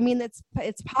a very. I mean, it's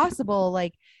possible.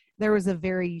 Like there was a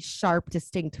very sharp,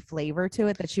 distinct flavor to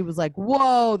it that she was like,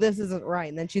 "Whoa, this isn't right,"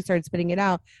 and then she started spitting it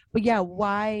out. But yeah,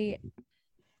 why?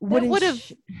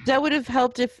 That would have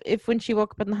helped if when she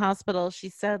woke up in the hospital, she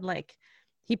said like,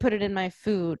 he put it in my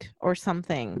food or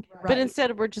something. Right. But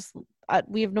instead, we're just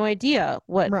we have no idea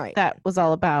what that was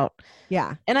all about.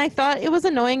 Yeah. And I thought it was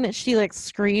annoying that she like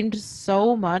screamed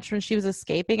so much when she was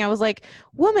escaping. I was like,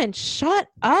 woman, shut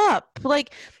up.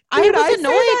 Like, dude, I was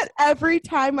annoyed. Say that every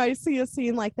time I see a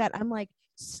scene like that, I'm like,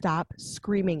 stop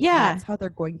screaming. Yeah. That's how they're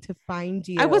going to find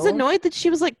you. I was annoyed that she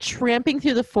was like tramping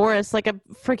through the forest like a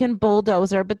freaking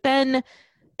bulldozer. But then,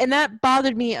 and that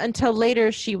bothered me until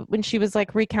later when she was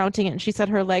like recounting it and she said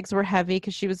her legs were heavy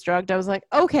because she was drugged. I was like,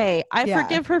 okay, I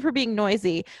forgive her for being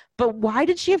noisy, but why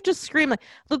did she have to scream? Like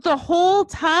the whole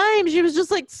time she was just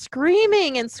like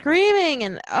screaming and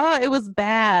it was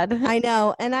bad. I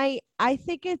know. And I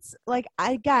think it's like,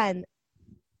 again,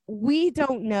 we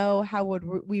don't know how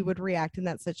we would react in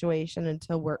that situation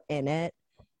until we're in it.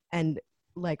 And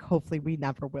like hopefully we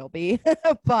never will be.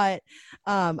 But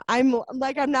I'm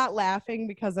not laughing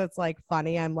because it's like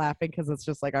funny. I'm laughing because it's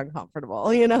just like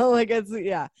uncomfortable, you know, like it's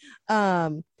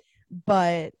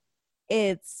but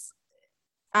it's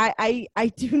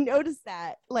I do notice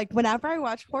that like whenever I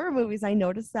watch horror movies, I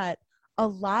notice that a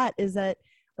lot is that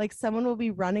like someone will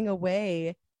be running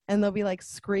away and they'll be like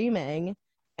screaming.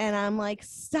 And I'm like,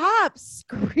 stop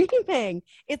screaming.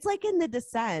 It's like in The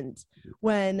Descent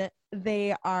when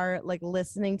they are like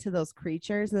listening to those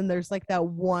creatures. And there's like that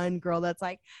one girl that's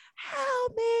like,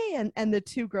 help me. And the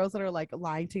two girls that are like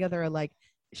lying together are like,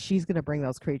 she's going to bring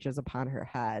those creatures upon her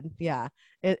head. Yeah.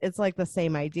 It's like the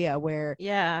same idea where,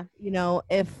 you know,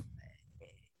 if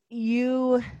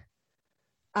you,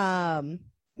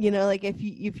 you know, like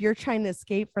if you're trying to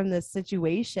escape from this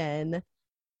situation,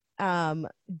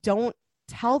 don't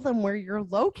tell them where you're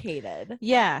located.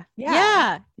 Yeah,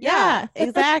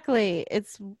 exactly.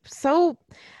 It's so,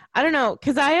 I don't know,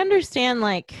 because I understand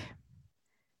like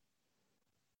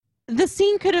the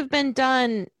scene could have been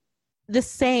done the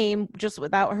same just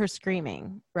without her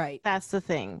screaming. Right. That's the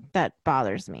thing that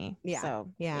bothers me. Yeah. So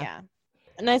yeah.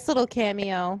 A nice little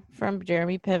cameo from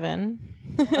Jeremy Piven.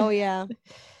 Oh yeah.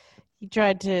 He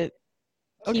tried to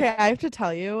Okay, I have to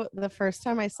tell you, the first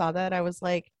time I saw that, I was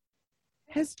like,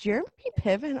 has Jeremy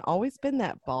Piven always been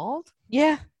that bald?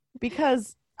 Yeah.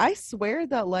 Because I swear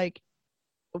that like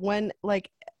when like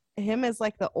him as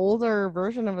like the older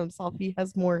version of himself, he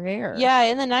has more hair. Yeah,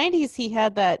 in the 90s he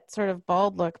had that sort of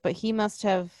bald look, but he must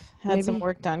have had some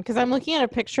work done because I'm looking at a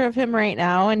picture of him right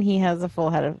now and he has a full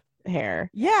head of hair.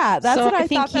 Yeah, that's what I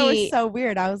thought. That was so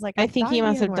weird. I was like, I think he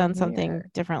must have done something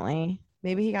differently.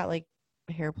 Maybe he got like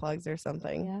hair plugs or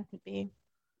something. Yeah, could be.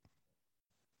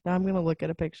 Now I'm gonna look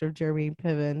at a picture of Jeremy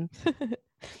Piven.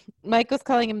 Mike was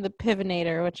calling him the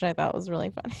Pivenator, which I thought was really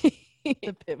funny.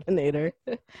 The Pivenator.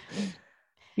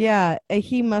 Yeah,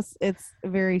 he must. It's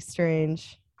very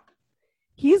strange.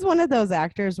 He's one of those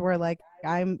actors where like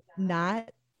I'm not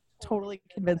totally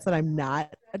convinced that I'm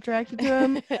not attracted to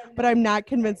him, but I'm not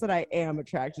convinced that I am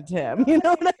attracted to him. You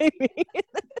know what I mean?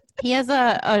 He has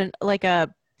a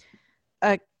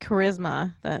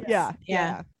charisma.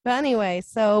 Yeah. But anyway,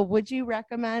 so would you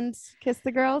recommend Kiss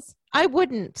the Girls? I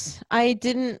wouldn't. I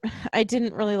didn't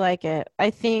really like it.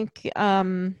 I think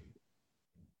I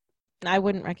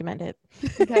wouldn't recommend it.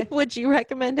 Okay. Would you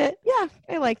recommend it? Yeah,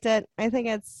 I liked it. I think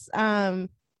it's I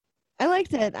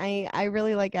liked it. I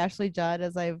really like Ashley Judd,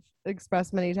 as I've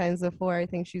expressed many times before. I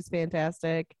think she's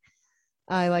fantastic.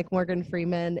 I like Morgan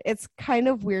Freeman. It's kind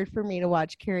of weird for me to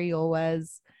watch Carrie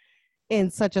Elwes in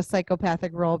such a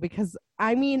psychopathic role, because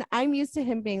I mean, I'm used to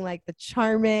him being like the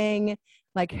charming,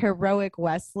 like heroic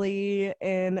Wesley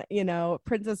in, you know,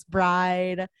 Princess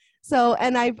Bride. So,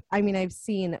 and I've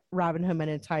seen Robin Hood Men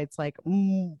in Tights like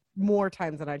more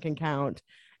times than I can count.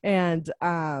 And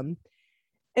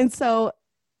so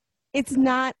it's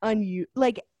not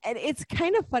like, and it's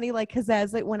kind of funny, like, because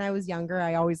as like when I was younger,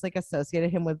 I always like associated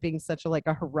him with being such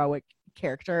a heroic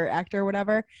character actor or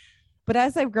whatever. But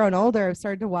as I've grown older, I've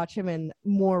started to watch him in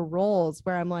more roles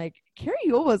where I'm like,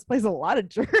 Carrie Ulva's plays a lot of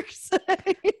jerks,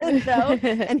 you know,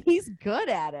 and he's good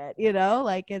at it, you know,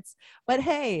 like but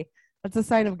hey, that's a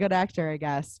sign of good actor, I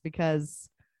guess, because,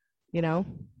 you know,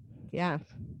 yeah.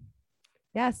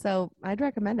 Yeah, so I'd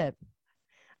recommend it.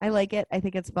 I like it. I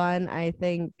think it's fun. I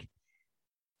think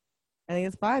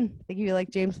it's fun. I think if you like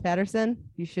James Patterson,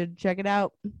 you should check it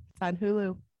out. It's on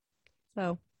Hulu.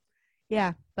 So,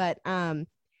 yeah, but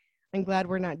I'm glad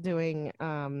we're not doing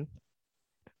oh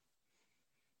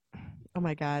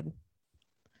my god.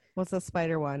 What's the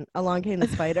spider one? Along Came the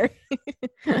Spider.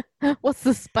 What's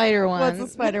the spider one? What's the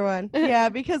spider one? Yeah,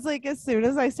 because like as soon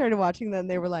as I started watching them,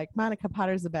 they were like, Monica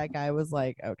Potter's the bad guy. I was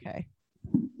like, okay.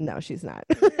 No, she's not.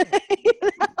 You know?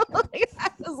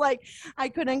 I was like, I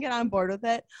couldn't get on board with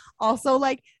it. Also,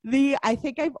 like I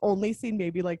think I've only seen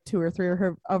maybe like 2 or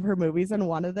 3 of her movies, and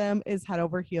one of them is Head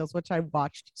Over Heels, which I've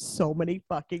watched so many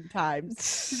fucking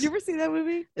times. Did you ever see that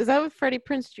movie? Is that with Freddie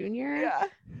Prinze Jr.? Yeah,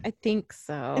 I think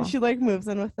so. and she like moves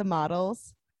in with the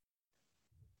models.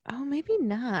 Oh, maybe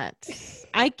not.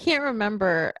 I can't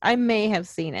remember. I may have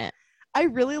seen it. I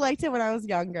really liked it when I was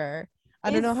younger.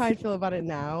 I don't know how I feel about it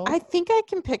now. I think I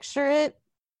can picture it.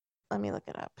 Let me look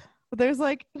it up. There's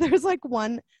like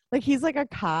one, like he's like a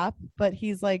cop, but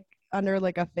he's like under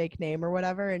like a fake name or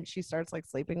whatever, and she starts like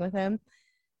sleeping with him.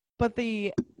 But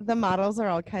the models are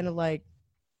all kind of like,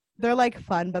 they're like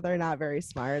fun, but they're not very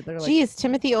smart. They're like, geez,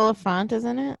 Timothy Olyphant,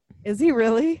 isn't it? Is he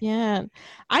really? Yeah.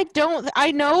 I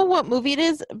know what movie it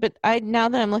is, but now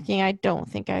that I'm looking, I don't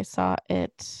think I saw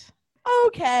it.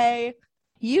 Okay.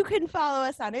 You can follow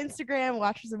us on Instagram,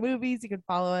 Watchers of Movies. You can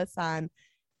follow us on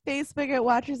Facebook at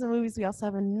Watchers of Movies. We also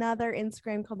have another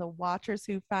Instagram called The Watchers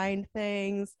Who Find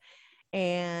Things.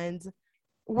 And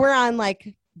we're on like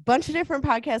a bunch of different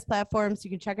podcast platforms. You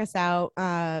can check us out.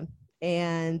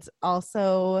 And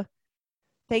also,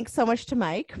 thanks so much to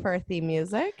Mike for our theme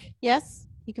music. Yes.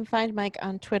 You can find Mike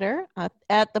on Twitter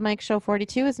at the Mike Show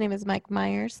 42. His name is Mike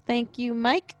Myers. Thank you,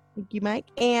 Mike. Thank you, Mike.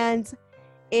 And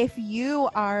if you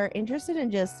are interested in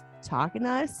just talking to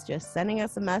us, just sending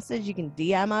us a message, you can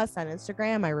DM us on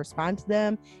Instagram. I respond to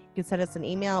them. You can send us an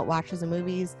email at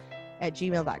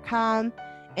watchersandmovies@gmail.com.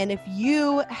 And if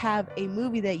you have a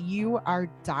movie that you are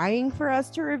dying for us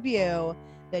to review,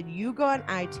 then you go on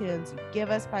iTunes, you give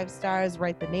us 5 stars,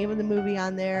 write the name of the movie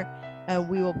on there, and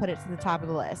we will put it to the top of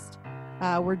the list.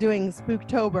 We're doing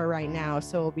Spooktober right now,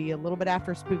 so it'll be a little bit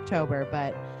after Spooktober,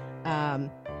 but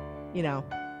you know,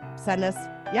 send us.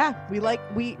 Yeah, we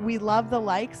love the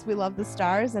likes, we love the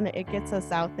stars, and it gets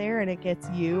us out there, and it gets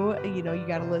you know, you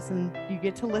get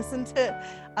to listen to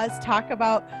us talk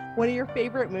about one of your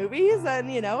favorite movies,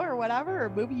 and, you know, or whatever, or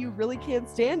movie you really can't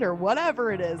stand, or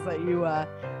whatever it is that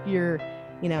you're,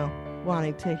 you know,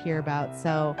 wanting to hear about.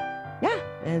 So yeah,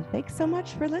 and thanks so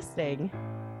much for listening.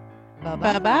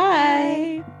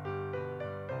 Bye-bye.